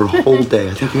yourself for a whole day.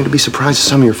 I think you're going to be surprised at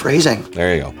some of your phrasing.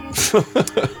 There you go.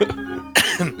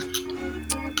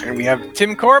 And we have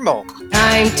Tim Cormel.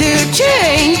 Time to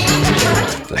change.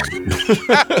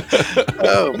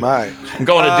 Oh, my. I'm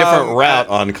going a different route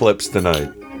on clips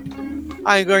tonight.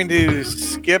 I'm going to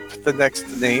skip the next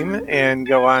name and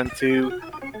go on to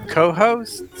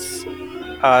co-hosts,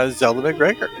 Zelda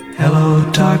McGregor. Hello,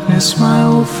 darkness, my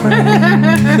old friend.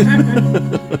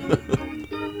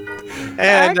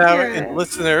 And in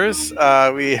listeners,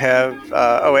 we have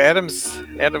Adam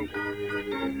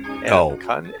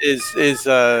Cunn is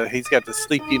he's got the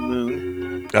sleepy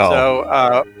moon. Oh.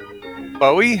 So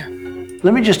Bowie.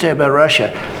 Let me just say about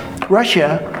Russia.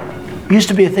 Russia used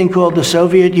to be a thing called the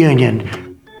Soviet Union.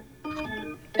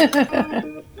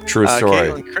 True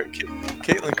story.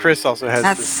 Caitlin Chris also has.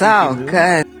 That's the so sleepy moon,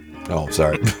 good. Oh,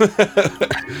 sorry.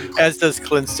 as does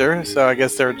Clinster. So I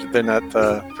guess they're not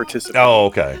participating. Oh,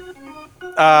 okay.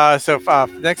 So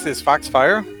next is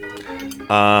Foxfire.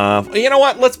 You know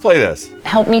what? Let's play this.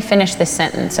 Help me finish this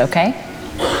sentence, okay?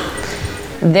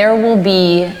 There will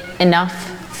be enough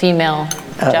female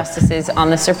justices on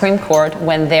the Supreme Court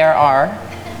when there are...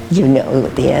 You know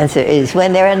what the answer is.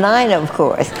 When there are 9, of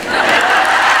course.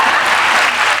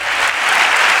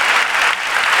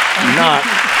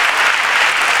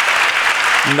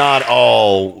 Not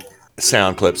all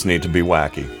sound clips need to be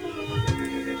wacky.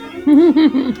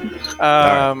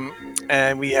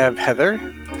 And we have Heather.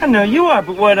 I know you are,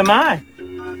 but what am I?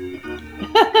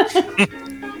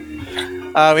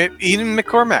 We have Ian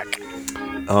McCormack.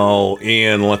 Oh,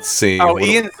 Ian, let's see. Oh,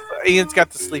 Ian's got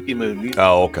the sleepy moon.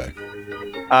 Oh, okay.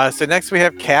 So next we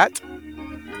have Kat.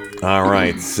 All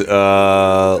right.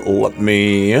 Let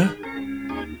me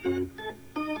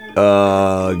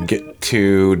get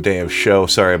to day of show.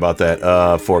 Sorry about that.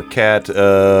 For Kat,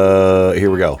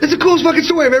 here we go. It's the coolest fucking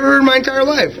story I've ever heard in my entire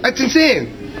life. That's insane.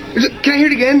 Can I hear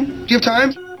it again? Do you have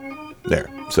time? There.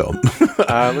 So.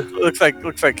 looks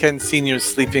like Ken Senior's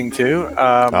sleeping too.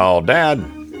 Oh, Dad.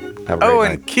 Have a great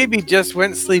night. And Kibby just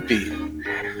went sleepy.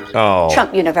 Oh.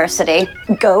 Trump University.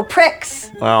 Go pricks.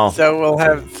 Well. So we'll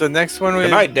have the next one.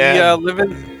 Good night, Dad.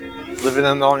 Living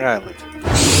on Long Island.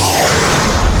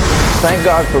 Thank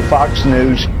God for Fox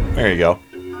News. There you go.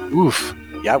 Oof.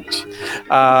 Youch.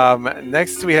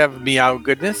 Next we have Meow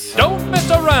Goodness. Don't mess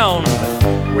around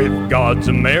with God's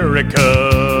America.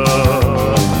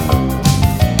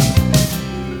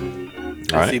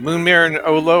 Let's see, Moonmare and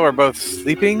Olo are both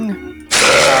sleeping.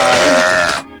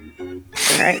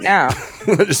 Right now.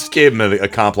 Just gave him a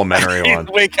complimentary one.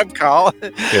 Wake up call.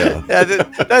 Yeah.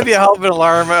 That'd be a hell of an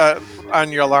alarm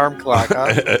on your alarm clock,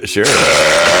 huh? Sure.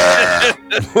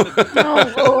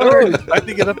 Oh, Lord. Time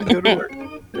to get up and go to work.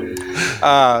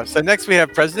 So next we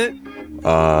have President.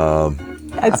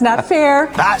 It's not fair.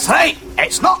 That's right.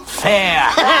 It's not fair.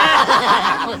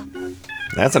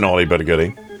 That's an oldie but a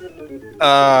goodie.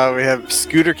 We have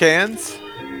Scooter Cans.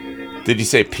 Did you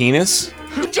say penis?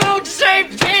 Don't say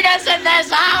penis in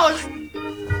this house.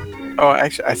 Oh,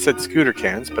 actually, I said Scooter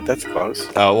Cans, but that's close.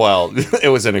 Oh, well, it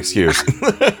was an excuse.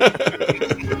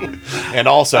 And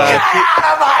also... Get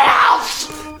out of my house!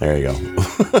 There you go.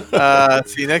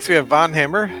 See, next we have Von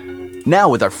Hammer. Now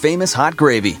with our famous hot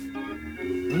gravy.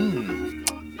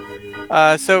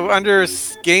 So under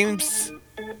games,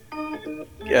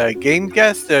 game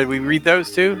guest, we read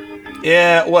those too?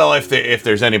 Yeah, well, if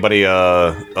there's anybody,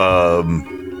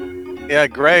 yeah,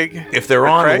 Greg. If they're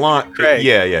on the line, Craig.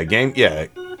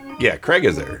 Yeah, Craig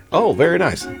is there. Oh, very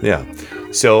nice. Yeah.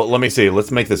 So let me see.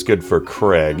 Let's make this good for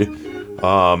Craig.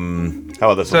 How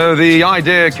about this? So the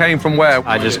idea came from where?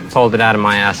 I just pulled it out of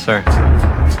my ass, sir.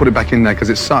 Put it back in there because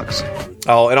it sucks.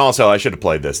 Oh, and also I should have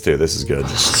played this too. This is good.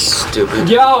 Stupid.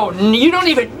 Yo, you don't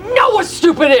even know what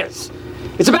stupid is.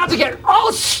 It's about to get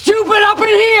all stupid up in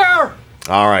here.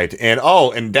 All right,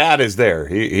 and Dad is there.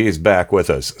 He's back with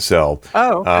us. So,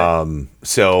 okay.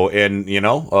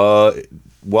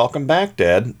 Welcome back,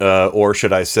 Dad. Or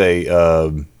should I say,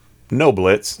 No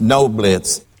blitz. No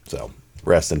blitz. So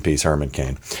rest in peace, Herman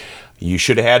Cain. You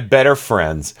should have had better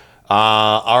friends.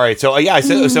 All right. So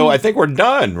so I think we're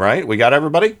done, right? We got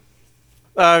everybody?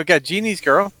 We got Jeannie's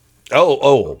girl.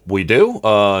 Oh, we do? You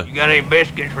got any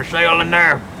biscuits for sale in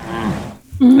there?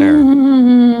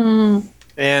 There.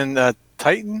 And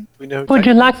Titan. We know. Would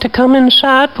you like to come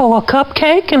inside for a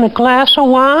cupcake and a glass of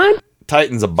wine?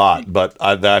 Titan's a bot, but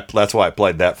that's why I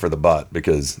played that for the bot,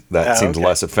 because that seems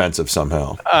less offensive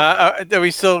somehow. Are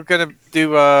we still going to do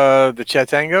the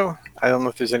Chatango? I don't know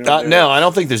if there's anyone there. No, I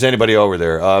don't think there's anybody over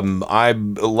there.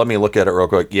 Let me look at it real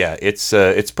quick. Yeah, it's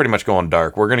pretty much going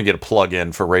dark. We're gonna get a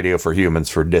plug-in for Radio for Humans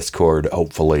for Discord,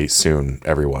 hopefully soon.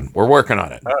 Everyone, we're working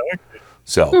on it.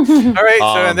 So, all right.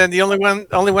 And then the only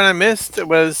one I missed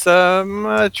was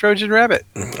Trojan Rabbit.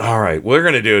 All right, we're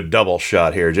gonna do a double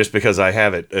shot here, just because I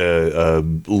have it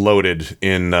loaded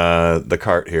in the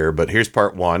cart here. But here's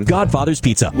part one. Godfather's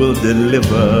Pizza will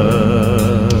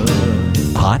deliver.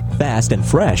 Hot, fast, and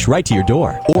fresh right to your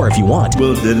door. Or if you want,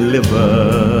 we'll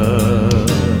deliver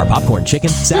our popcorn, chicken,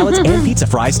 salads, and pizza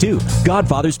fries too.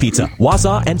 Godfather's Pizza,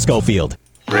 Wausau and Schofield.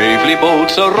 Bravely bold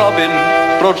Sir Robin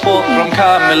brought forth from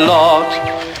Camelot.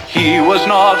 He was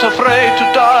not afraid to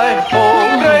die,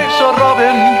 oh brave Sir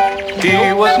Robin.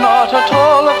 He was not at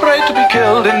all afraid to be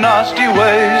killed in nasty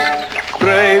ways.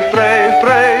 Brave, brave,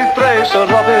 brave, brave Sir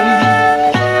Robin.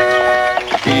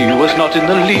 He was not in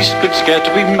the least bit scared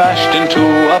to be mashed into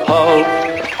a pulp,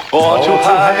 or to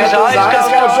have his eyes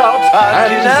gouged out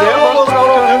and his elbows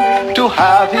broken, to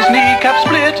have his kneecap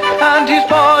split and his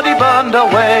body burned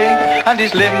away, and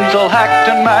his limbs all hacked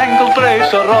and mangled, brave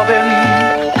Sir Robin.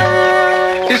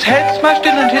 His head smashed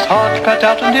in and his heart cut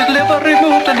out and his liver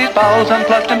removed and his bowels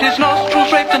unplugged and his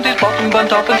nostrils raped and his bottom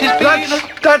burnt off and his penis...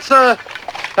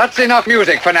 That's enough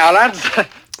music for now, lads.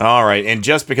 All right, and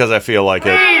just because I feel like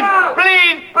it...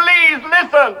 Please,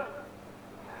 listen.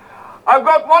 I've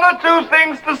got one or two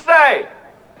things to say.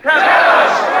 Tell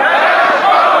us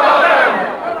one of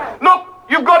them. Look,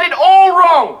 you've got it all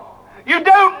wrong. You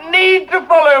don't need to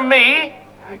follow me.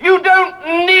 You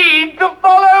don't need to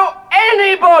follow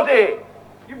anybody.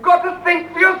 You've got to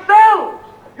think for yourselves.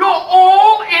 You're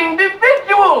all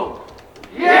individuals.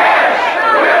 Yes,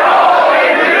 we're all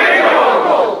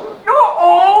individuals. You're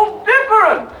all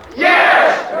different.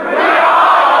 Yes, we are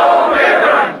all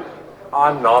different.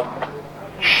 I'm not.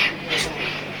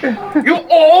 You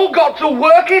all got to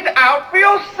work it out for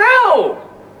yourselves.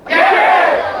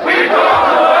 Yes, we've got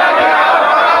to work it out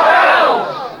for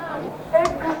ourselves.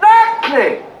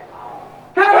 Exactly.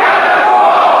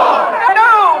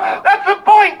 No, that's the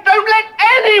point. Don't let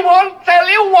anyone tell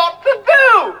you what to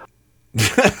do.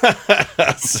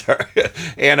 Sorry.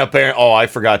 And apparently, I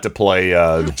forgot to play.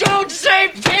 Don't say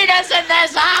penis in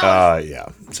this house. Yeah.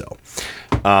 So,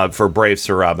 for Brave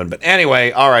Sir Robin. But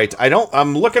anyway, all right.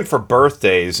 I'm looking for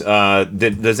birthdays.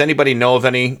 Does anybody know of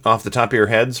any off the top of your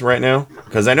heads right now?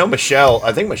 Because I know Michelle.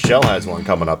 I think Michelle has one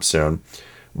coming up soon.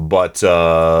 But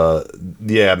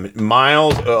yeah,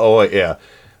 Miles.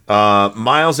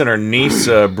 Miles and her niece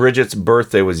Bridget's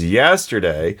birthday was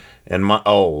yesterday, and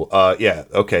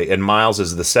and Miles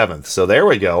is the 7th. So there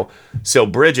we go. So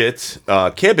Bridget,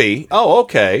 Kibby. Oh,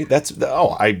 okay.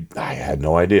 I had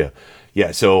no idea.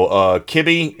 Yeah. So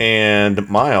Kibby and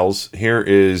Miles. Here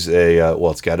is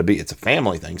it's a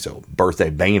family thing. So birthday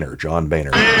Boehner, John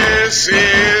Boehner. This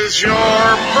is your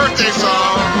birthday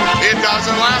song. It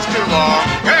doesn't last too long.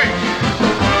 Hey,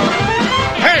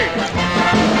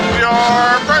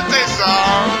 your birthday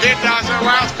song. It doesn't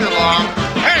last too long.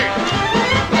 Hey.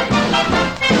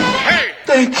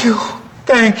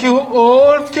 Thank you,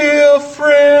 all dear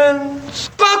friends,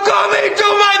 for coming to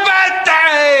my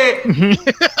birthday.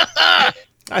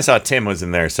 I saw Tim was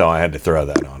in there, so I had to throw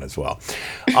that on as well.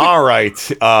 All right,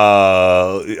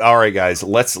 guys.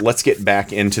 Let's get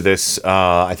back into this.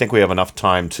 I think we have enough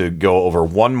time to go over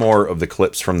one more of the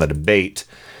clips from the debate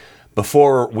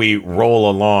before we roll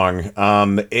along.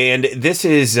 And this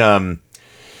is,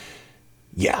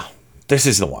 this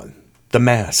is the one. The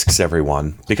masks,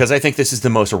 everyone. Because I think this is the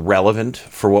most relevant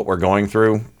for what we're going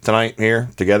through tonight here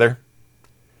together.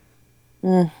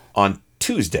 On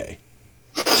Tuesday,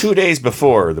 2 days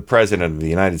before the President of the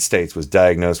United States was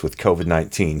diagnosed with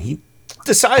COVID-19, he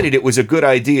decided it was a good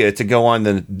idea to go on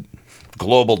the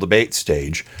global debate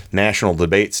stage, national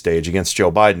debate stage against Joe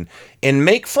Biden, and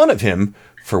make fun of him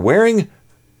for wearing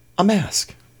a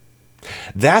mask.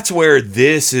 That's where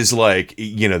this is like,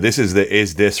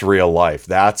 is this real life?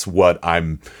 That's what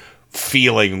I'm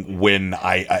feeling when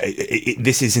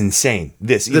this is insane.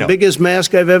 The biggest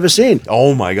mask I've ever seen.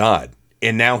 Oh my God.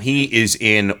 And now he is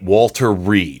in Walter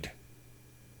Reed.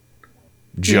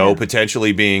 Joe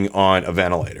potentially being on a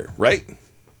ventilator, right?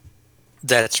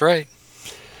 That's right.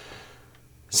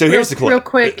 So here's the clip. Real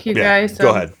quick, you guys.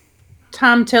 Go ahead.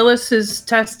 Tom Tillis is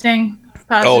testing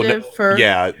positive for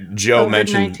Joe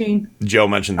COVID-19.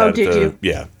 mentioned that. Oh, did you?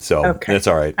 Yeah, so Okay. that's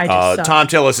all right. I just saw Tom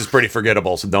Tillis is pretty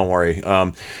forgettable, so don't worry.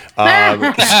 But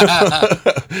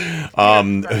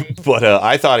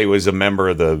I thought he was a member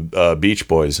of the Beach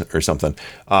Boys or something.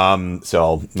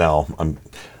 So no, I'm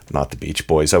not the Beach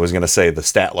Boys. I was going to say the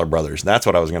Statler Brothers. That's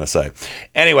what I was going to say.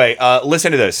 Anyway,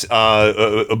 listen to this.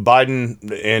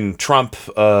 Biden and Trump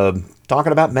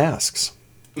talking about masks.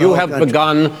 You have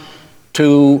begun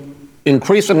to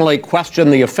increasingly question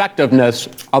the effectiveness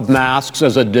of masks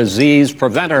as a disease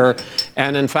preventer.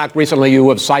 And in fact, recently you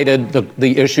have cited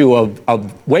the issue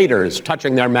of waiters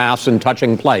touching their masks and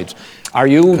touching plates. Are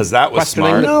you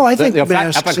questioning No, I think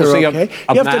masks efficacy are okay. of You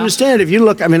have to masks? understand, if you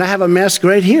look, I mean, I have a mask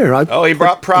right here. He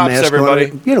brought props, everybody.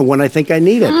 When I think I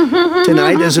need it.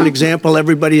 Tonight, as an example,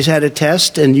 everybody's had a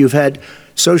test, and you've had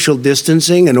social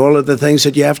distancing and all of the things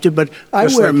that you have to, but I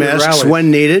Just wear like your masks rally.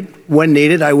 when needed. When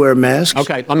needed, I wear masks.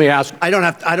 Okay, let me ask. I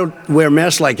don't wear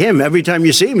masks like him. Every time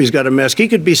you see him, he's got a mask. He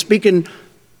could be speaking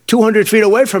 200 feet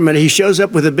away from it. He shows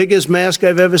up with the biggest mask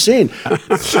I've ever seen.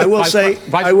 I will say this.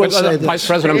 Vice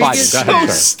President Biden, go ahead,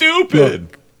 sir.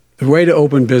 Stupid. The way to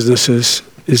open businesses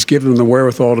is give them the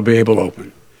wherewithal to be able to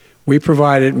open. We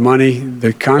provided money.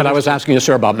 But I was asking you,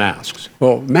 sir, about masks.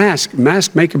 Well,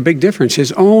 masks make a big difference.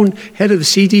 His own head of the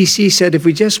CDC said if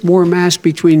we just wore masks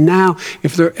between now,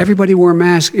 everybody wore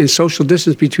masks in social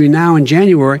distance between now and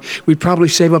January, we'd probably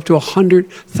save up to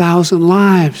 100,000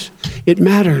 lives. It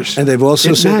matters. And they've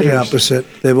also It said the matters. opposite.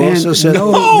 They've also said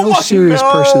no serious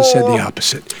person said the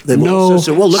opposite. They've No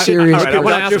also said, well, look serious at person.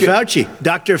 Dr. Fauci.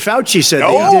 Dr. Fauci said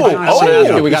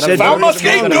we got said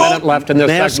a minute left in this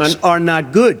masks segment. are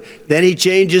not good. Then he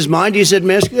changed his mind. He said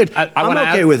masks good. I'm wanna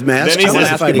okay ask- with masks. Then he I wanna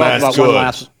said fight mask about good. one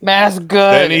last- Mask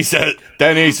good.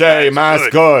 Then he say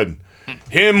mask good.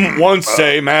 Him once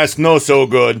say mask no so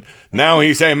good. Now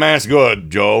he say mask good,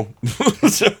 Joe.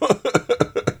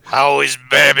 How is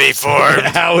baby formed?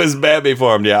 How is baby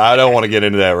formed? Yeah, I don't want to get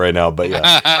into that right now, but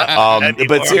yeah.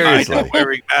 But seriously,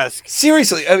 wearing masks.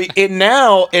 seriously, I mean,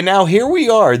 and now here we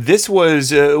are. This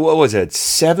was what was it?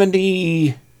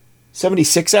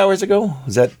 76 hours ago?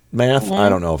 Is that math? I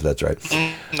don't know if that's right.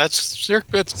 That's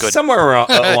good. Somewhere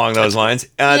along those lines.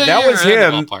 That you're was in the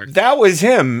him. ballpark. That was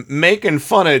him making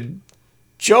fun of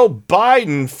Joe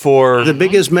Biden for the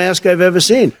biggest mask I've ever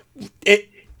seen.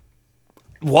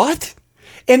 What?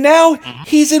 And now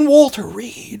he's in Walter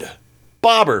Reed.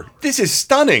 Bobber, this is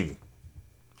stunning.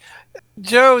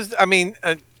 Joe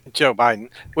Biden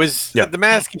was the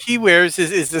mask he wears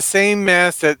is the same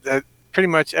mask that pretty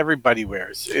much everybody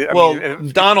wears.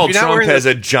 Donald Trump has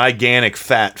a gigantic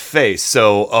fat face,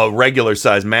 so a regular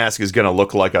size mask is going to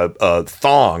look like a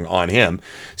thong on him.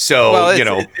 So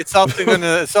it's also going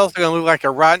to look like a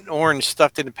rotten orange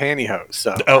stuffed in a pantyhose.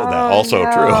 So that's also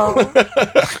true.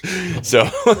 So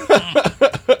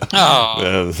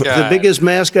the biggest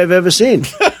mask I've ever seen.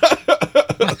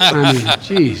 I mean,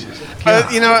 Jesus.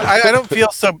 I don't feel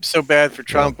so bad for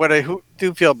Trump. What I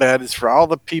do feel bad is for all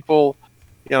the people,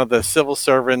 the civil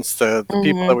servants, the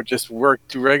people that would just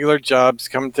do regular jobs,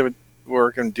 come to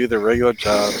work and do their regular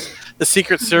jobs, the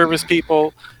Secret Service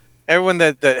people, everyone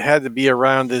that had to be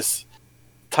around this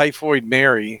Typhoid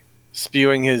Mary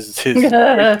spewing his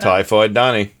Typhoid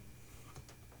Donnie.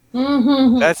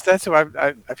 That's who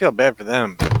I feel bad for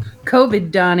them.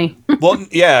 COVID Donnie. Well,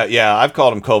 yeah, I've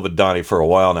called him COVID Donnie for a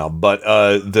while now, but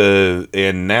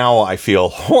and now I feel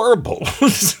horrible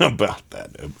about that.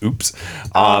 Oops.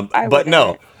 But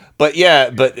no. But yeah,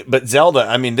 but Zelda,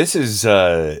 I mean, this is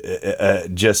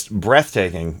just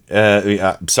breathtaking.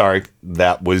 Sorry,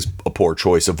 that was a poor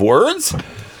choice of words.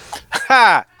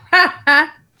 But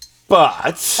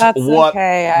That's what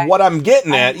okay. what I'm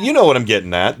getting at, you know what I'm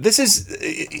getting at. This is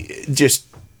just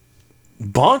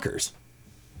bonkers.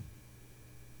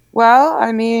 Well,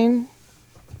 I mean,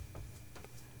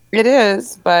 it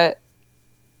is, but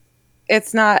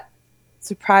it's not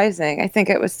surprising. I think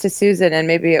it was to Susan, and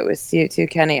maybe it was to you too,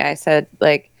 Kenny. I said,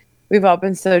 we've all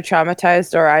been so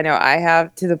traumatized, or I know I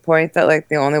have, to the point that,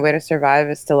 the only way to survive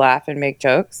is to laugh and make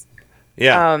jokes.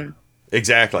 Yeah,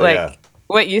 exactly, yeah.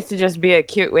 What used to just be a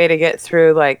cute way to get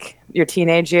through, your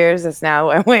teenage years is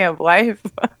now a way of life.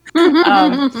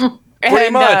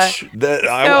 Pretty much.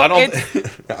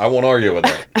 I won't argue with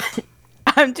that.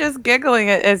 I'm just giggling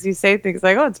as you say things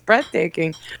like, oh, it's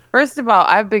breathtaking. First of all,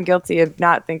 I've been guilty of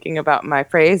not thinking about my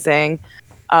phrasing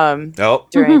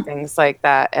during things like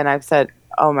that. And I've said,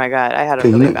 Oh my God, I had a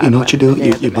Okay, really you bad know what you do?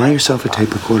 one. You buy yourself a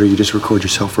tape recorder, you just record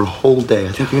yourself for a whole day.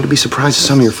 I think you're going to be surprised at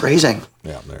some of your phrasing.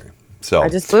 Yeah, there. So I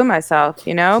just blew myself,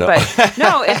 you know? So- But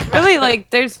no, it's really like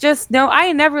there's just no,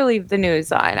 I never leave the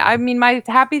news on. I mean, my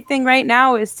happy thing right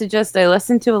now is to just, I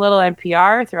listen to a little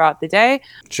NPR throughout the day,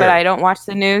 Sure. but I don't watch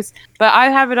the news. But I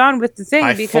have it on with the thing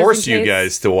I because force in you case-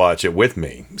 guys to watch it with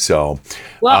me. So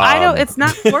Well, I don't, um, it's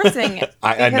not forcing it.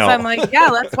 I because know. I'm like, yeah,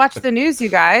 let's watch the news, you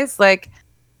guys. Like,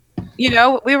 you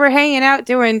know, we were hanging out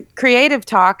doing creative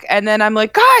talk, and then I'm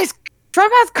like, guys,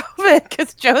 Trump has COVID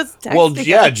because Joe's texting. Well,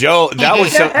 yeah, us. Joe, that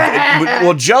was so.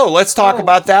 Well, Joe, let's talk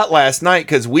about that last night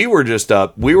because we were just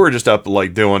up.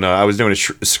 Like doing. I was doing a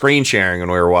screen sharing when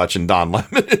we were watching Don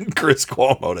Lemon and Chris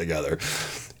Cuomo together,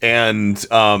 and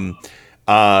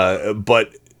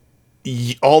but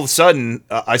all of a sudden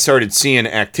I started seeing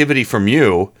activity from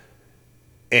you,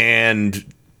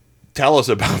 and tell us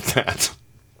about that.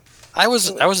 I was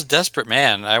a desperate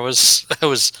man. I was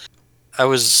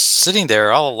sitting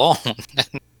there all alone,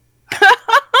 and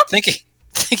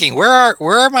thinking, where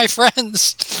are my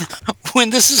friends when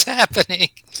this is happening?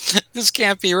 This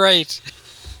can't be right.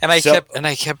 And I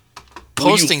kept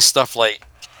posting stuff like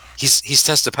he's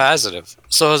tested positive.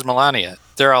 So is Melania.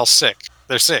 They're all sick.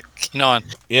 They're sick. You know,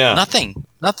 and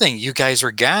nothing. You guys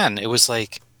were gone. It was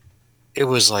like a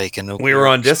nuclear We were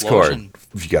on Discord. explosion.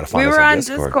 You got to find We us were on on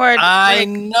Discord. Discord. I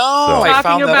know. So- I Talking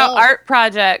found that about out. art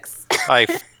projects. I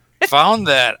found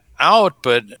that out,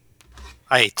 but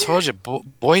I told you,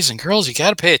 boys and girls, you got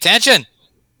to pay attention.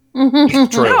 No,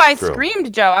 I true.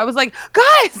 screamed, Joe. I was like,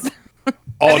 guys.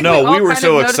 Oh think no, we all we were kind of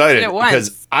so noticed it excited at once.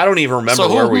 because I don't even remember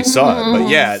So where we saw it. But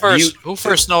yeah, Who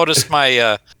first noticed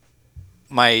my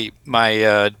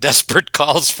desperate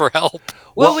calls for help?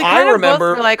 Well, we kind of both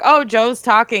were like, "Oh, Joe's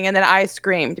talking," and then I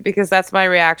screamed because that's my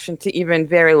reaction to even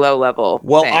very low level.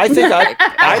 Well, things. I think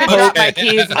I would drop my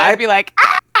keys and I'd be like,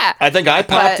 "Ah!" I think I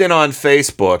popped But- in on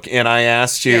Facebook and I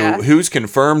asked you Yeah. who's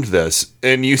confirmed this,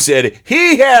 and you said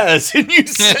he has, and you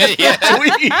sent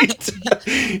the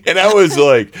tweet, and I was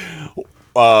like,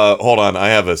 hold on, I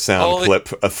have a sound clip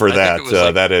for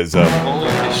that. That is,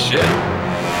 holy shit.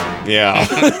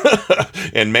 yeah,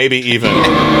 and maybe even,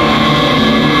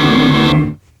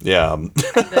 yeah,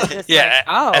 Yeah.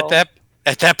 oh.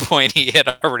 At that point, he had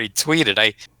already tweeted.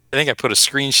 I think I put a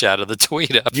screenshot of the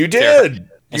tweet up. You there. did.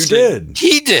 And You said,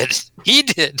 did. He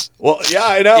did. Well, yeah,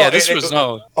 I know. Yeah, this was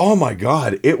no. Oh my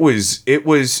god, it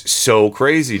was so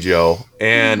crazy, Joe,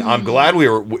 and I'm glad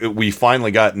we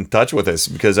finally got in touch with this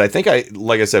because I think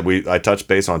like I said, I touched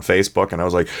base on Facebook and I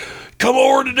was like, come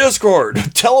over to Discord,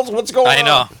 tell us what's going on. I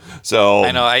know. So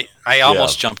I know. I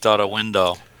almost jumped out a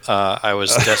window. I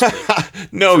was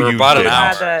desperate. No, for you about an didn't.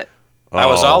 hour. I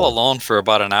was Oh. all alone for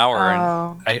about an hour,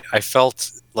 Oh. and I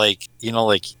felt like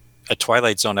like a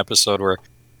Twilight Zone episode where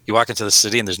you walk into the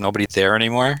city and there's nobody there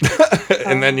anymore.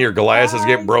 and then your glasses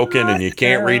get broken and you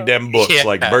can't read them books Yeah.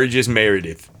 like Burgess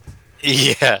Meredith.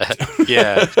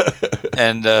 Yeah.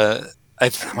 And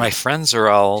my friends are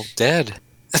all dead.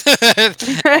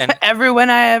 And everyone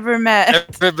I ever met,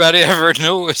 everybody I ever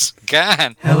knew was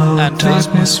gone. Hello, on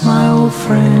darkness, my old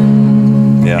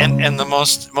friend. Yeah. And the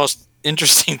most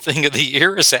interesting thing of the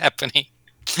year is happening.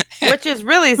 which is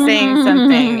really saying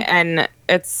something, and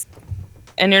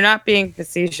you're not being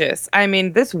facetious. I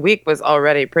mean, this week was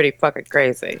already pretty fucking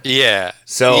crazy. Yeah.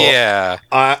 So yeah.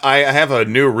 I have a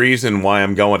new reason why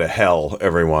I'm going to hell,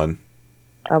 everyone.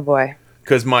 Oh boy.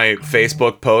 Because my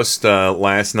Facebook post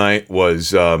last night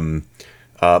was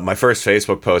my first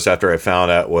Facebook post after I found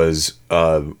out was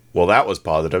that was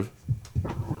positive.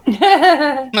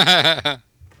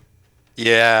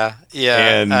 Yeah.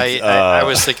 And, I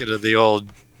was thinking of the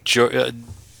old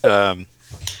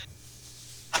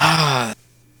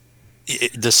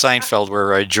the Seinfeld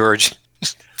where George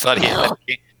thought he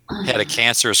had a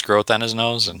cancerous growth on his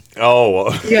nose, and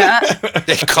yeah,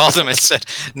 they called him and said,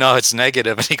 "No, it's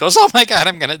negative," and he goes, "Oh my god,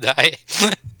 I'm gonna die."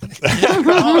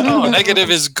 Oh no, negative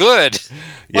is good.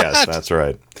 Yes, What? that's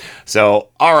right. So,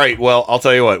 all right. Well, I'll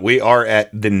tell you what. We are at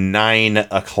the 9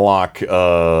 o'clock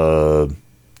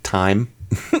time.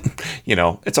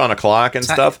 It's on a clock and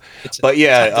stuff. But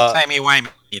yeah, timey-wimey.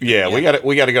 Yeah, we got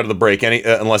to go to the break.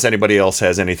 Unless anybody else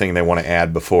has anything they want to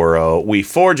add before we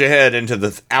forge ahead into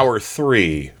the hour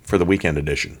 3 for the weekend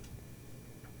edition.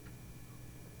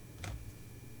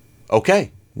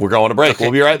 Okay, we're going to break.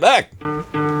 We'll be right back.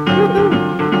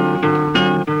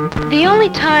 The only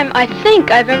time I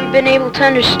think I've ever been able to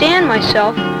understand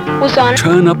myself was on...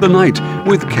 Turn Up the Night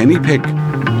with Kenny Pick.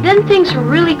 Then things were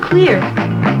really clear.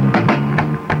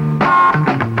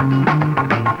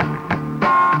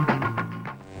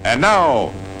 And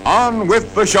now, On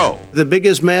with the show. The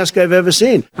biggest mask I've ever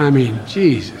seen. I mean,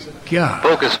 Jesus, God.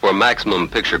 Focus for maximum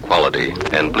picture quality,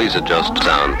 and please adjust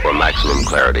sound for maximum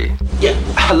clarity. Yeah,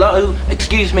 hello,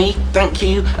 excuse me, thank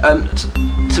you.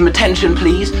 Some attention,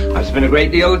 please. I've spent a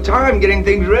great deal of time getting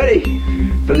things ready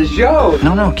for the show.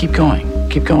 No, keep going.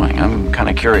 Keep going. I'm kind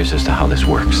of curious as to how this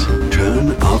works.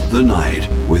 Turn up the night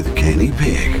with Kenny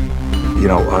Pig. You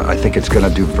know, I think it's going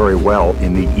to do very well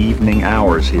in the evening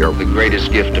hours here. The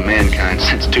greatest gift to mankind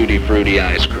since Tutti Frutti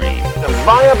ice cream. A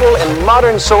viable and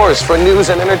modern source for news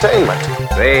and entertainment.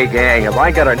 Hey, gang, have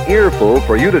I got an earful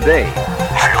for you today?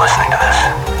 If you're listening to this,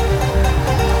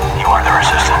 you are the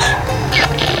resistance.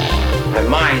 My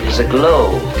mind is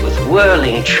aglow with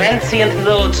whirling, transient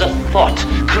loads of thought,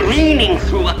 careening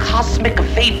through a cosmic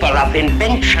vapor of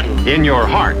invention. In your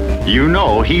heart, you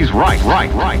know he's right.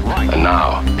 And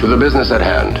now, to the business at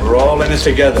hand. We're all in this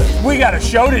together. We got a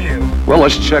show to do. Well,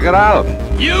 let's check it out.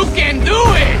 You can do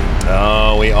it!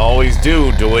 Oh, we always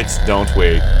do it, don't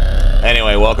we?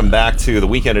 Anyway, welcome back to the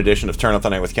weekend edition of Turn Up the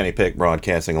Night with Kenny Pick,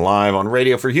 broadcasting live on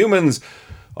Radio for Humans,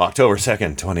 October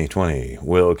 2nd, 2020.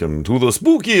 Welcome to the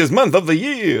spookiest month of the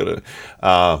year.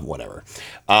 Whatever.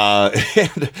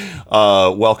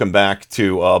 Welcome back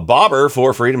to Bobber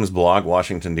for Freedom's blog,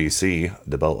 Washington, D.C.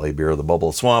 The Beltway Bureau, the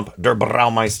Bubble Swamp, Der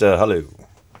Braumeister. Hello.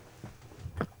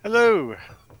 Hello.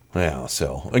 Yeah,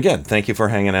 so, again, thank you for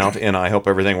hanging out, and I hope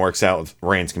everything works out with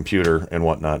Rain's computer and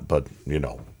whatnot, but, you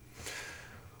know,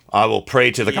 I will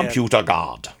pray to the computer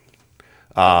god.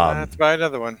 Let's buy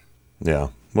another one. Yeah.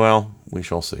 Well, we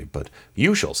shall see, but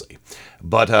you shall see.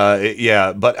 But,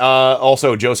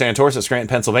 also Joe Santorsa, of Scranton,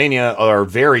 Pennsylvania, our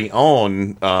very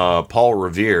own Paul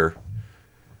Revere.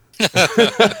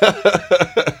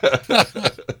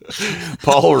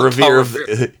 Paul Revere,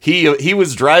 he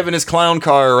was driving his clown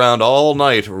car around all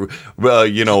night,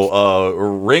 ringing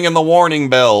the warning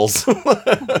bells,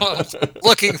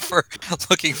 looking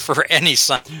for any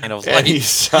sign of life. Any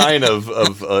sign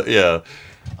of yeah.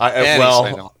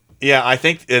 Yeah, I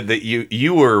think that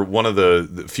you were one of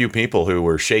the few people who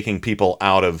were shaking people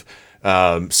out of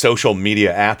social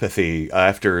media apathy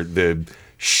after the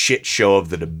shit show of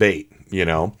the debate, you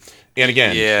know? And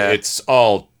again, it's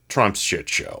all Trump's shit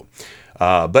show.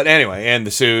 But anyway, and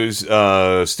the Sue's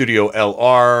Studio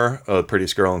LR, the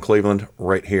prettiest girl in Cleveland,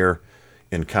 right here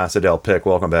in Casa del Pic.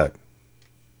 Welcome back.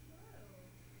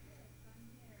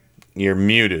 You're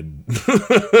muted.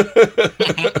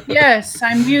 Yes,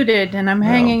 I'm muted and I'm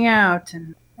hanging out,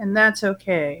 and that's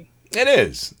okay. It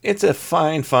is. It's a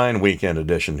fine weekend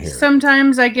edition here.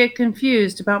 Sometimes I get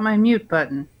confused about my mute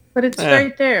button, but it's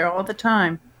right there all the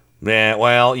time. Yeah,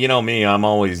 well, you know me, I'm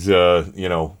always,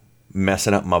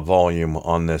 messing up my volume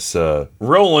on this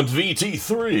Roland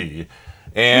VT3.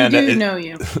 And we do know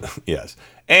you. Yes.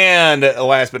 And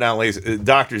last but not least,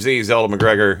 Dr. Z, Zelda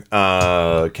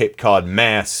McGregor, Cape Cod,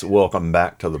 Mass. Welcome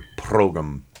back to the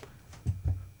program.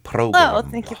 Oh,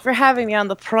 thank you for having me on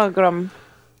the program.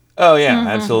 Oh, yeah,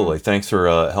 absolutely. Thanks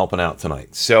for helping out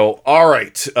tonight. So, all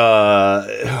right.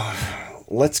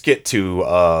 Let's get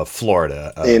to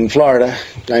Florida. In Florida.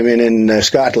 I mean, in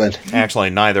Scotland. Actually,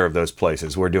 neither of those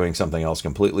places. We're doing something else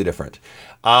completely different.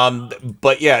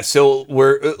 But yeah, so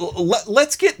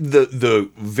let's get the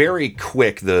very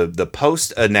quick, the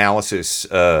post analysis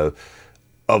of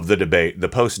the debate, the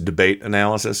post debate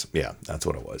analysis. Yeah, that's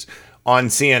what it was on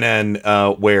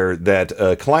CNN, where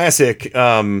that classic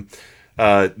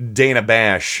Dana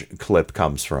Bash clip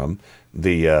comes from.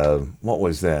 What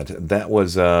was that? That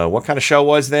was what kind of show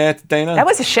was that, Dana? That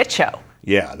was a shit show.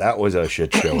 Yeah, that was a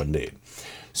shit show indeed.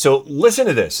 So listen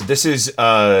to this. This is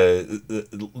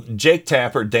Jake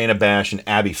Tapper, Dana Bash, and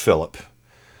Abby Phillip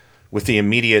with the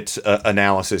immediate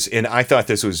analysis. And I thought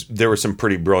there was some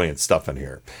pretty brilliant stuff in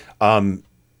here.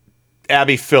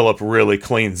 Abby Phillip really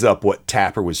cleans up what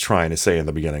Tapper was trying to say in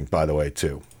the beginning, by the way,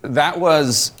 too. That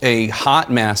was a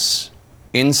hot mess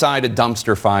inside a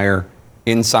dumpster fire,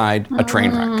 inside a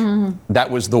train wreck.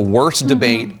 That was the worst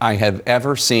debate I have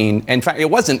ever seen. In fact, it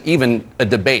wasn't even a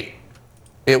debate.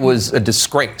 It was a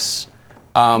disgrace.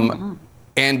 And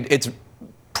it's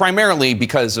primarily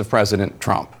because of President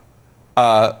Trump,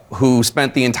 who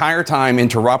spent the entire time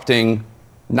interrupting,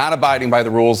 not abiding by the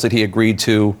rules that he agreed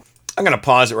to. I'm going to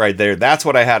pause it right there. That's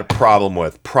what I had a problem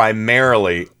with,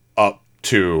 primarily up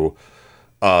to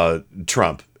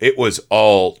Trump. It was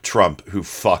all Trump who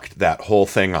fucked that whole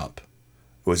thing up.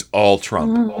 It was all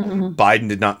Trump. Biden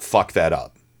did not fuck that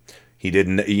up. He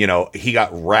didn't, he got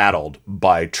rattled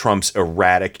by Trump's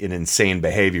erratic and insane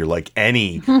behavior, like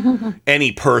any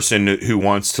person who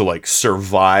wants to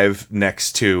survive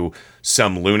next to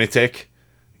some lunatic,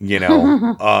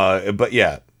 But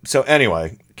yeah. So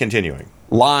anyway, continuing.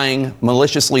 lying,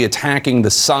 maliciously attacking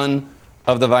the son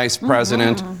of the vice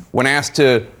president. When asked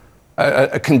to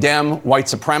condemn white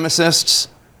supremacists,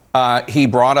 he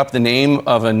brought up the name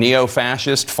of a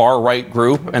neo-fascist far-right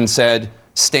group and said,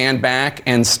 stand back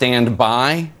and stand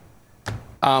by.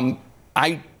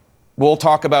 We'll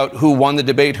talk about who won the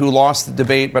debate, who lost the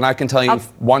debate, but I can tell you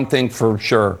one thing for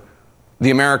sure. The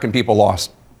American people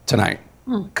lost tonight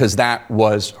because that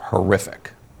was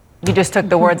horrific. You just took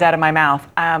the words out of my mouth.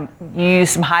 You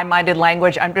used some high-minded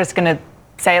language. I'm just going to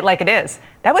say it like it is.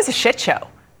 That was a shit show.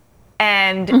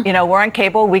 And, you know, we're on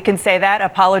cable. We can say that.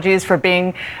 Apologies for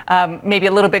being maybe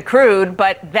a little bit crude,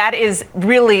 but that is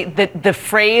really the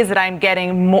phrase that I'm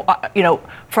getting more,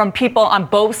 from people on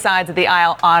both sides of the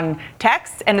aisle on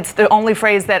text. And it's the only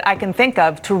phrase that I can think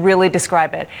of to really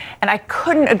describe it. And I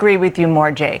couldn't agree with you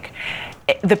more, Jake.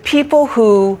 The people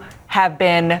who have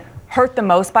been hurt the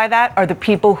most by that are the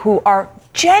people who are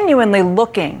genuinely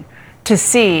looking to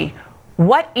see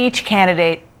what each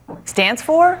candidate stands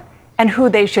for and who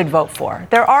they should vote for.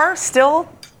 There are still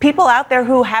people out there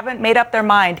who haven't made up their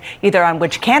mind either on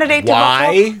which candidate to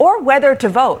vote for or whether to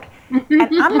vote.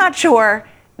 And I'm not sure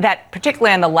that,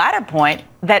 particularly on the latter point,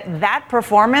 that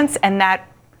performance and that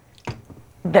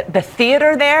the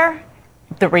theater there,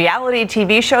 the reality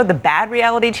TV show, the bad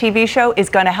reality TV show, is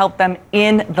going to help them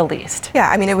in the least. Yeah,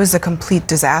 I mean, it was a complete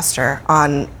disaster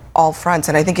on all fronts.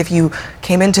 And I think if you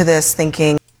came into this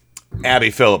thinking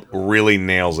Abby Phillip really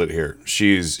nails it here.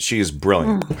 She's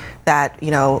brilliant. That,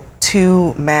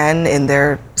 two men in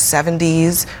their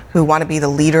 70s who want to be the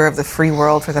leader of the free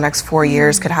world for the next 4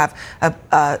 years could have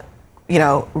a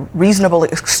reasonable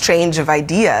exchange of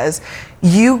ideas.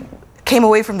 You came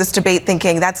away from this debate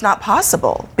thinking that's not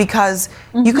possible because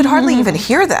you could hardly even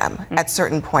hear them at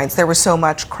certain points. There was so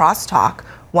much crosstalk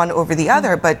one over the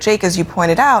other. But Jake, as you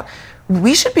pointed out,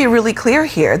 we should be really clear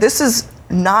here. This is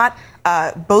not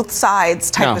both sides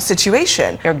type of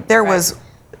situation. There was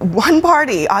one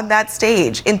party on that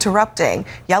stage interrupting,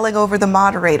 yelling over the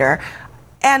moderator.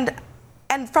 And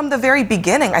from the very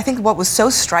beginning, I think what was so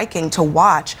striking to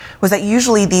watch was that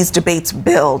usually these debates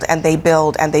build and they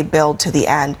build and they build to the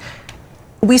end.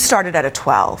 We started at a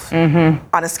 12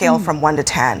 on a scale from 1 to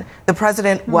 10. The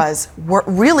president was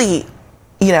really,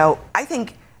 I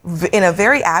think, in a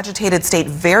very agitated state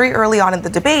very early on in the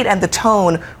debate, and the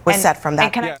tone was set from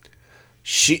that.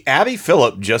 Abby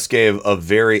Phillip just gave a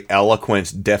very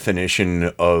eloquent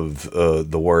definition of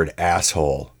the word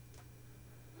asshole.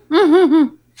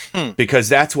 Because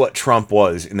that's what Trump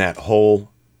was in that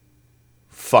whole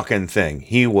fucking thing.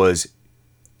 He was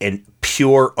a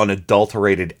pure,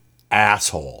 unadulterated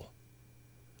asshole.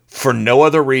 For no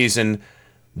other reason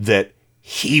that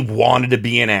he wanted to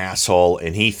be an asshole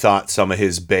and he thought some of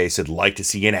his base would like to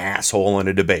see an asshole in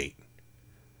a debate.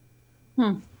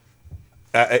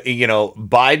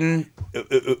 Biden,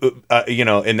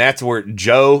 and that's where,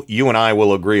 Joe, you and I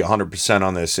will agree 100%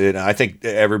 on this. And I think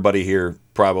everybody here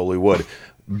probably would.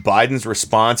 Biden's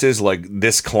responses like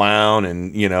this clown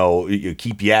and, you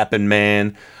keep yapping,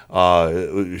 man,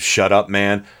 shut up,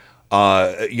 man,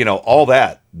 all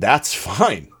that's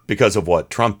fine because of what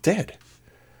Trump did.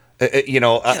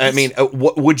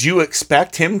 What would you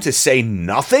expect him to say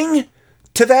nothing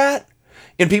to that?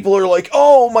 And people are like,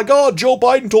 oh my God, Joe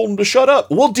Biden told him to shut up.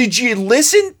 Well, did you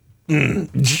listen? But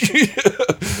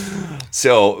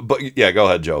yeah, go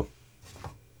ahead, Joe.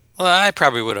 Well, I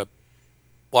probably would have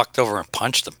walked over and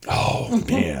punched him. Oh,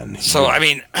 man. So, I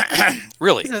mean,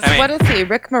 really. What is he,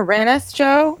 Rick Moranis,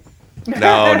 Joe?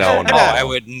 No. Oh, I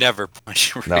would never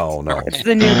punch Rick. No. It's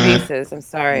the new pieces. I'm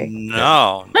sorry.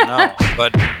 No.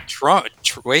 But Trump,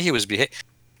 the way he was behaving.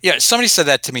 Yeah, somebody said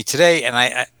that to me today,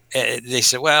 and they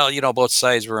said, well, both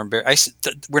sides were embarrassed. I said,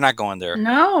 we're not going there.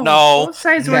 No, both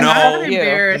sides were not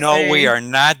embarrassed. No, we are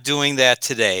not doing that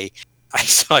today.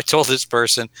 I told this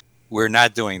person, we're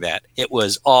not doing that. It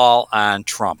was all on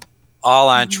Trump. All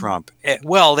on Trump.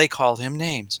 Well, they called him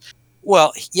names.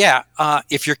 Well, yeah,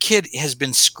 if your kid has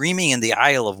been screaming in the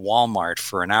aisle of Walmart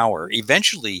for an hour,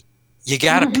 eventually you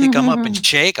got to pick him up and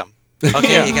shake him.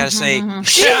 Okay, you got to say,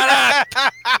 shut up!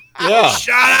 Yeah.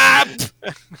 Shut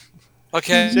up!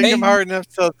 Okay. Shake them hard enough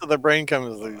till the brain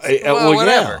comes loose.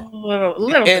 Whatever.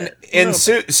 Yeah. And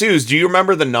Suze, do you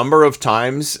remember the number of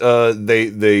times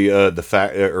the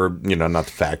fact, or not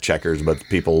the fact checkers, but the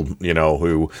people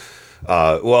who,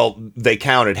 they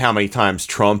counted how many times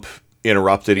Trump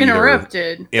interrupted.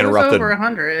 It was over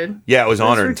 100. Yeah, it was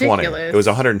 120. Ridiculous. It was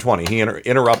 120. He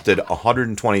interrupted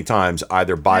 120 times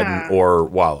either Biden or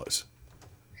Wallace.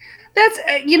 That's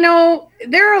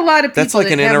there are a lot of people. That's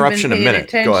like an interruption a minute.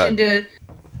 Go ahead.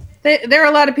 There are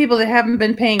a lot of people that haven't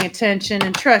been paying attention,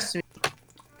 and trust me,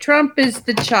 Trump is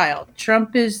the child.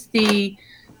 Trump is the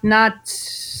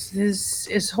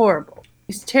is horrible.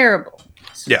 He's terrible.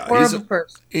 He's a horrible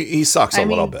person. He sucks a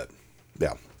little bit.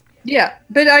 Yeah. Yeah,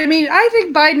 but I mean, I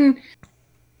think Biden.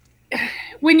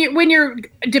 When you're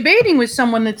debating with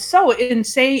someone that's so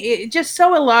insane, just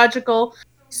so illogical,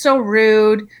 so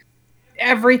rude,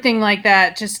 everything like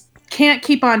that, just can't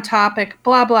keep on topic,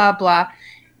 blah blah blah.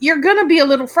 You're gonna be a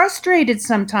little frustrated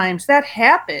sometimes. That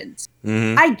happens.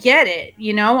 Mm-hmm. I get it.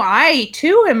 I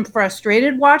too am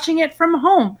frustrated watching it from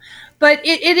home. But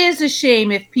it is a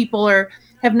shame if people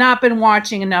have not been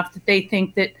watching enough that they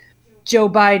think that Joe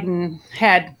Biden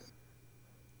had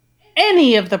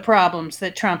any of the problems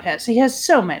that Trump has. He has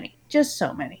so many, just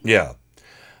so many. Yeah.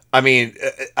 I mean,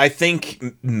 I think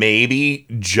maybe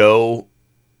Joe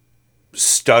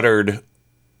stuttered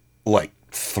like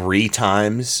 3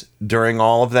 times during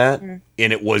all of that, and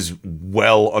it was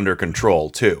well under control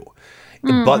too.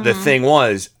 Mm-hmm. But the thing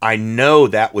was, I know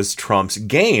that was Trump's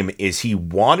game, is he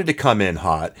wanted to come in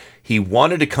hot. He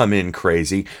wanted to come in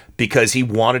crazy because he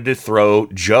wanted to throw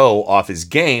Joe off his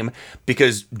game,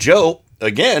 because Joe,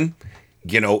 again,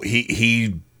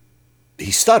 he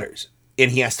stutters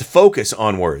and he has to focus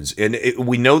on words. And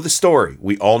we know the story.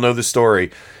 We all know the story.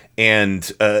 And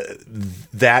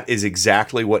that is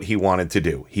exactly what he wanted to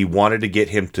do. He wanted to get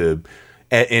him to,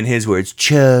 in his words,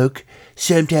 choke.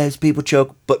 Sometimes people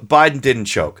choke, but Biden didn't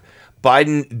choke.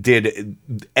 Biden did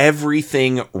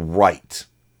everything right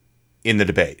in the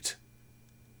debate.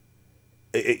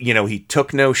 He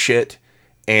took no shit,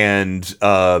 and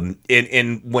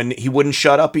when he wouldn't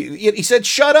shut up, he said,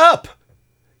 "Shut up."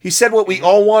 He said what we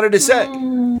all wanted to say.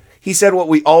 He said what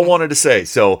we all wanted to say.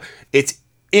 So it's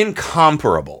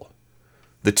incomparable,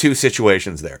 the two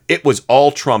situations there. It was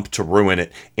all Trump to ruin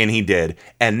it, and he did.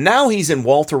 And now he's in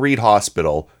Walter Reed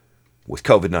Hospital with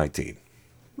COVID-19.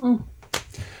 All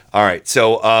right.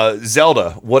 So,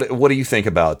 Zelda, what do you think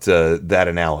about that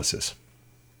analysis?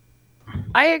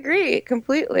 I agree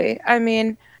completely. I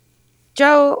mean,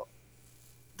 Joe,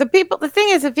 the thing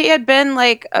is, if he had been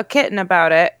like a kitten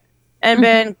about it and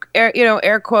been,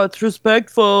 air quotes,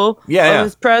 respectful of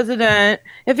his president,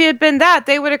 if he had been that,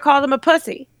 they would have called him a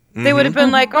pussy. They would have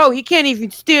been like, oh, he can't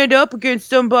even stand up against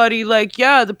somebody. Like,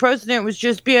 yeah, the president was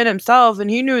just being himself and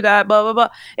he knew that, blah, blah, blah.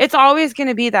 It's always going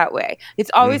to be that way. It's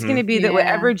always going to be that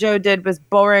whatever Joe did was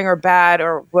boring or bad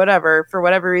or whatever, for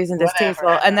whatever reason, distasteful.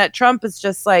 And that Trump is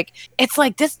just like, it's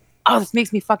like this. Oh, this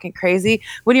makes me fucking crazy.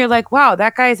 When you're like, wow,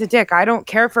 that guy is a dick. I don't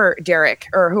care for Derek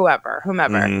or whomever.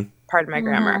 Pardon my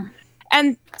grammar.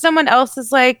 And someone else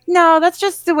is like, no, that's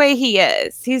just the way he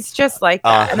is. He's just like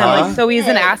that. And I'm like, so he's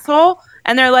an asshole?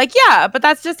 And they're like, yeah, but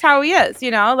that's just how he is,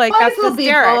 like that's just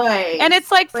Derek. And it's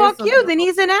like, fuck you, then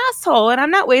he's an asshole and I'm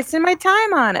not wasting my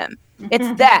time on him.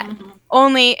 It's that.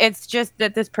 Only it's just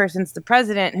that this person's the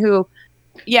president who,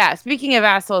 speaking of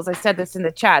assholes, I said this in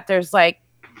the chat, there's like,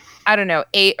 I don't know,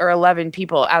 8 or 11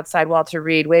 people outside Walter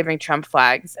Reed waving Trump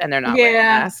flags and they're not wearing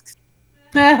masks.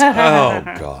 Oh,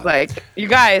 God. Like, you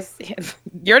guys,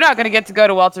 you're not going to get to go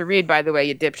to Walter Reed, by the way,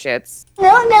 you dipshits.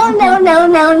 No.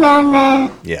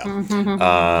 Yeah.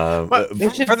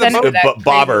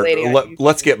 Bobber,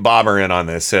 let's get Bobber in on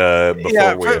this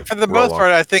before for the most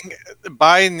part, I think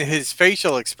Biden, his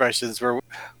facial expressions were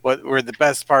what were the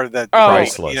best part of that.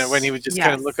 Priceless. When he would just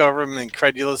kind of look over him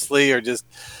incredulously or just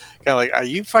kind of like, are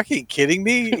you fucking kidding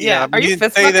me? Yeah. Are you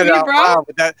fist fucking me, bro?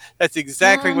 But that's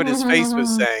exactly what his face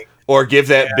was saying. Or give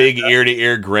that big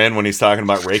ear-to-ear grin when he's talking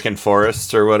about raking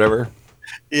forests or whatever.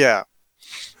 Yeah.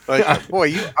 Like, boy,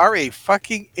 you are a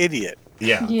fucking idiot.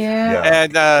 Yeah.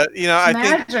 And, I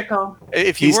magical.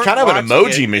 think he's kind of an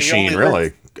emoji machine,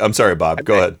 really. I'm sorry, Bob.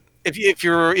 Go ahead. If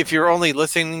you're only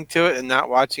listening to it and not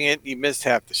watching it, you missed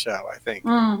half the show, I think.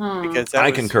 Because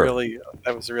that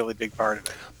was a really big part of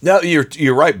it. No,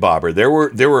 you're right, Bobber. There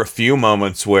were a few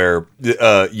moments where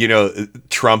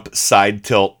Trump side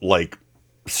tilt, like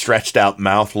stretched out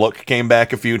mouth look came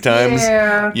back a few times.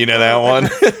 Yeah. You know that one?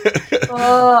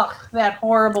 Ugh, that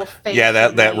horrible face. Yeah,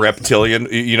 that reptilian.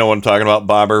 You know what I'm talking about,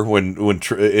 Bobber? When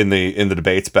in the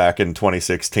debates back in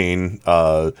 2016,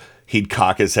 he'd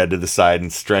cock his head to the side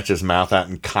and stretch his mouth out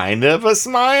and kind of a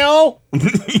smile.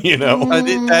 That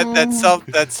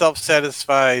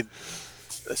self-satisfied,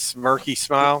 smirky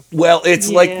smile. Well, it's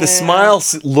like the smile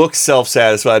looks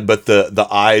self-satisfied, but the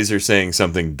eyes are saying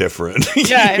something different.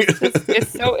 Yeah,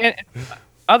 it's so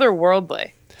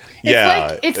otherworldly.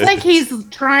 It's like he's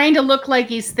trying to look like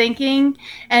he's thinking,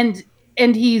 and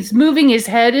he's moving his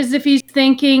head as if he's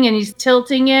thinking, and he's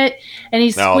tilting it, and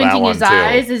he's squinting his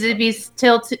eyes as if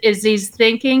he's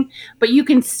thinking. But you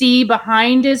can see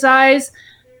behind his eyes,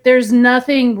 there's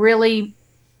nothing really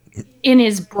in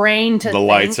his brain to The think.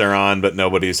 lights are on, but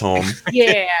nobody's home.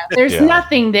 Yeah, there's Yeah.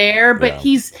 nothing there, but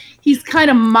he's kind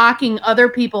of mocking other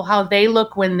people how they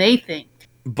look when they think.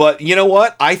 But you know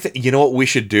what? You know what we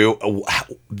should do?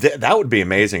 That would be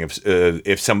amazing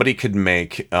if somebody could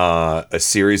make a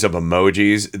series of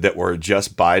emojis that were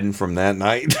just Biden from that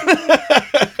night.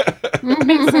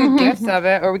 Make some gifs of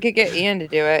it, or we could get Ian to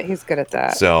do it. He's good at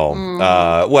that. So,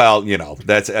 well,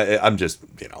 that's I'm just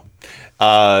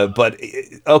but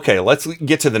okay, let's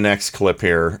get to the next clip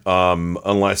here.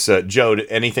 Unless Joe,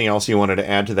 anything else you wanted to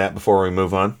add to that before we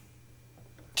move on?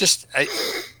 Just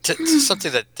to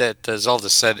something that Zelda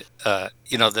said,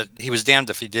 that he was damned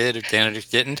if he did or damned if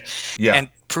he didn't. Yeah. And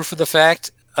proof of the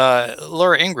fact,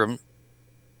 Laura Ingraham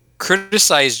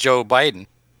criticized Joe Biden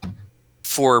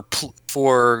for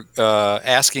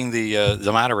asking the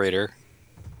moderator,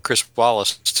 Chris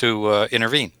Wallace, to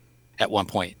intervene at one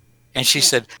point. And she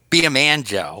said, "Be a man,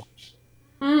 Joe.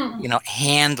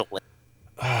 Handle it."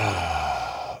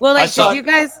 Well, like, did you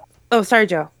guys? Oh, sorry,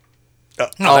 Joe.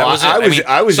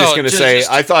 I was just going to say,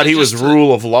 I thought he was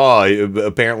rule of law.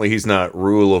 Apparently, he's not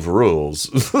rule of rules.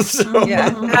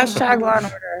 Yeah, hashtag law and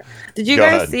order. Did you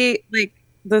guys see, like,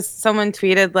 this? Someone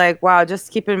tweeted, like, wow,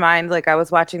 just keep in mind, like, I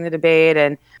was watching the debate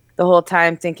and the whole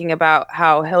time thinking about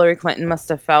how Hillary Clinton must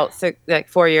have felt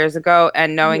 4 years ago,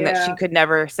 and knowing that she could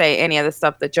never say any of the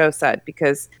stuff that Joe said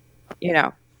because,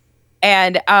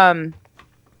 and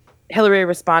Hillary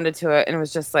responded to it and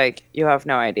was just like, "You have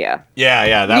no idea."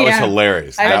 Yeah, that was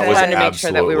hilarious. I just wanted to make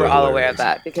sure that we were all aware of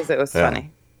that because it was funny.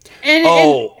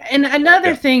 And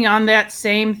another thing on that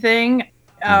same thing,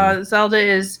 Zelda,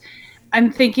 is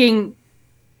I'm thinking,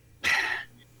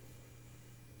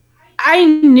 I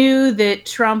knew that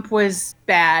Trump was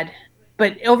bad,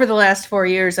 but over the last 4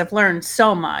 years, I've learned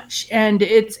so much, and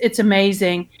it's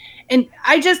amazing. And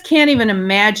I just can't even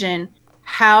imagine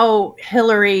how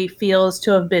Hillary feels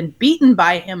to have been beaten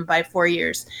by him by 4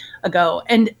 years ago.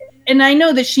 And I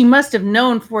know that she must have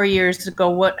known 4 years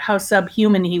ago how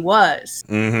subhuman he was.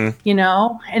 Mm-hmm.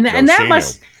 And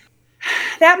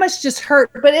that must just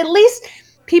hurt. But at least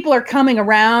people are coming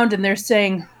around and they're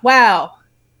saying, "Wow,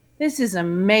 this is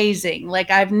amazing.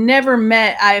 Like, I've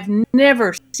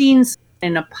never seen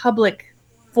in a public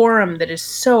forum that is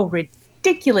so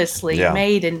ridiculously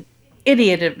made an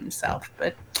idiot of himself."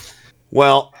 But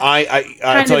well,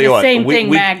 I'll tell you what. Same thing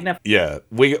magnified. Yeah,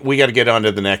 we got to get on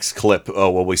to the next clip.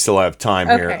 Well, we still have time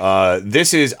here. I'm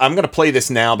going to play this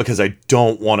now because I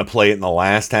don't want to play it in the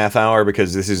last half hour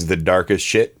because this is the darkest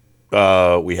shit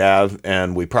we have,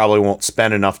 and we probably won't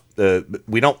spend enough.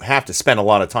 We don't have to spend a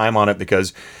lot of time on it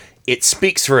because it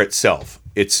speaks for itself.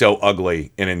 It's so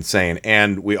ugly and insane.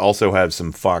 And we also have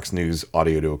some Fox News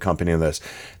audio to accompany this.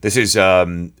 This is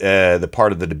the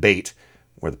part of the debate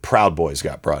where the Proud Boys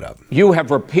got brought up. You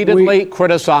have repeatedly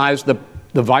criticized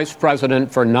the vice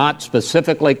president for not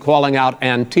specifically calling out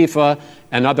Antifa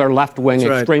and other left-wing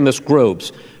extremist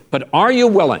groups. But are you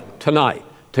willing tonight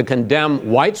to condemn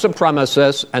white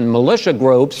supremacists and militia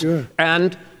groups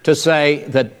and to say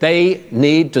that they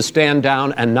need to stand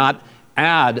down and not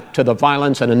add to the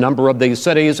violence in a number of these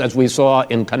cities, as we saw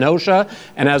in Kenosha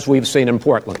and as we've seen in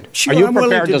Portland? Sure, are you I'm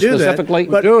prepared to specifically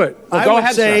do it? Well, go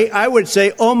ahead, sir. I would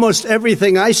say almost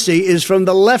everything I see is from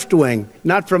the left wing,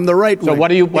 not from the right wing. So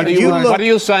what are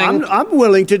you saying? I'm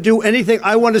willing to do anything.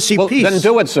 I want to see peace. Then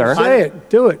do it, sir. Say it.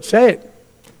 Do it. Say it.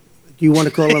 Do you want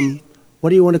to call them? What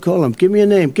do you want to call them? Give me a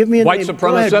name. Give me a white name.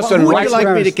 Supremacists and who would white you like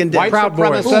me to condemn? White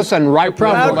supremacists and right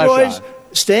Proud Boys.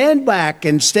 Stand back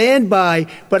and stand by.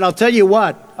 But I'll tell you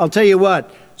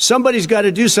what. Somebody's got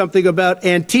to do something about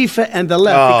Antifa and the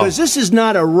left because this is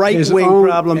not a right-wing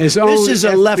problem. This is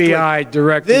a left-wing. FBI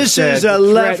director This is a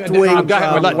left-wing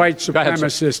problem. White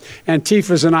supremacist.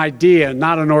 Antifa's an idea,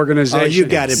 not an organization. Oh, you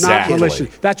got it. Not militia.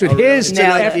 That's what his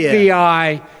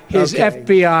FBI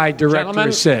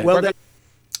director said. Well,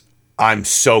 I'm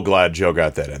so glad Joe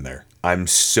got that in there.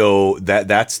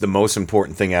 That's the most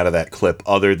important thing out of that clip,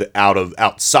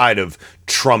 outside of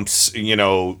Trump's,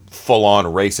 full-on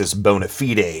racist bona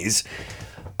fides.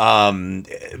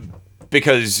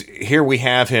 Because here we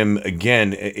have him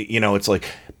again, it's like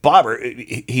Bobber,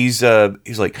 he's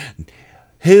like,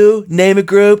 who? Name a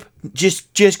group?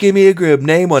 Just give me a group.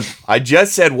 Name one. I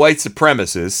just said white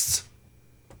supremacists.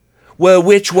 Well,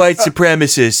 which white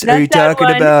supremacists are you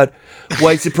talking about?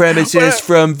 White supremacists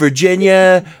from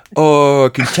Virginia or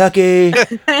Kentucky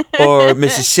or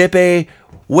Mississippi?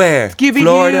 Where?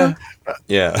 Florida?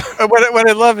 Yeah. What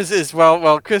I love is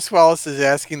while Chris Wallace is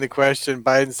asking the question,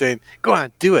 Biden saying, "Go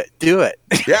on, do it."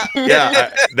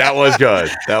 Yeah. That was good.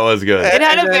 It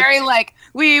had a very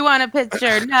we want a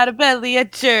picture, not a belly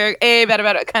itcher,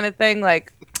 better kind of thing.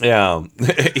 Yeah,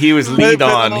 he was lead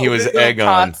on. He was egg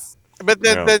on. But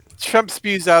then Trump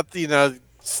spews out,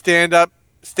 stand up,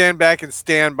 stand back, and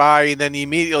stand by, and then he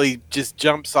immediately just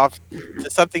jumps off to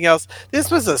something else.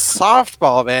 This was a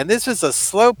softball, man. This was a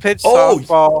slow pitch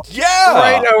softball. Yeah,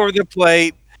 right over the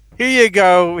plate. Here you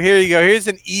go. Here's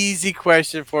an easy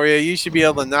question for you. You should be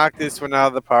able to knock this one out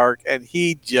of the park. And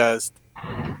he just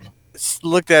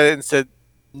looked at it and said,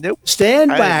 "Nope."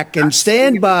 Stand back and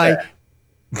stand by.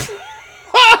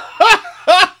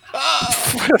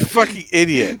 What a fucking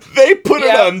idiot. They put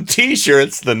it on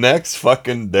T-shirts the next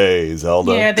fucking day,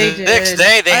 Zelda. Yeah, they did. Next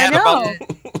day, they had about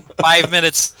 5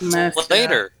 minutes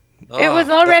later. It was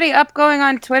already up going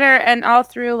on Twitter and all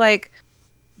through, like,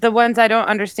 the ones I don't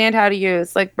understand how to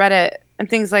use, like Reddit and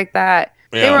things like that.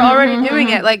 Yeah. They were already doing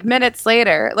it, like, minutes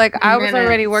later. Like, I was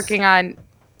already working on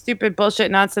stupid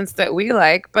bullshit nonsense that we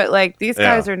like, but, like, these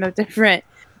guys are no different.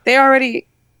 They already,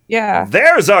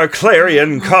 There's our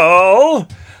clarion call.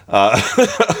 But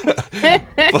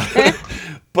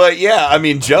yeah, I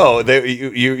mean, Joe,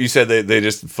 you said they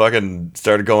just fucking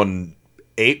started going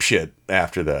ape shit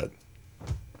after that.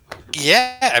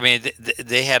 Yeah, I mean,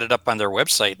 they had it up on their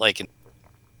website like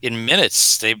in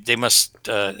minutes. They must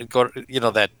go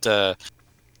to,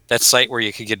 that site where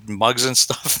you could get mugs and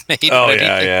stuff made. Oh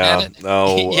yeah.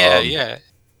 Oh yeah.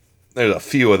 There's a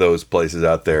few of those places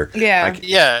out there. Yeah.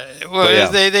 Well,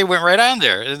 they went right on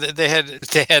there. They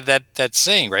had that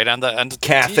saying right on the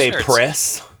Cafe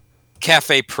t-shirts.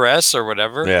 Press, or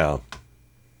whatever. Yeah.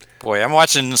 Boy, I'm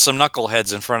watching some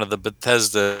knuckleheads in front of the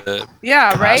Bethesda.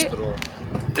 Yeah, hospital.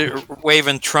 right. They're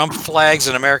waving Trump flags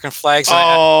and American flags.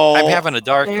 Oh, I'm having a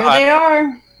dark. There they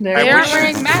are. They aren't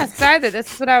wearing masks either.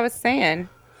 This is what I was saying.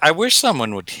 I wish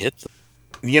someone would hit them.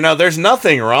 There's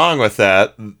nothing wrong with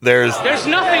that. There's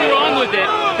nothing wrong with it.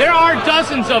 There are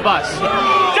dozens of us.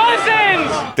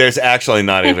 Dozens! There's actually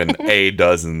not even a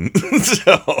dozen.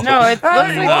 So. No, it looks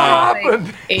like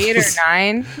 8 or 9.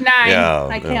 9. Yeah,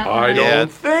 I can't. I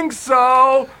don't think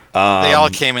so. They all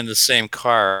came in the same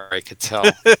car. I could tell.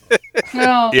 Oh,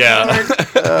 yeah.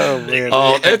 Oh man.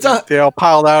 They all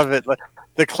piled out of it.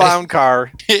 The clown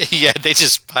car. Yeah, they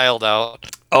just piled out.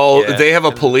 Oh, they have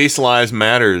a Police Lives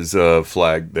Matters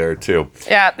flag there too.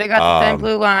 Yeah, they got the thin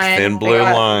blue line. Thin blue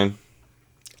line.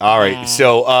 All right,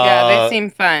 so they seem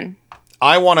fun.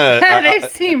 I want to. They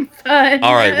seem fun.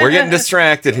 All right, we're getting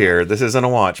distracted here. This isn't a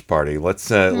watch party. Let's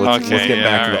get back to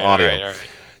the audio. All right.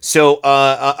 So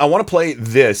I want to play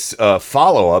this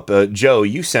follow-up. Joe,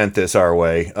 you sent this our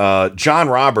way. John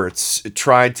Roberts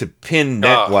tried to pin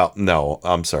down... Well, no,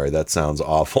 I'm sorry. That sounds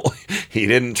awful. He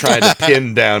didn't try to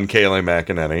pin down Kayleigh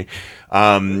McEnany.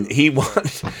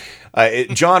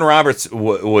 John Roberts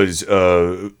was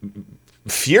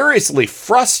furiously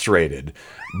frustrated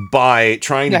by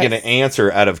trying to get an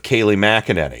answer out of Kayleigh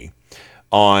McEnany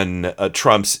on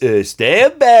Trump's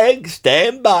stand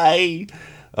by.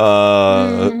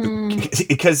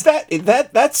 Because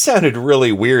that sounded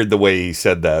really weird the way he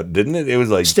said that, didn't it? It was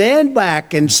like stand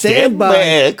back and stand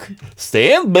by.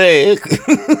 Stand back.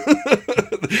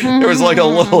 There was like a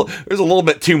little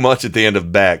bit too much at the end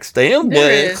of back. Stand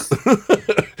back.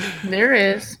 There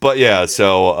is. But yeah,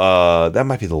 so that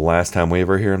might be the last time we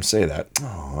ever hear him say that.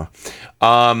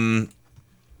 Aww.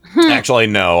 Actually,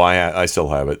 no, I still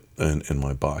have it in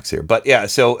my box here. But yeah,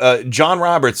 so John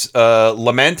Roberts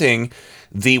lamenting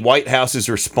the White House's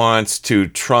response to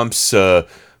Trump's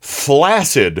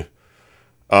flaccid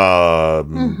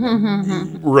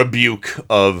rebuke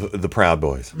of the Proud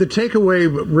Boys. The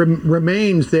takeaway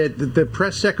remains that the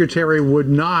press secretary would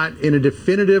not, in a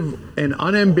definitive and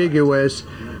unambiguous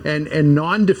and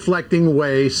non-deflecting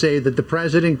way, say that the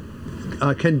president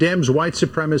condemns white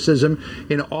supremacism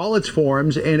in all its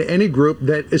forms and any group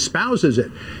that espouses it.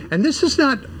 And this is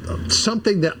not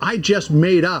something that I just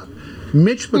made up.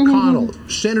 Mitch McConnell,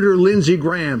 Senator Lindsey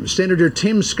Graham, Senator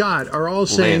Tim Scott are all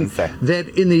saying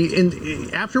that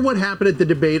after what happened at the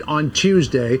debate on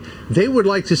Tuesday, they would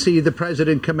like to see the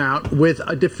president come out with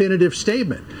a definitive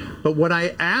statement. But when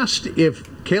I asked if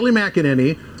Kayleigh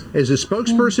McEnany, as a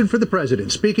spokesperson for the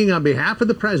president, speaking on behalf of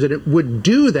the president, would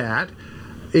do that,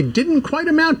 it didn't quite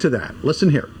amount to that.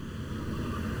 Listen here.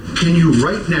 Can you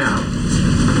right now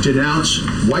denounce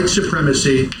white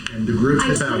supremacy and the groups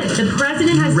that found it? The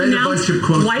president has denounced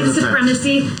white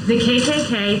supremacy, the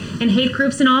KKK, and hate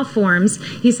groups in all forms.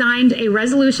 He signed a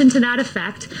resolution to that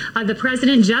effect. The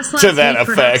president just last week,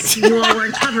 perhaps you all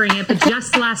weren't covering it, but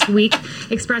just last week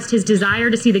expressed his desire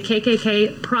to see the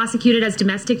KKK prosecuted as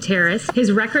domestic terrorists.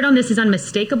 His record on this is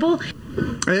unmistakable.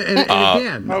 And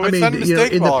again, I mean,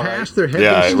 in the past, there have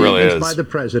been statements by the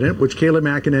president, which Kayleigh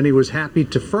McEnany was happy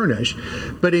to furnish.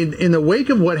 But in the wake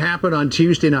of what happened on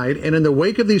Tuesday night, and in the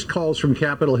wake of these calls from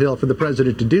Capitol Hill for the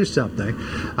president to do something,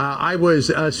 I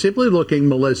was simply looking,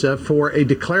 Melissa, for a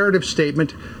declarative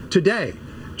statement today,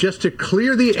 just to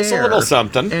clear the air. A little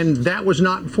something. And that was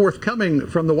not forthcoming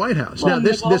from the White House. Now,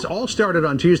 this all started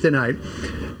on Tuesday night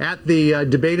at the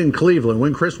debate in Cleveland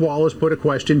when Chris Wallace put a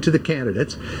question to the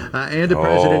candidates and to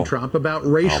President Trump about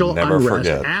racial unrest,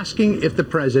 asking if the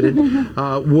president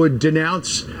would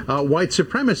denounce white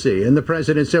supremacy. And the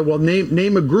president said, well,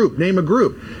 name a group.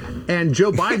 And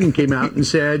Joe Biden came out and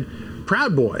said,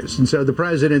 Proud Boys. And so the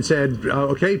president said,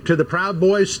 okay, to the Proud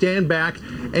Boys, stand back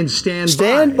and stand by.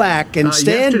 Stand back and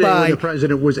stand yesterday, by. When the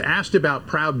president was asked about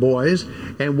Proud Boys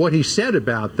and what he said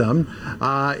about them,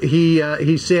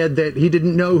 he said that he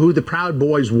didn't know who the Proud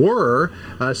Boys were,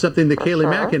 something that Kayleigh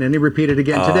McEnany repeated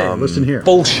again today. Listen here.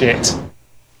 Bullshit.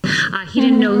 He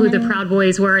didn't know who the Proud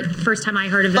Boys were. The first time I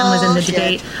heard of them was in the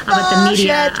debate, but the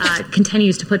media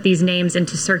continues to put these names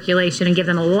into circulation and give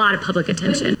them a lot of public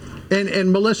attention.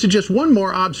 And Melissa, just one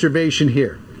more observation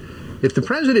here. If the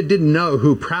president didn't know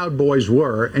who Proud Boys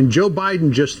were and Joe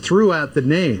Biden just threw out the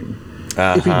name,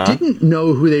 if he didn't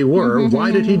know who they were,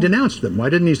 why did he denounce them? Why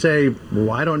didn't he say,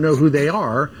 well, I don't know who they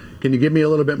are. Can you give me a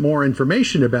little bit more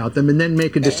information about them and then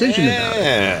make a decision about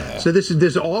it? So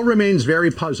this all remains very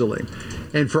puzzling.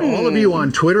 And for all of you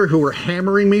on Twitter who are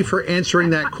hammering me for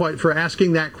asking that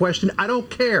question, I don't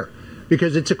care.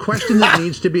 Because it's a question that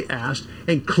needs to be asked.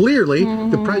 And clearly,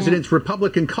 the president's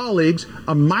Republican colleagues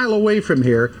a mile away from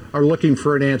here are looking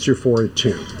for an answer for it,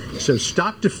 too. So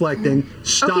stop deflecting.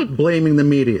 Stop blaming the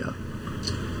media.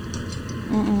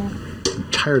 I'm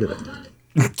tired of it.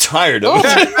 Tired of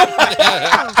it.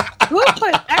 Who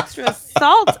put extra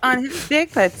salt on his big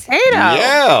potato?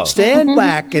 Yeah. Stand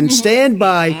back and stand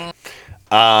by.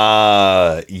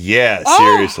 Yeah,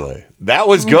 seriously. That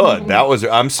was good. That was,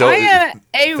 I'm so. I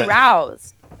am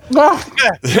aroused.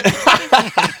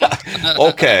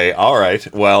 Okay, all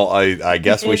right. Well, I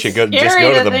guess we should just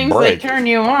go to the things break. That turn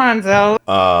you on, so.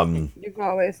 You've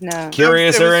always known.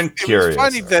 Curiouser and curious. It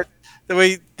was funny that the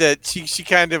way that she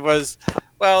kind of was.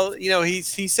 Well, you know, he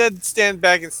said stand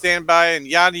back and stand by and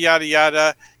yada yada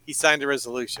yada. He signed a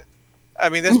resolution. I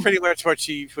mean, that's pretty much what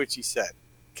she said.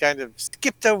 Kind of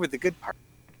skipped over the good part.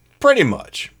 Pretty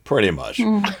much.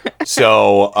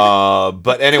 So,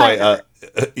 but anyway,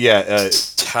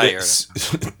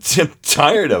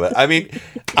 tired of it. I mean,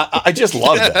 I just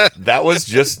love that. That was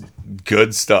just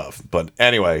good stuff. But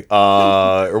anyway,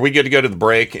 are we good to go to the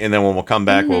break? And then when we'll come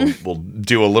back, we'll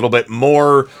do a little bit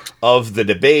more of the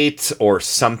debate or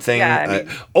something. Yeah,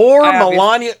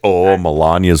 Melania.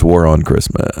 Melania's war on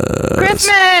Christmas.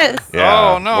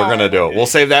 Yeah, no. We're going to do it. We'll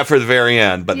save that for the very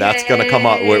end, but that's going to come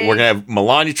up. We're going to have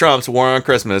Melania Trump's war on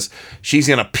Christmas. She's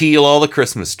going to peel all the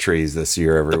Christmas trees this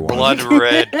year, everyone. Blood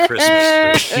red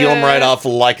Christmas tree. Peel them right off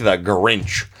like the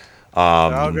Grinch.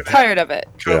 Tired of it.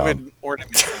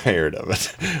 Tired of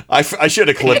it. I should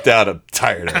have clipped out a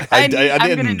tired of it. I didn't.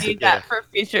 I'm going to need that for a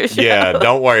future show. Yeah,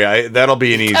 don't worry. That'll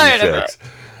be an easy fix.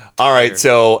 All right.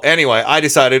 So anyway, I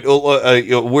decided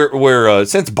we're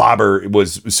since Bobber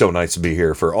was so nice to be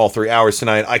here for all 3 hours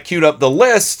tonight, I queued up the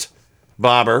list,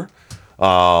 Bobber,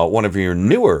 one of your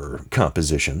newer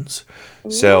compositions.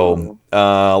 Ooh. So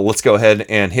let's go ahead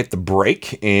and hit the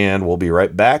break, and we'll be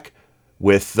right back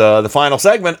with the final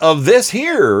segment of this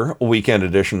here weekend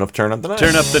edition of Turn Up the Night.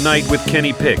 Turn Up the Night with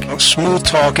Kenny Pick. Smooth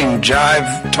talking,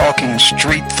 jive talking,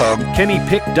 street thug.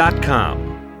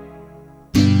 KennyPick.com.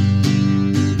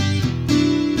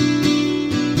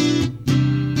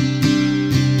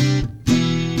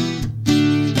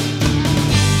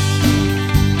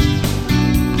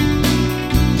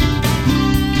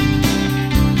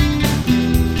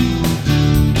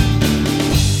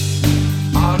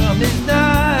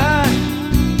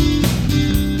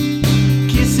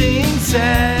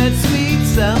 Sad, sweet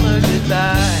summer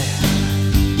goodbye.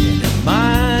 In her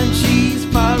mind, she's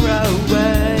far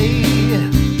away,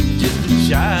 just a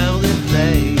child at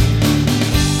play.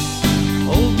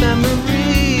 Old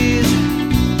memories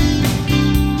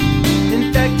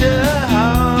infect her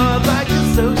heart like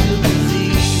a social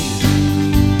disease.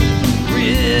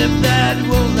 Grip that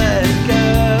won't let go,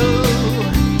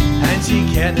 and she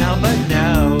can't help but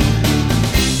know.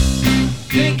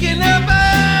 Thinking about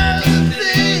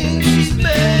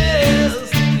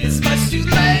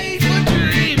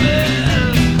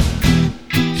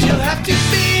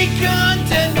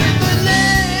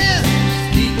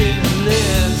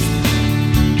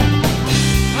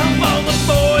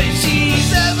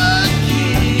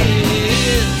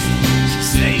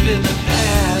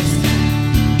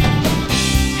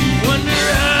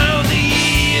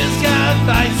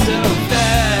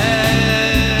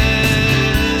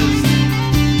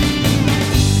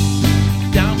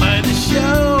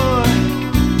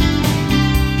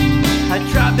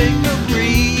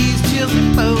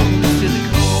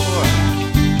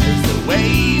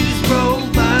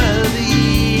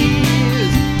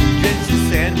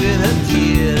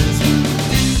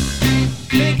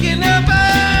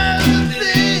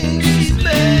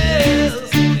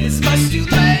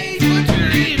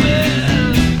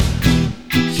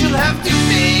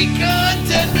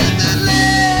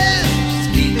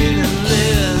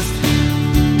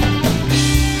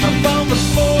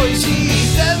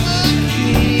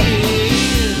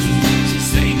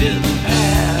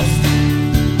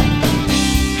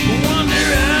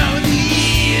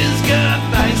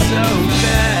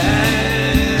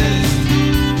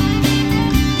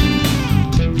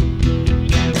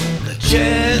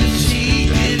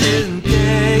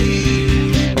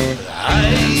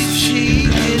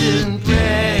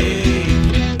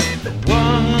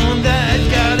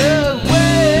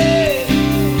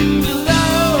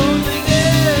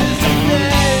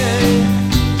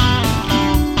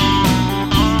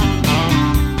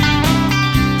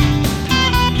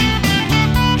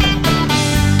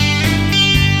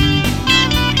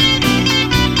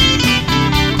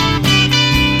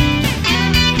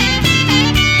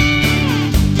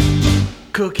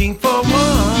cooking for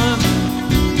one.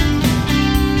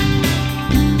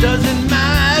 Doesn't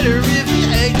matter if the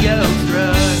egg yolks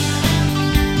run.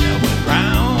 No one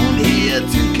round here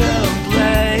to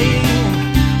complain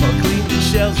or clean the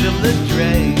shelves from the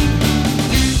drain.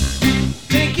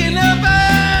 Thinking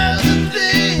about the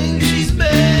things she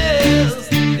smells,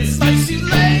 it's like she's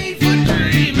late for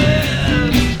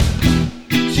dreaming.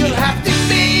 She'll have to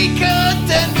be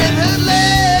content with her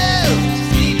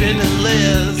list, keeping a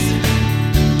list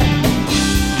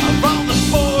of all the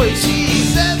boys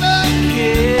she's ever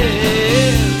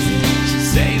kissed.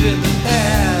 She's saving the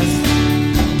past.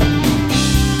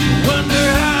 Wonder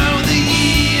how the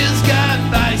years got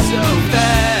by so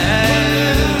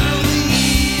fast.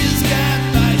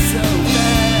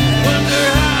 Wonder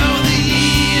how the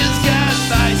years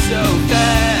got by so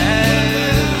fast.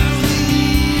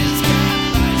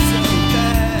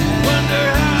 Wonder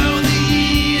how the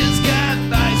years got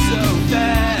by so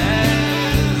fast.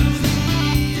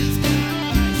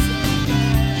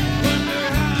 Wonder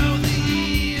how the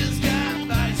years got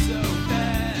by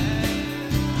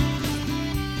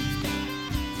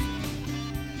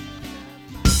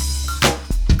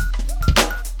so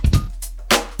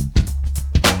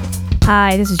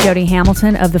Hi, this is Jody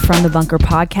Hamilton of the From the Bunker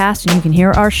podcast, and you can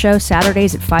hear our show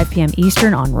Saturdays at 5 p.m.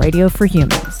 Eastern on Radio for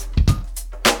Humans.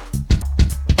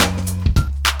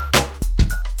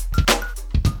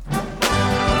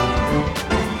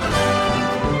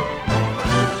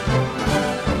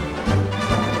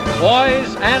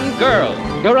 Boys and girls,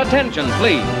 your attention,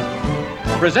 please.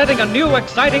 Presenting a new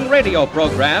exciting radio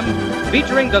program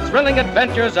featuring the thrilling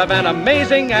adventures of an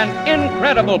amazing and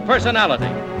incredible personality.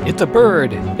 It's a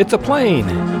bird, it's a plane,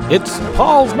 it's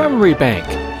Paul's Memory Bank.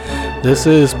 This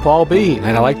is Paul B.,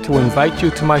 and I'd like to invite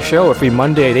you to my show every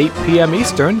Monday at 8 p.m.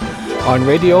 Eastern on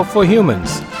Radio for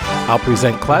Humans. I'll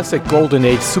present classic Golden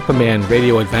Age Superman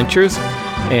radio adventures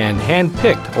and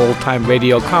hand-picked old-time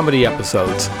radio comedy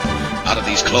episodes. Out of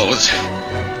these clothes.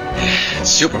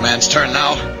 It's Superman's turn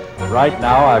now. Right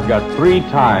now, I've got 3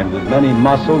 times as many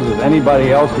muscles as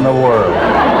anybody else in the world.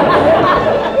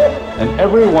 And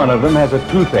every one of them has a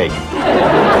toothache.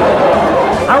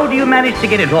 How do you manage to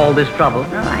get into all this trouble?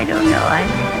 Oh, I don't know. I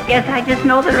guess I just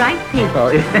know the right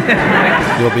people.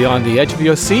 You'll be on the edge of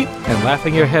your seat and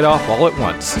laughing your head off all at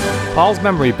once. Paul's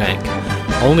Memory Bank,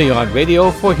 only on Radio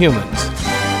for Humans.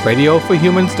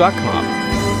 RadioForHumans.com.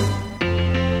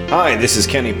 Hi, this is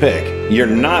Kenny Pick. You're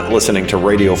not listening to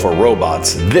Radio for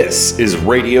Robots. This is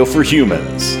Radio for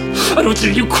Humans. I don't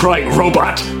think you cry,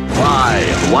 robot. Why?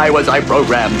 Why was I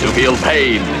programmed to feel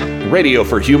pain?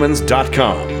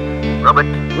 RadioForHumans.com. Robot.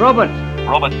 Robot.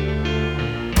 Robot.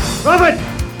 Robot.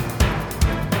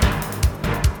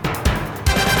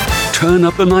 Turn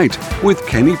up the night with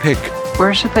Kenny Pick.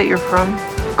 Where is it that you're from?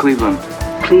 Cleveland.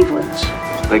 Cleveland.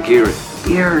 Like Erie.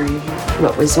 Erie.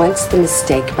 What was once the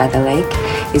mistake by the lake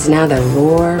is now the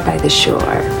roar by the shore.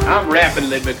 I'm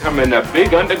rapidly becoming a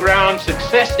big underground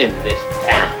success in this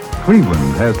town.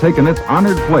 Cleveland has taken its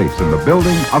honored place in the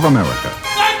building of America.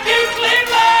 Thank you, Cleveland!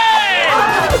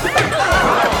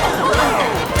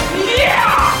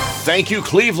 Yeah! Thank you,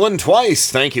 Cleveland, twice.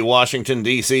 Thank you, Washington,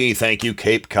 D.C. Thank you,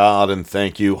 Cape Cod. And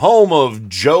thank you, home of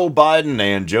Joe Biden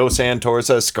and Joe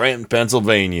Santorsa, Scranton,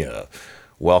 Pennsylvania.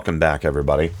 Welcome back,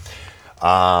 everybody.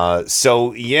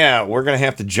 So, yeah, we're going to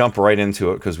have to jump right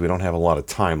into it because we don't have a lot of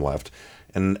time left.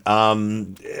 And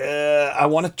I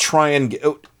want to try and...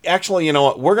 Actually, you know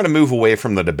what? We're going to move away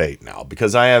from the debate now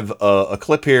because I have a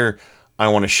clip here I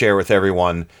want to share with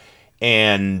everyone.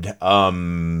 And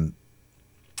I'm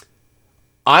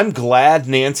glad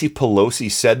Nancy Pelosi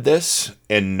said this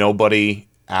and nobody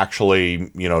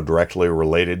actually, directly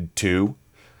related to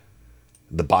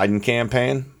the Biden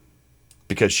campaign.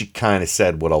 Because she kind of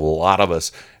said what a lot of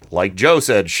us, like Joe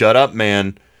said, shut up,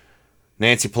 man.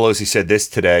 Nancy Pelosi said this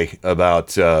today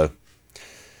about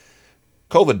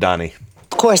COVID, Donnie.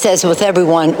 Of course, as with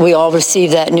everyone, we all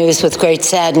receive that news with great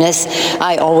sadness.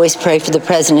 I always pray for the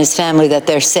president's family that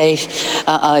they're safe.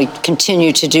 I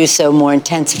continue to do so more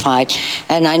intensified.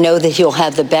 And I know that he'll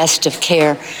have the best of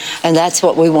care. And that's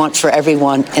what we want for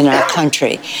everyone in our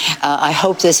country. I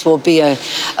hope this will be a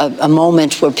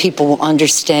moment where people will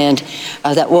understand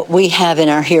that what we have in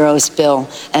our Heroes Bill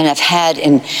and have had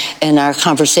in our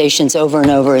conversations over and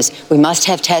over is we must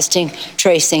have testing,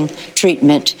 tracing,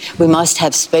 treatment. We must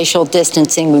have spatial distancing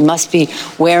distancing. We must be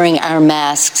wearing our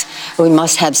masks. We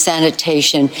must have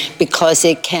sanitation because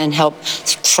it can help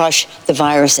crush the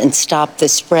virus and stop the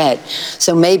spread.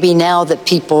 So maybe now that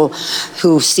people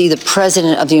who see the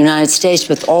President of the United States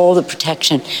with all the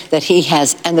protection that he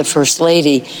has and the First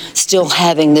Lady still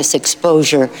having this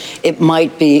exposure, it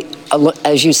might be,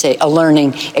 as you say, a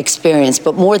learning experience.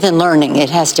 But more than learning, it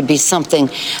has to be something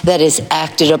that is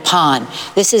acted upon.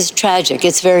 This is tragic.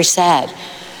 It's very sad.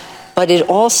 But it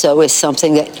also is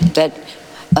something that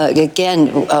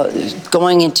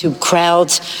going into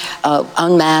crowds,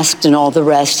 unmasked and all the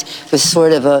rest, was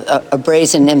sort of a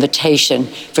brazen invitation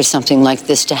for something like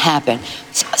this to happen.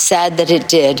 Sad that it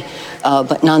did,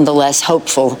 but nonetheless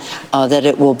hopeful that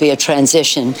it will be a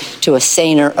transition to a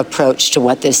saner approach to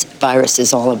what this virus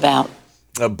is all about.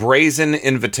 A brazen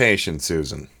invitation,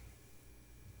 Susan.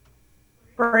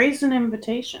 Brazen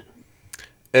invitation.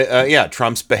 Yeah,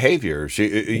 Trump's behavior,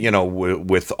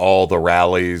 with all the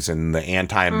rallies and the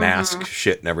anti-mask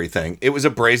shit and everything. It was a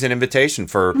brazen invitation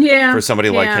for somebody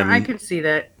like him. Yeah, I could see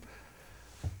that.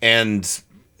 And,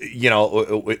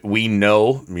 we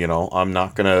know, I'm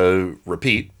not going to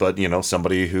repeat, but,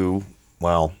 somebody who,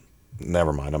 well,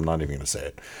 never mind. I'm not even going to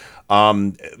say it.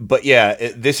 But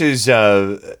yeah, this is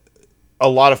a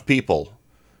lot of people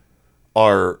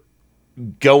are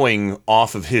going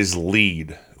off of his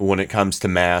lead when it comes to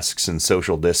masks and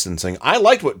social distancing. I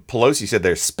liked what Pelosi said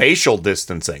there, spatial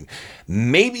distancing.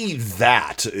 Maybe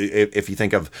that, if you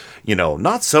think of,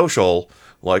 not social,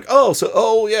 like,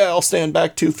 I'll stand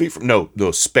back 2 feet from, no,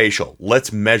 spatial.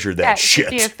 Let's measure that shit. It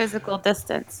could be a physical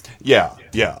distance. Yeah,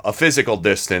 a physical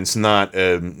distance, not,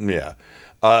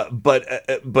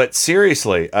 But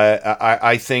seriously,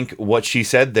 I think what she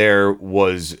said there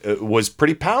was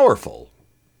pretty powerful.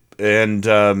 And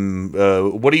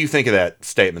what do you think of that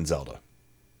statement, Zelda?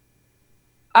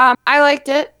 I liked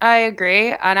it. I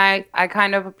agree. And I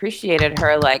kind of appreciated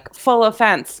her, full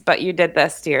offense, but you did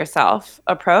this to yourself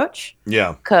approach.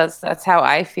 Yeah. Because that's how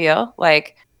I feel.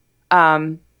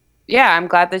 I'm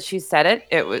glad that she said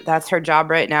it. That's her job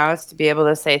right now, is to be able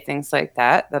to say things like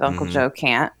that Uncle Joe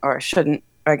can't or shouldn't.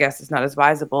 I guess it's not as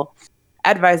advisable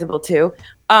to.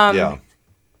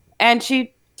 And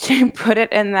she put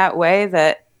it in that way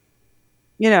that,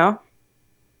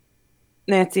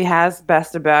 Nancy has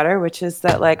best about her, which is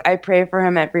that, I pray for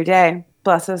him every day.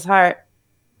 Bless his heart.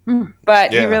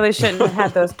 But he really shouldn't have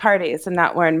had those parties and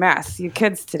not wearing masks. You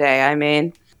kids today, I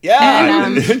mean. Yeah.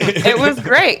 And, it was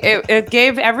great. It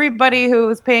gave everybody who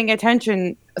was paying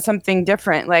attention something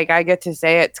different. I get to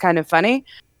say it's kind of funny,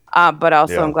 but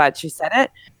also I'm glad she said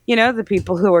it. The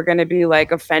people who are going to be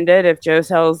offended if Joe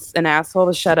tells an asshole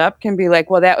to shut up can be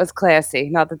well, that was classy.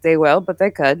 Not that they will, but they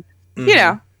could.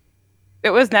 It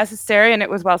was necessary and it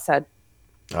was well said.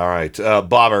 All right.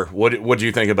 Bobber, what do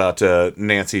you think about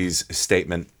Nancy's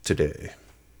statement today?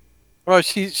 Well,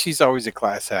 she's always a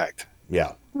class act.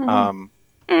 Yeah.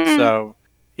 So,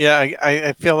 yeah,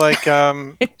 I feel like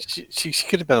she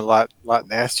could have been a lot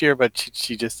nastier, but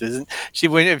she just isn't.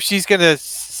 If she's going to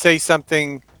say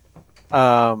something,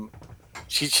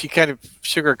 she kind of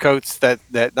sugarcoats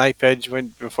that knife edge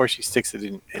before she sticks it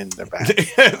in their back.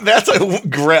 That's a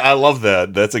great. I love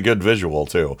that. That's a good visual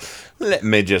too. Let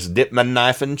me just dip my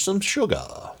knife in some sugar.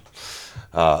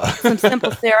 Some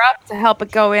simple syrup to help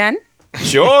it go in.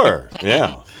 Sure.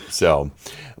 Yeah. So,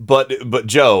 but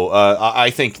Joe,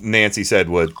 I think Nancy said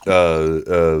what.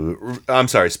 I'm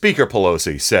sorry. Speaker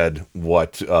Pelosi said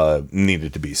what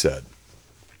needed to be said.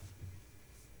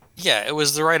 Yeah, it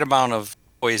was the right amount of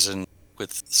poison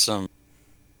with some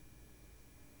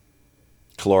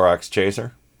Clorox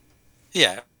chaser.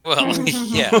 Yeah, well,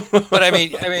 yeah, but I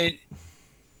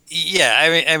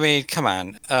mean, come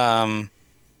on.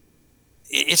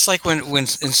 It's like when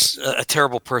a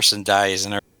terrible person dies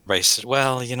and everybody says,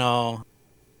 "Well,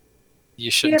 you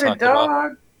shouldn't talk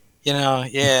about."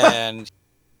 And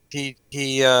he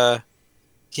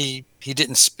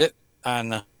didn't spit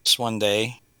on us one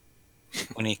day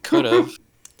when he could have.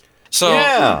 So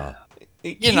yeah.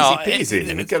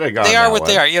 Easy. They are what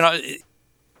they are.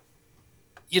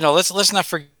 Let's not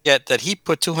forget that he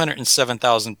put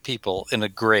 207,000 people in a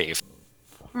grave.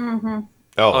 Mm-hmm.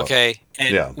 Oh, okay.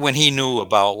 And when he knew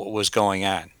about what was going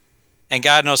on, and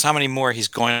God knows how many more he's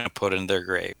going to put in their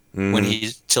grave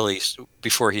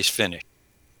before he's finished.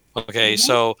 Okay.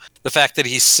 So the fact that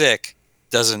he's sick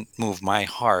doesn't move my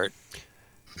heart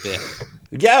a bit.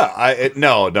 Yeah,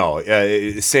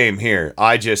 same here.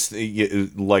 I just,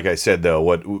 like I said, though,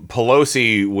 what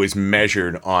Pelosi was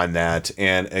measured on that.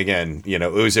 And again, it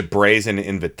was a brazen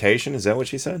invitation. Is that what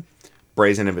she said?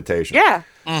 Brazen invitation. Yeah.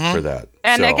 For that.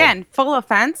 And again, full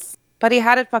offense, but he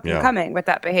had it fucking coming with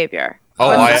that behavior. Oh,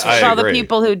 I all agree. the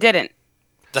people who didn't.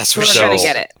 That's Who what are she going was. to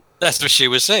get it. That's what she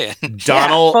was saying.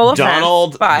 Donald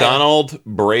Donald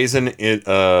brazen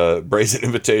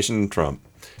invitation Trump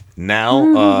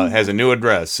now has a new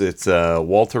address. It's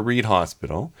Walter Reed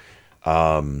Hospital.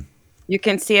 You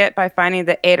can see it by finding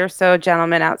the 8 or so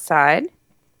gentlemen outside.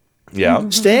 Yeah.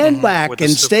 Stand back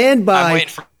and stand by. I'm waiting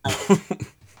for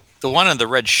the one in the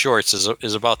red shorts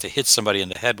is about to hit somebody in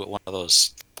the head with one of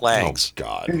those flags. Oh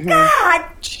God! God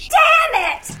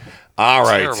damn it! All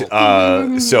right,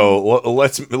 so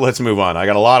let's move on. I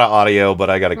got a lot of audio,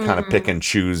 but I got to kind of pick and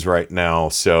choose right now.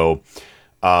 So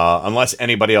unless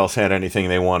anybody else had anything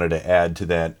they wanted to add to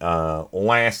that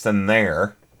last in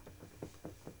there,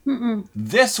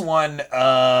 this one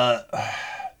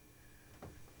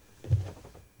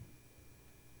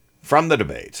from the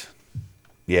debate.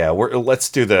 Yeah, let's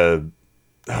do the.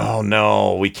 Oh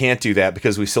no, we can't do that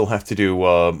because we still have to do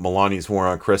Melania's War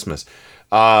on Christmas.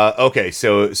 Okay,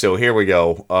 so here we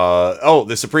go.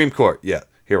 The Supreme Court. Yeah,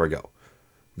 here we go.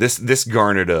 This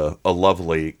garnered a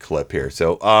lovely clip here.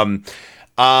 So,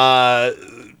 an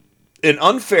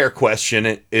unfair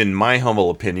question, in my humble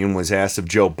opinion, was asked of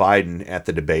Joe Biden at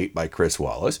the debate by Chris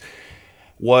Wallace.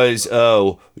 Was,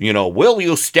 will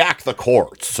you stack the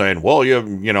courts and will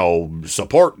you,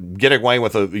 support getting away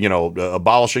with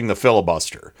abolishing the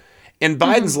filibuster? And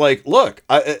Biden's like, look,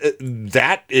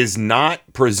 that is not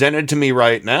presented to me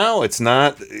right now. It's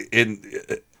not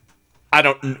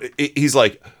he's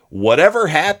like, whatever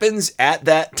happens at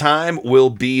that time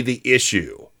will be the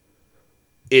issue.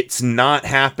 It's not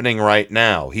happening right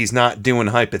now. He's not doing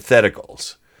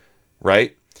hypotheticals,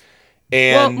 right?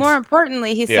 And more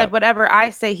importantly, he said, whatever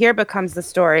I say here becomes the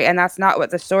story, and that's not what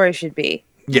the story should be.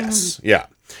 Yes, yeah.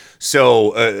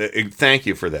 So thank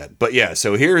you for that. But yeah,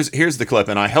 so here's the clip,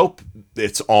 and I hope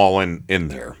it's all in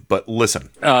there. But listen.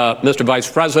 Mr. Vice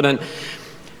President,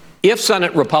 if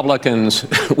Senate Republicans,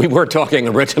 we were talking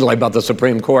originally about the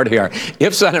Supreme Court here,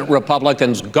 if Senate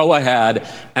Republicans go ahead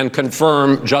and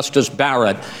confirm Justice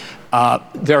Barrett,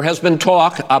 there has been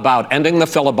talk about ending the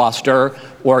filibuster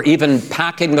or even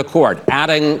packing the court,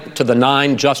 adding to the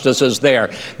 9 justices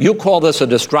there. You call this a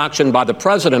distraction by the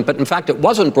president, but in fact, it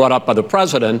wasn't brought up by the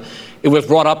president. It was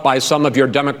brought up by some of your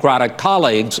Democratic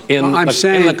colleagues in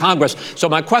the Congress. So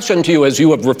my question to you is,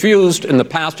 you have refused in the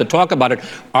past to talk about it.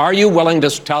 Are you willing to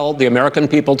tell the American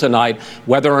people tonight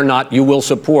whether or not you will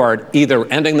support either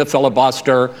ending the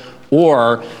filibuster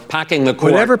or packing the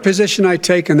court? Whatever position I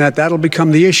take on that'll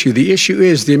become the issue. The issue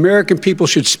is the American people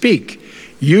should speak.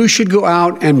 You should go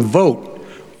out and vote.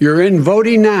 You're in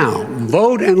voting now.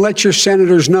 Vote and let your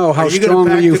senators know how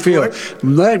strongly you feel.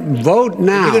 Vote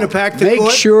now. Are you going to pack the Make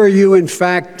court? sure you, in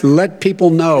fact, let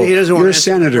people know He doesn't want you're to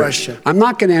answer the senators. question. I'm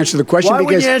not going to answer the question Why because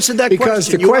wouldn't you answer that because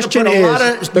question? the question You want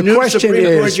to put a lot of new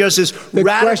Supreme Court justices,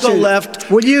 radical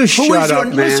left. Will you Who shut is up,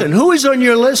 man? man? Listen, who is on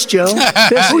your list, Joe?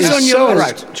 Who's on your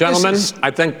list? Right. Gentlemen, I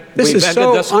think this we've is ended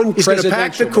so this. He's going to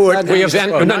pack the court. We have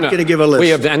We're not going to give a list. We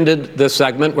have ended this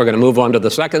segment. We're going to move on to the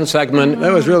second segment.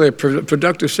 That was really a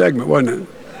productive segment, wasn't it?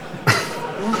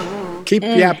 Keep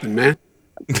yapping, man.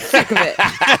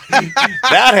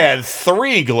 That had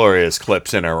 3 glorious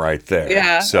clips in it right there.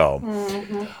 Yeah. So,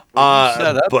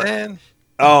 Shut up, but, man.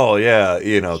 Oh yeah,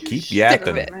 keep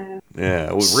yapping. Yeah,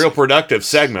 it was a real productive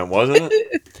segment, wasn't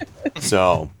it?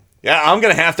 So, yeah, I'm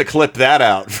gonna have to clip that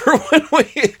out for when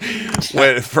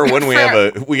we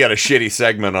got a shitty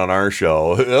segment on our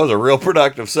show. That was a real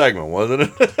productive segment,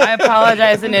 wasn't it? I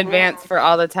apologize in advance for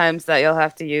all the times that you'll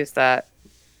have to use that.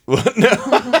 I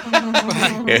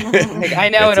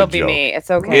know It's it'll a be joke. me. It's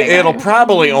okay. It'll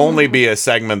probably only be a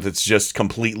segment that's just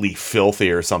completely filthy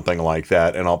or something like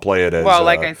that, and I'll play it as Well,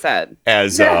 like I said.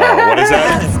 as what is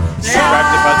that?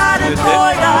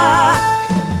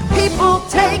 People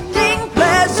taking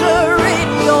pleasure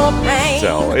in your pain.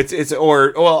 So it's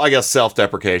I guess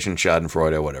self-deprecation,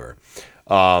 Schadenfreude, or whatever.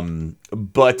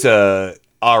 But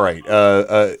all right,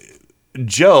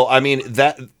 Joe. I mean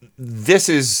this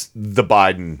is the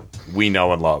Biden we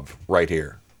know and love right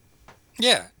here.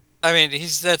 Yeah, I mean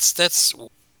that's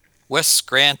Wes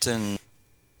Scranton,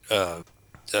 in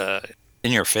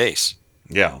your face.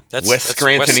 Yeah, that's Wes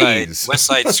Scrantonese. West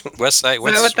Side. Is that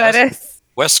what that is?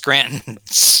 Wes Scranton,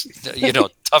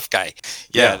 tough guy.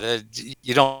 Yeah,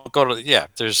 you don't go to. Yeah,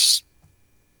 that's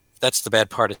the bad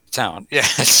part of town. Yeah,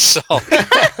 so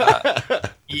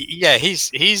yeah, he's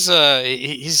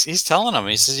telling him.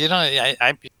 He says,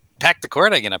 I pack the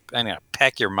court. I'm gonna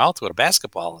pack your mouth with a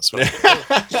basketball. That's what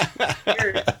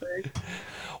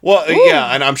Well,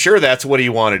 yeah, and I'm sure that's what he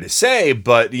wanted to say,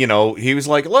 but he was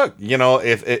like, look,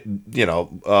 if it,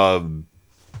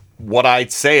 what I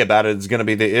say about it is going to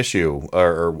be the issue.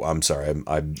 Or I'm sorry,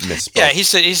 I misspoke. Yeah, he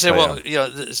said, well, you know,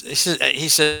 he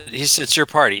said, it's your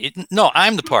party. No,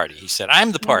 I'm the party. He said,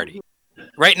 I'm the party.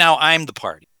 Right now, I'm the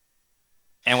party.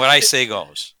 And what I say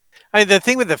goes. I mean, the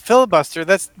thing with the filibuster,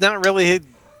 that's not really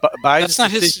Biden's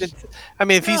decision. I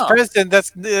mean, if he's president,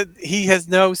 he has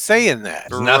no say in that.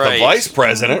 He's not the vice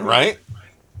president, right?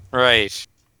 Right.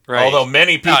 Although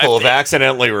many people have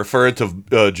accidentally referred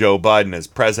to Joe Biden as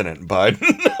President Biden.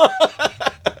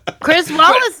 Chris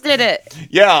Wallace did it.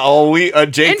 Yeah,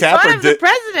 Jake in Tapper front of the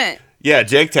president. Yeah,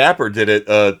 Jake Tapper did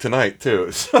it tonight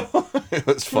too. So it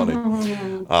was funny.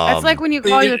 That's like when you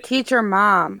call your teacher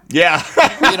mom. Yeah.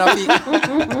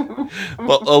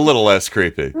 Well, a little less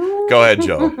creepy. Go ahead,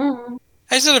 Joe.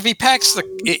 I said if he packs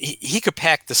he could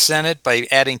pack the Senate by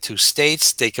adding 2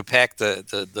 states. They could pack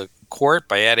the court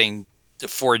by adding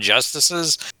 4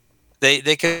 justices.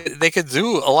 They could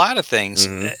do a lot of things.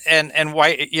 And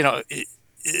why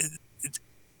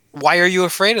why are you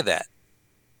afraid of that?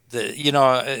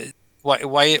 Why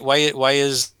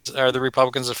are the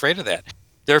Republicans afraid of that?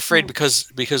 They're afraid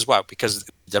because what? Because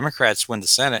Democrats win the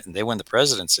Senate and they win the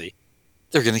presidency.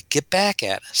 They're going to get back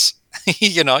at us.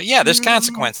 There's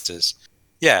consequences.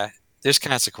 Yeah, there's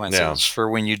consequences for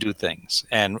when you do things.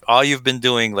 And all you've been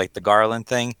doing, like the Garland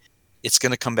thing, it's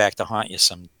going to come back to haunt you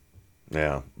some.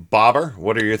 Yeah. Bobber,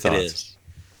 what are your thoughts? It is.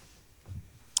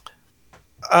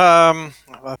 I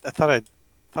thought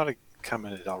I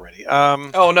commented already.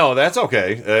 Oh no, that's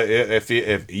okay.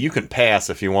 If you can pass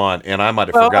if you want, and I might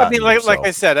have forgotten. I mean, like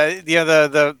I said,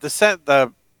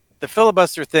 the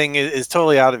filibuster thing is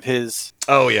totally out of his.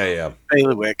 Oh yeah.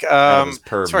 bailiwick. As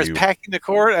far as packing the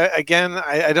court, again,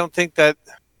 I don't think that.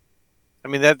 I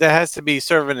mean, that has to be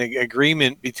sort of an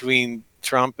agreement between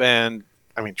between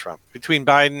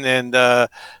Biden and the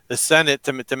Senate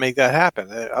to make that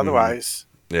happen. Otherwise.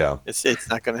 Yeah, it's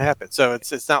not going to happen. So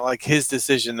it's not like his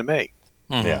decision to make.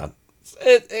 Yeah,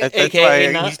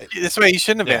 that's why he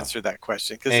shouldn't have answered that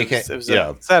question because it was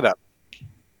a setup.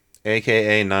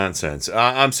 AKA nonsense.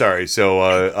 I'm sorry. So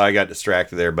I got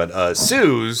distracted there. But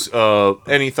Suze,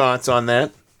 any thoughts on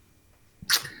that?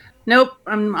 Nope.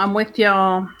 I'm with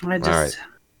y'all.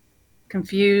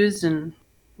 Confused and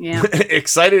yeah.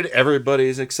 Excited.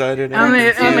 Everybody's excited.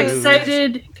 I'm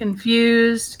excited,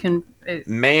 confused.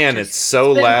 Man, it's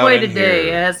so loud. Quite a day,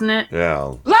 hasn't it?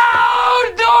 Yeah.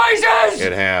 Loud noises!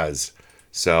 It has.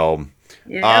 So,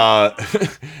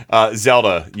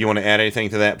 Zelda, you want to add anything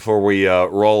to that before we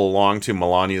roll along to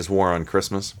Melania's War on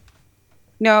Christmas?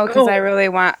 No, because I really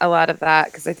want a lot of that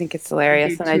because I think it's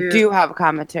hilarious, and I do have a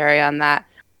commentary on that.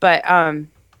 But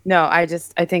no, I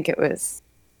think it was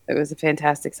a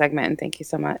fantastic segment, and thank you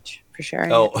so much for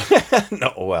sharing. Oh,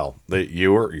 no, well,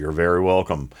 you're very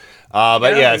welcome.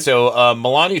 But yeah, so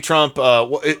Melania Trump,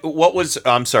 what was,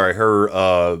 I'm sorry,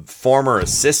 her former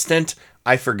assistant,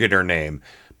 I forget her name,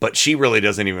 but she really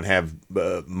doesn't even have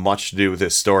much to do with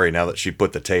this story now that she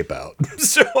put the tape out.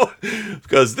 So,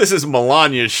 because this is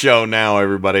Melania's show now,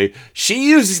 everybody. She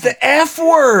uses the F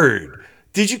word.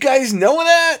 Did you guys know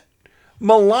that?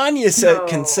 Melania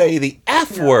can say the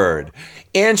F word,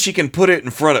 and she can put it in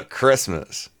front of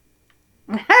Christmas.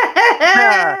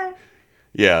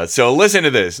 Yeah, so listen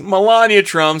to this. Melania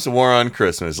Trump's War on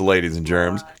Christmas, ladies and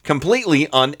germs, completely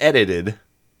unedited.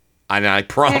 And I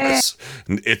promise,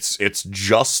 it's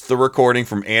just the recording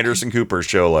from Anderson Cooper's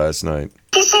show last night.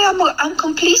 They say I'm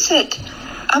complicit.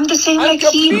 I'm the same like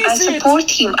him. I support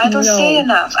him. I don't say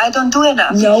enough. I don't do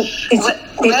enough. No.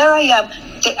 Where I am,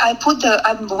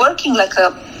 I'm working like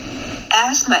my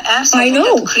ass off. I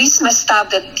know. That Christmas stuff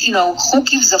that, who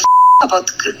gives a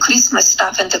about Christmas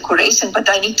stuff and decoration, but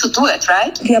I need to do it,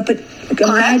 right? Yeah, but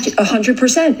imagine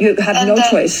 100%. You have no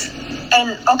choice.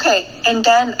 And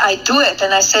then I do it,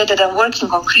 and I say that I'm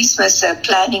working on Christmas,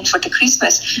 planning for the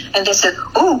Christmas, and they said,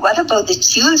 "Oh, what about the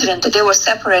children that they were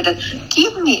separated?"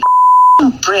 Give me a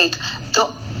break.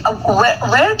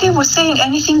 Where they were saying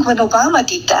anything when Obama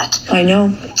did that? I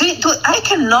know. I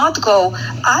cannot go.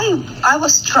 I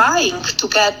was trying to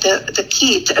get the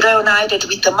kid reunited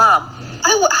with the mom.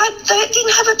 I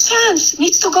didn't have a chance. It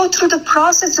needs to go through the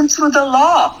process and through the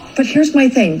law. But here's my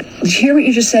thing. Hear what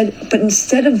you just said. But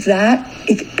instead of that,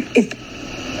 if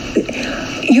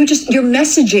your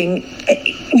messaging,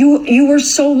 you were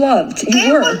so loved.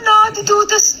 They would not do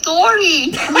the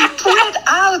story. We put it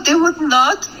out. They would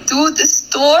not do the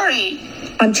story.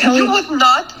 I'm telling you. You would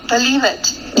not believe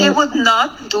it. They would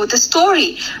not do the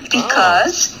story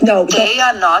because they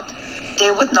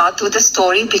would not do the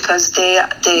story because they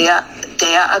are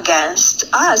against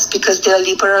us because they're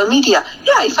liberal media.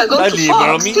 Yeah, if I go to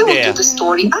Fox, they will do the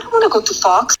story. I don't want to go to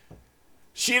Fox.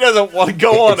 She doesn't want to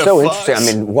go on. It's so interesting. I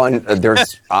mean, one,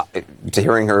 there's to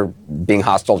hearing her being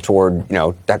hostile toward,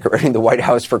 decorating the White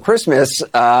House for Christmas.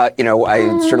 I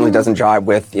certainly doesn't jive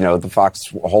with, the Fox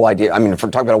whole idea. I mean, if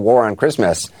we're talking about a war on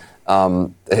Christmas,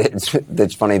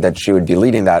 it's funny that she would be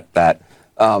leading that. But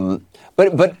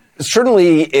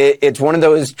certainly it's one of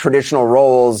those traditional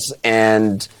roles,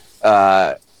 and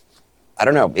I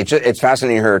don't know. It's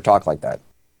fascinating to hear her talk like that.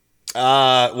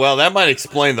 Well, that might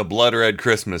explain the blood red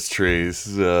Christmas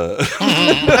trees. Yeah.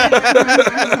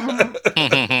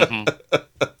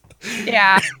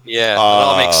 Yeah, it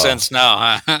all makes sense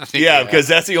now, huh? Yeah, because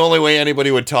that's the only way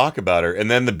anybody would talk about her. And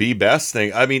then the Be Best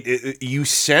thing. I mean, you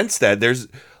sense that there's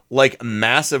like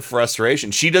massive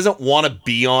frustration. She doesn't want to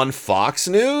be on Fox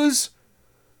News.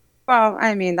 Well,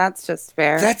 I mean, that's just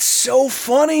fair. That's so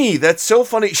funny.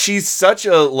 She's such a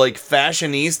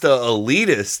fashionista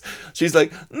elitist. She's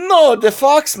like, no, the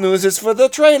Fox News is for the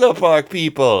trailer park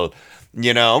people.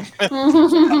 She knows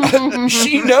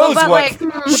she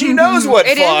knows what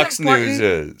Fox News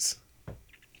is.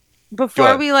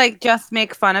 Before we just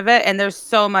make fun of it, and there's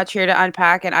so much here to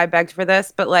unpack, and I begged for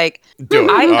this, but do it.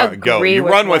 I agree go. You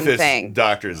with run with one this, thing.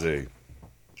 Dr. Z.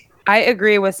 I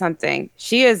agree with something.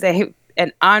 She is an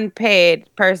unpaid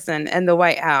person in the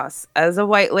White House as a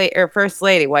white lady or first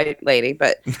lady, white lady,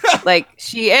 but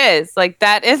she is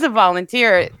that is a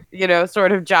volunteer,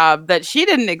 sort of job that she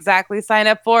didn't exactly sign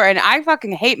up for. And I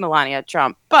fucking hate Melania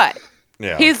Trump, but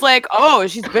he's like, oh,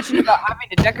 she's bitching about having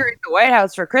to decorate the White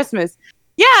House for Christmas.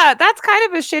 Yeah, that's kind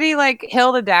of a shitty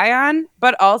hill to die on,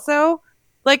 but also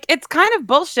it's kind of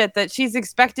bullshit that she's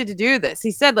expected to do this.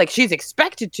 He said she's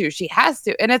expected to, she has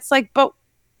to, and it's but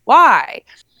why?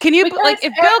 Can you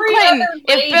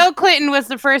if Bill Clinton was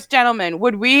the first gentleman,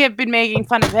 would we have been making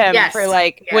fun of him for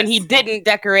when he didn't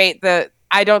decorate the?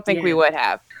 I don't think we would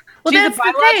have. Well, she's that's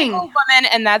a biological woman,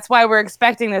 and that's why we're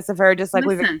expecting this of her, just like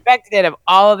we've expected it of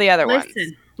all of the other ones.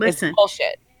 Listen, it's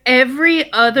bullshit.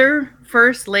 Every other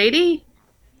first lady,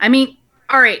 I mean,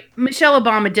 all right, Michelle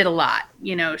Obama did a lot.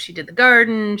 She did the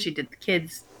garden, she did the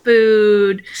kids'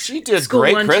 food. She did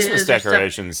great Christmas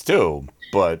decorations too.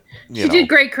 But she did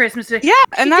great Christmas. Yeah,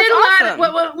 and that's awesome.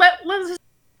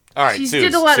 All right, she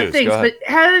did a lot of things, but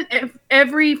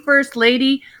every first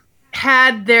lady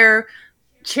had their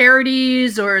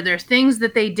charities or their things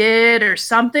that they did or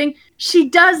something. She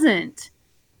doesn't.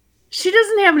 She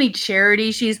doesn't have any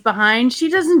charity she's behind. She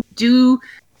doesn't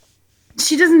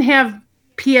have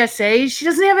PSAs. She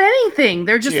doesn't have anything.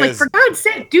 They're just for God's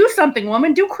sake, do something,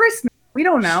 woman. Do Christmas. We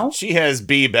don't know. She has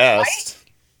Be Best. Right?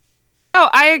 Oh,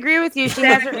 I agree with you. She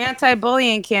has her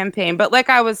anti-bullying campaign, but what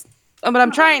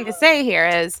I'm trying to say here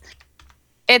is,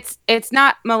 it's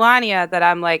not Melania that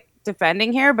I'm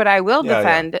defending here, but I will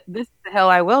defend. This is the hill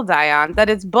I will die on. That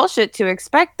it's bullshit to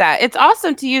expect that. It's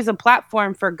awesome to use a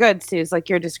platform for good, Suze, like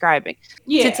you're describing.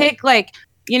 Yeah. To take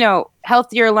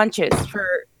healthier lunches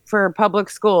for public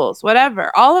schools,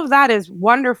 whatever. All of that is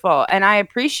wonderful, and I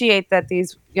appreciate that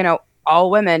these all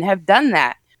women have done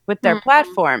that with their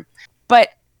platform, but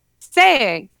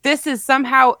saying this is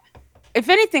somehow, if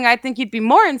anything, I think you'd be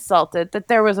more insulted that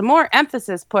there was a more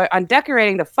emphasis put on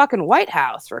decorating the fucking White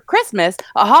House for Christmas,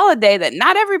 a holiday that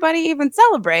not everybody even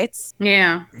celebrates.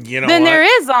 Yeah. Then there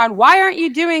is on why aren't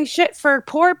you doing shit for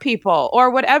poor people or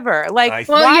whatever? I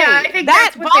think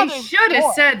that's what they should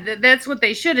have said. That's what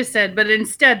they should have said, but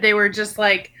instead they were just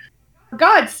for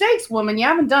God's sakes, woman, you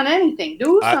haven't done anything.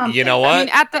 Do something. You know what? I mean,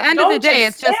 at the end of the day,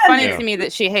 it's just funny to me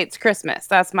that she hates Christmas.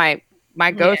 That's my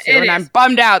go-to, and I'm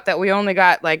bummed out that we only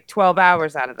got 12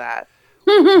 hours out of that.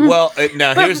 Well,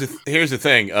 now here's the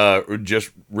thing.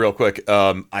 Just real quick,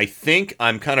 I think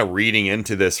I'm kind of reading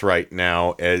into this right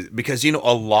now because a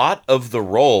lot of the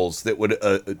roles that would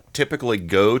typically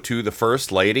go to the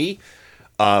first lady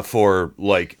for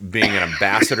being an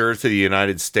ambassador to the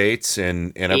United States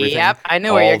and everything. Yep, I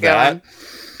know where you're going.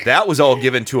 That was all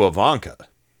given to Ivanka.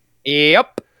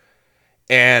 Yep.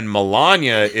 And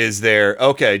Melania is there.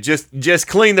 Okay, just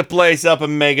clean the place up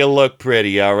and make it look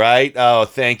pretty, all right? Oh,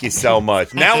 thank you so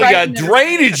much. Now we got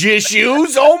drainage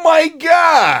issues. Oh, my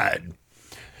God.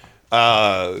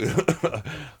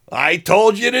 I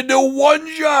told you to do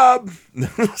one job.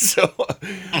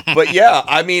 But yeah,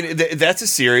 I mean, that's a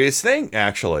serious thing,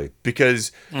 actually,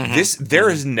 because there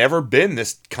has never been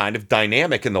this kind of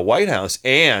dynamic in the White House.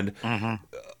 And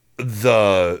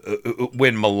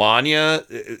when Melania,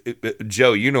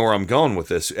 Joe, you know where I'm going with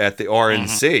this, at the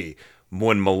RNC,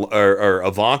 when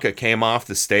Ivanka came off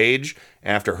the stage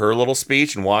after her little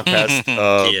speech and walked past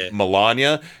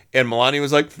Melania, and Melania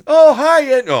was like, "Oh, hi,"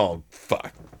 and oh,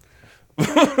 fuck.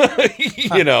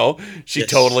 She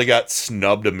totally got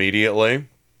snubbed immediately.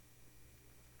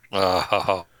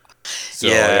 So,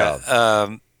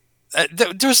 yeah.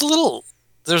 There's a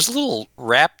little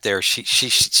rap there.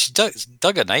 She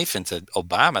dug a knife into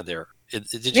Obama there.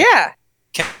 Did you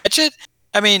catch it?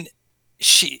 I mean,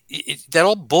 that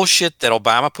old bullshit that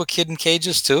Obama put kid in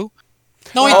cages too.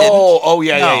 No, he didn't. Oh,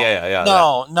 yeah.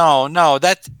 No.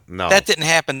 That didn't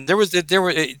happen. There was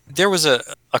a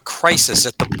crisis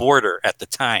at the border at the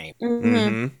time,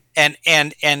 and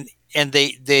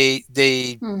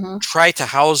they tried to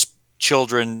house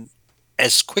children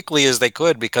as quickly as they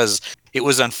could because it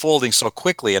was unfolding so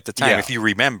quickly at the time. If you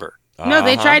remember. No,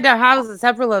 they tried to house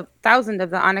several of thousand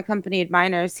of the unaccompanied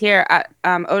minors here at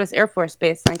Otis Air Force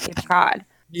Base on Cape Cod.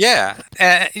 Yeah,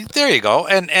 there you go.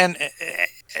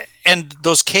 And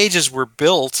those cages were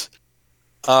built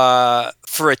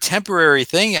for a temporary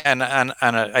thing, and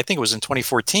I think it was in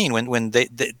 2014 when they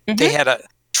had a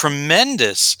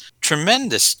tremendous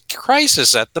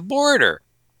crisis at the border,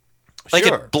 like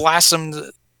it blossomed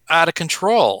out of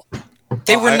control.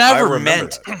 They were never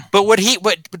meant. But what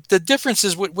the difference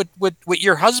is what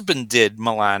your husband did,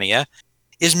 Melania,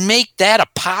 is make that a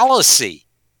policy.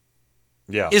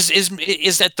 Yeah.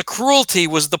 Is that the cruelty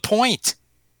was the point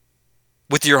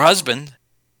with your husband?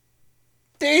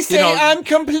 They say I'm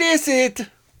complicit.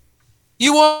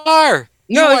 You are.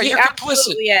 You're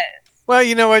complicit. Is. Well,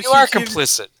 you know what? You are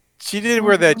complicit. She did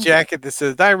wear that jacket that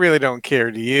says, "I really don't care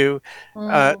to you,"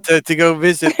 to go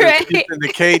visit the people in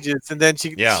the cages, and then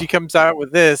she comes out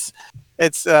with this.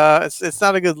 It's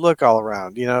not a good look all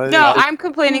around, you know. No, I'm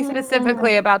complaining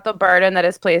specifically about the burden that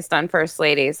is placed on first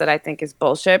ladies that I think is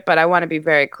bullshit. But I want to be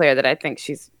very clear that I think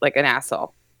she's like an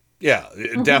asshole. Yeah,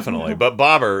 definitely. But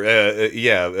Bobber,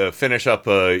 finish up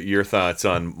your thoughts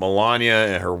on Melania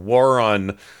and her war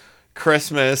on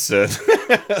Christmas.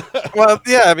 Well,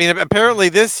 yeah, I mean, apparently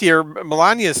this year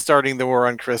Melania is starting the war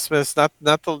on Christmas, not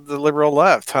the liberal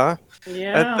left, huh?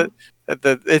 Yeah.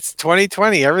 It's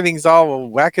 2020. Everything's all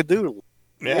wackadoodle.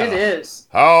 Yeah. It is.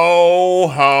 Ho,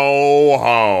 ho,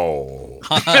 ho.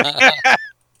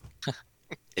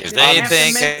 If they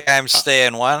think I'm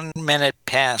staying 1 minute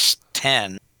past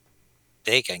 10,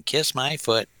 they can kiss my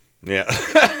foot. Yeah.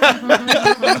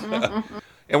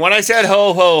 And when I said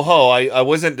ho, ho, ho, I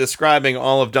wasn't describing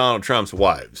all of Donald Trump's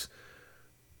wives.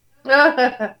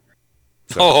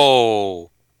 Oh.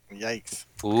 Yikes.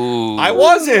 Ooh. I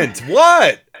wasn't.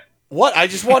 What? I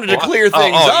just wanted to clear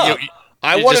things up.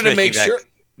 I wanted to make sure.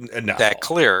 No. That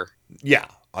clear. Yeah.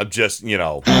 I'm just,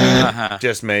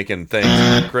 just making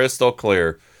things crystal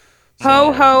clear.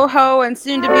 Ho, ho, ho, and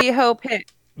soon to be ho pick.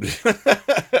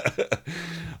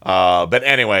 But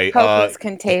anyway. Hope is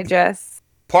contagious.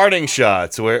 Parting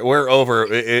shots. We're over.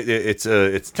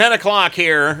 It's 10 o'clock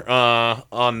here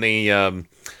on the.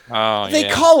 They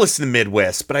call us the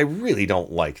Midwest, but I really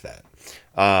don't like that.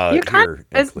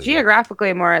 It's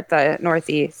geographically more at the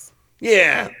Northeast.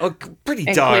 Yeah, pretty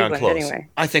darn close. Anyway.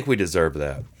 I think we deserve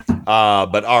that.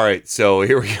 But all right, so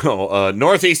here we go.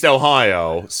 Northeast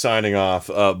Ohio signing off.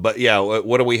 But yeah,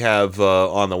 what do we have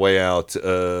on the way out?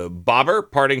 Bobber,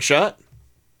 parting shot.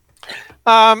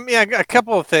 Yeah, a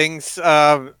couple of things.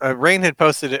 Rain had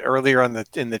posted it earlier in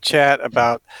the chat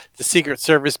about the Secret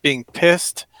Service being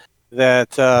pissed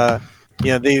that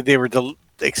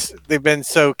they've been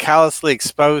so callously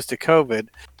exposed to COVID,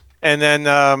 and then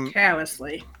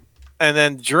callously, and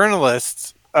then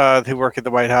journalists who work at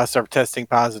the White House are testing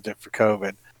positive for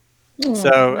COVID.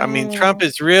 So I mean, Trump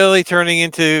is really turning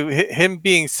into him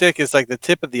being sick is like the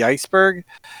tip of the iceberg.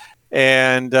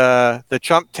 And the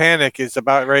Trump tanic is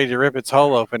about ready to rip its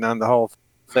hole open on the whole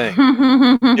thing.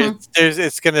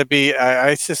 It's going to be.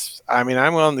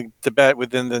 I'm willing to bet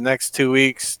within the next 2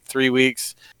 weeks, 3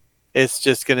 weeks, it's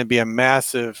just going to be a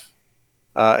massive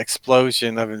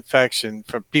explosion of infection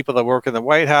from people that work in the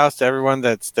White House to everyone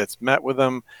that's met with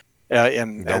them,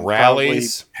 and the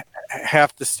rallies.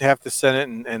 Half the Senate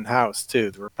and House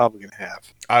too. The Republican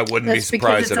half. I wouldn't be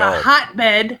surprised at all. It's a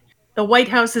hotbed. The White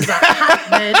House is a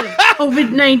hotbed of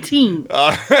COVID-19.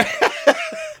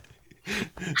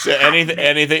 So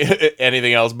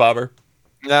anything else, Bobber?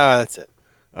 No, that's it.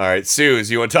 All right,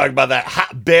 Suze, you want to talk about that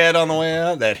hotbed on the way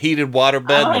out? That heated water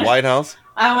bed in the White House?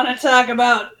 I want to talk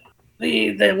about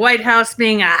the White House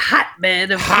being a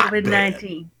hotbed of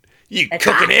COVID-19. You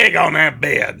cook an egg on that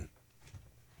bed.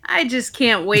 I just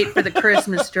can't wait for the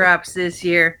Christmas drops this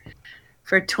year.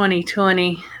 For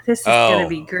 2020. This is going to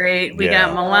be great. We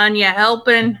got Melania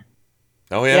helping.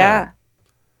 Oh, yeah. Yeah.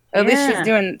 At least she's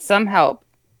doing some help.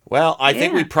 Well, I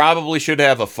think we probably should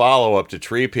have a follow-up to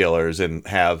tree peelers and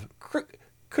have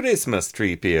Christmas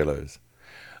tree peelers.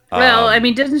 Well, I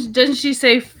mean, doesn't she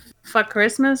say fuck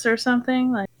Christmas or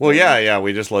something? Like, well, yeah,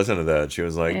 we just listened to that. She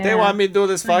was like, they want me to do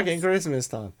this fucking Christmas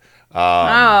stuff.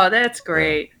 Oh, that's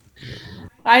great.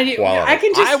 I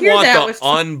can just hear that. I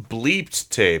want the unbleeped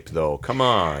tape, though. Come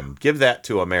on, give that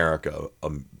to America.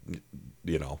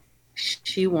 You know,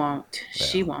 she won't. Yeah.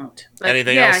 She won't. But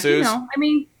anything else, Suze? I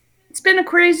mean, it's been a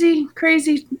crazy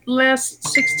last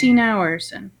 16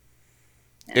 hours, and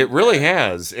it really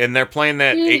has. And they're playing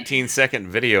that 18-second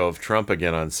video of Trump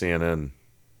again on CNN.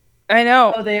 I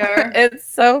know. Oh, they are.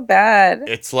 It's so bad.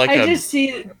 It's like I just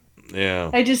see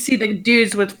the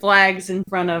dudes with flags in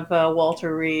front of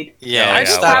Walter Reed. Yeah, I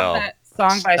just have that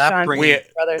song by Sean Paul's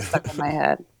brother stuck in my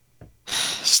head.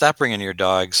 Stop bringing your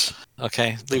dogs.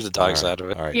 Okay, leave the dogs out of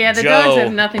it. All right. Yeah, the dogs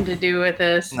have nothing to do with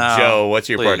this. No, Joe, what's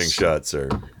your parting shot, sir?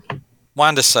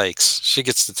 Wanda Sykes. She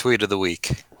gets the tweet of the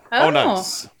week. Oh,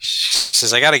 nice. She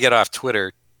says, I got to get off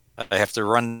Twitter. I have to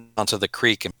run onto the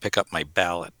creek and pick up my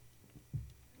ballot.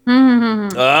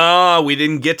 We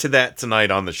didn't get to that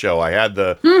tonight on the show. I had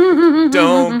the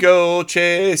don't go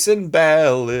chasing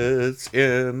ballots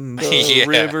in the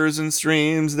rivers and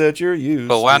streams that you're using.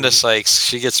 But Wanda Sykes,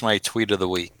 she gets my tweet of the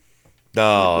week.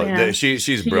 No,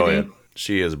 she's brilliant.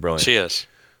 She is brilliant. She is.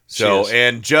 So,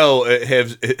 and Joe,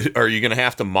 are you going to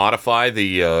have to modify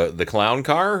the clown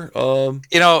car?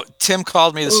 Tim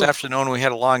called me this afternoon. We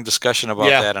had a long discussion about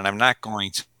that, and I'm not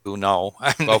going to. No,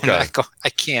 I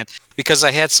can't, because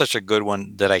I had such a good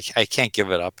one that I can't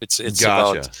give it up. It's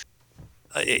gotcha. About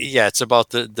it's about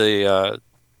the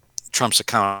Trump's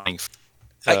accounting.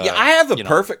 I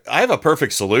have a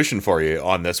perfect solution for you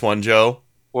on this one, Joe.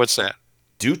 What's that?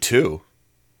 Do two.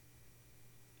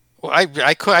 Well,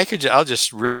 I'll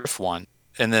just riff one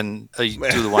and then do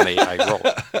the one I wrote.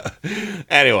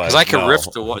 Anyway, because I can riff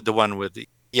the one with the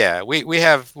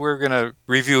we're gonna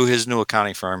review his new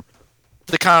accounting firm,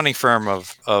 the accounting firm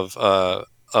of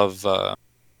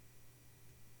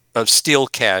Steel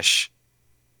Cash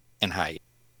and Hyatt.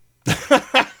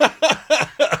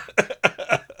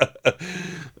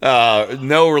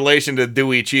 No relation to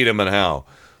Dewey, Cheatham, and Howe.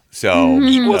 So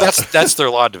well, that's their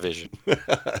law division.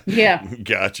 Yeah.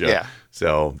 Gotcha. Yeah.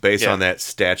 So based on that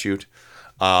statute.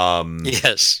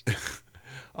 Yes.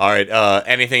 All right.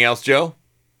 Anything else, Joe?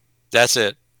 That's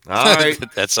it. All right.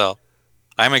 That's all.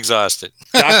 I'm exhausted.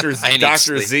 Dr.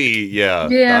 Z. Yeah.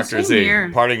 Dr. Z.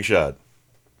 Here. Parting shot.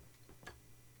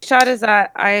 Shot is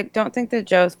that I don't think that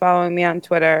Joe's following me on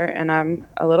Twitter, and I'm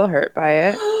a little hurt by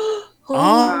it.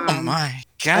 Oh my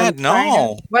God,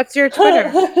 no. What's your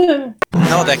Twitter?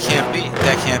 No, that can't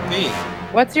be.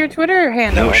 What's your Twitter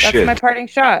handle? No That's shit. my parting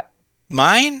shot.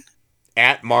 Mine?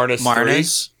 At Marnus 3.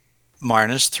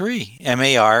 Marnus 3.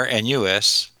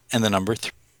 MARNUS and the number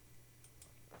 3.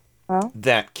 Well,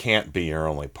 that can't be your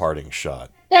only parting shot.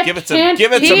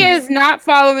 He is not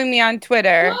following me on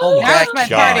Twitter. Oh, that's my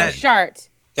parting shot.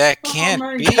 That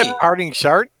can't be. Parting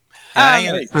shot? I'm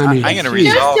going to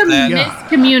resolve just a that.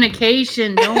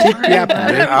 miscommunication. Don't worry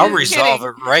about it. I'll resolve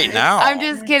it right now. I'm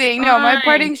just kidding. No, my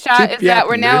parting shot is that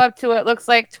we're now up to, it looks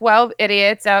like 12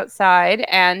 idiots outside.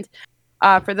 And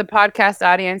for the podcast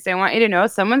audience, I want you to know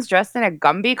someone's dressed in a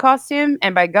Gumby costume.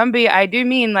 And by Gumby, I do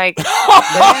mean like... Why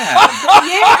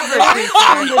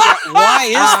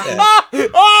is that?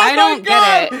 I don't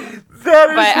get it.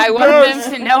 But I want them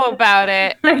to know about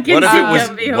it.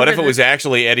 What if it was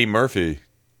actually Eddie Murphy?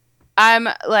 I'm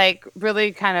like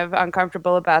really kind of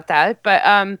uncomfortable about that. But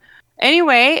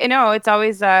anyway, it's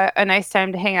always a nice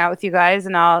time to hang out with you guys,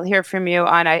 and I'll hear from you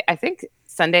on I think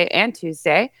Sunday and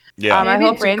Tuesday. Yeah, I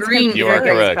hope Rain's computer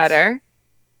gets better.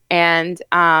 And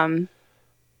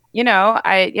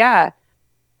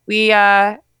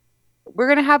we're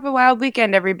gonna have a wild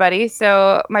weekend, everybody.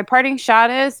 So my parting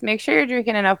shot is make sure you're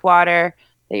drinking enough water,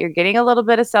 that you're getting a little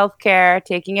bit of self-care,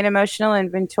 taking an emotional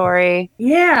inventory.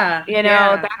 Yeah.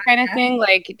 That kind of thing.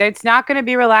 Like, it's not going to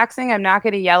be relaxing. I'm not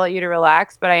going to yell at you to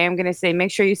relax, but I am going to say make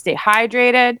sure you stay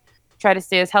hydrated, try to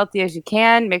stay as healthy as you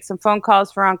can, make some phone calls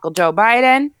for Uncle Joe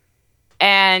Biden,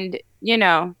 and,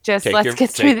 let's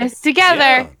get through this together.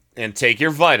 Yeah. And take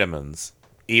your vitamins.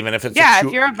 Even if it's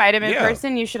if you're a vitamin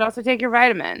person, you should also take your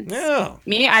vitamins. Yeah.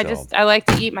 Me, I like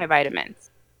to eat my vitamins.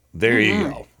 There you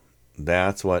go.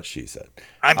 That's what she said.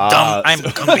 I'm dumb. I'm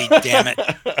Gumby, damn it.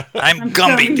 I'm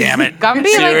Gumby, damn it. Gumby,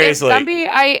 seriously.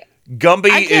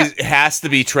 Gumby has to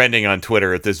be trending on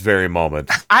Twitter at this very moment.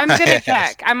 I'm gonna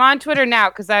check. I'm on Twitter now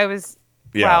because I was.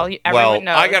 Yeah. Everyone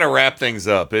knows. I gotta wrap things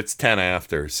up. It's 10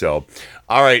 after. So,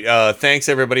 all right. Thanks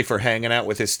everybody for hanging out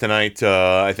with us tonight.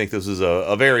 I think this was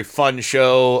a very fun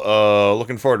show.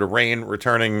 Looking forward to Rain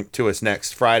returning to us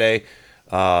next Friday.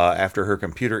 After her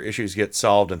computer issues get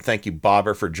solved. And thank you,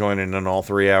 Bobber, for joining in all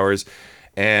 3 hours.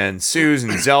 and Suze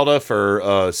and Zelda for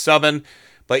subbing.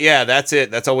 But yeah, that's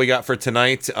it. That's all we got for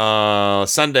tonight.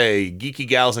 Sunday, Geeky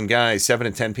Gals and Guys, 7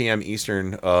 and 10 p.m.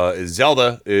 Eastern.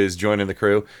 Zelda is joining the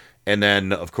crew. And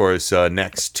then, of course,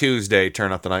 next Tuesday,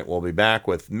 Turn Up the Night, we'll be back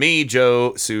with me,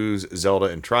 Joe, Suze, Zelda,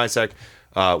 and Trisec.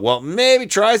 Well, maybe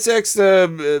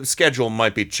Trisec's schedule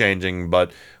might be changing,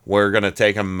 but we're going to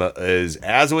take them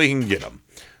as we can get them.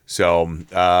 So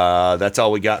that's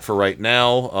all we got for right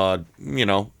now.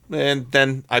 And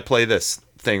then I play this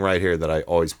thing right here that I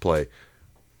always play.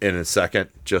 In a second,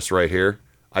 just right here.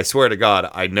 I swear to God,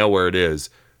 I know where it is.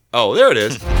 Oh, there it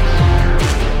is.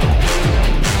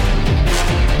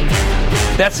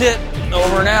 That's it.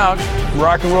 Over and out.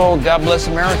 Rock and roll. God bless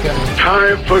America.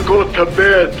 Time for go to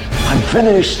bed. I'm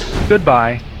finished.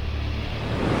 Goodbye.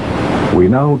 We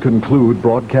now conclude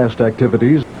broadcast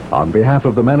activities. On behalf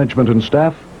of the management and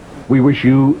staff, we wish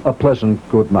you a pleasant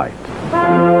good night.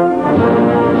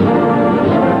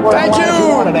 Thank you.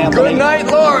 Good night,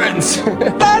 Lawrence.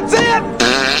 That's it.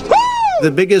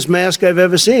 The biggest mask I've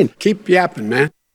ever seen. Keep yapping, man.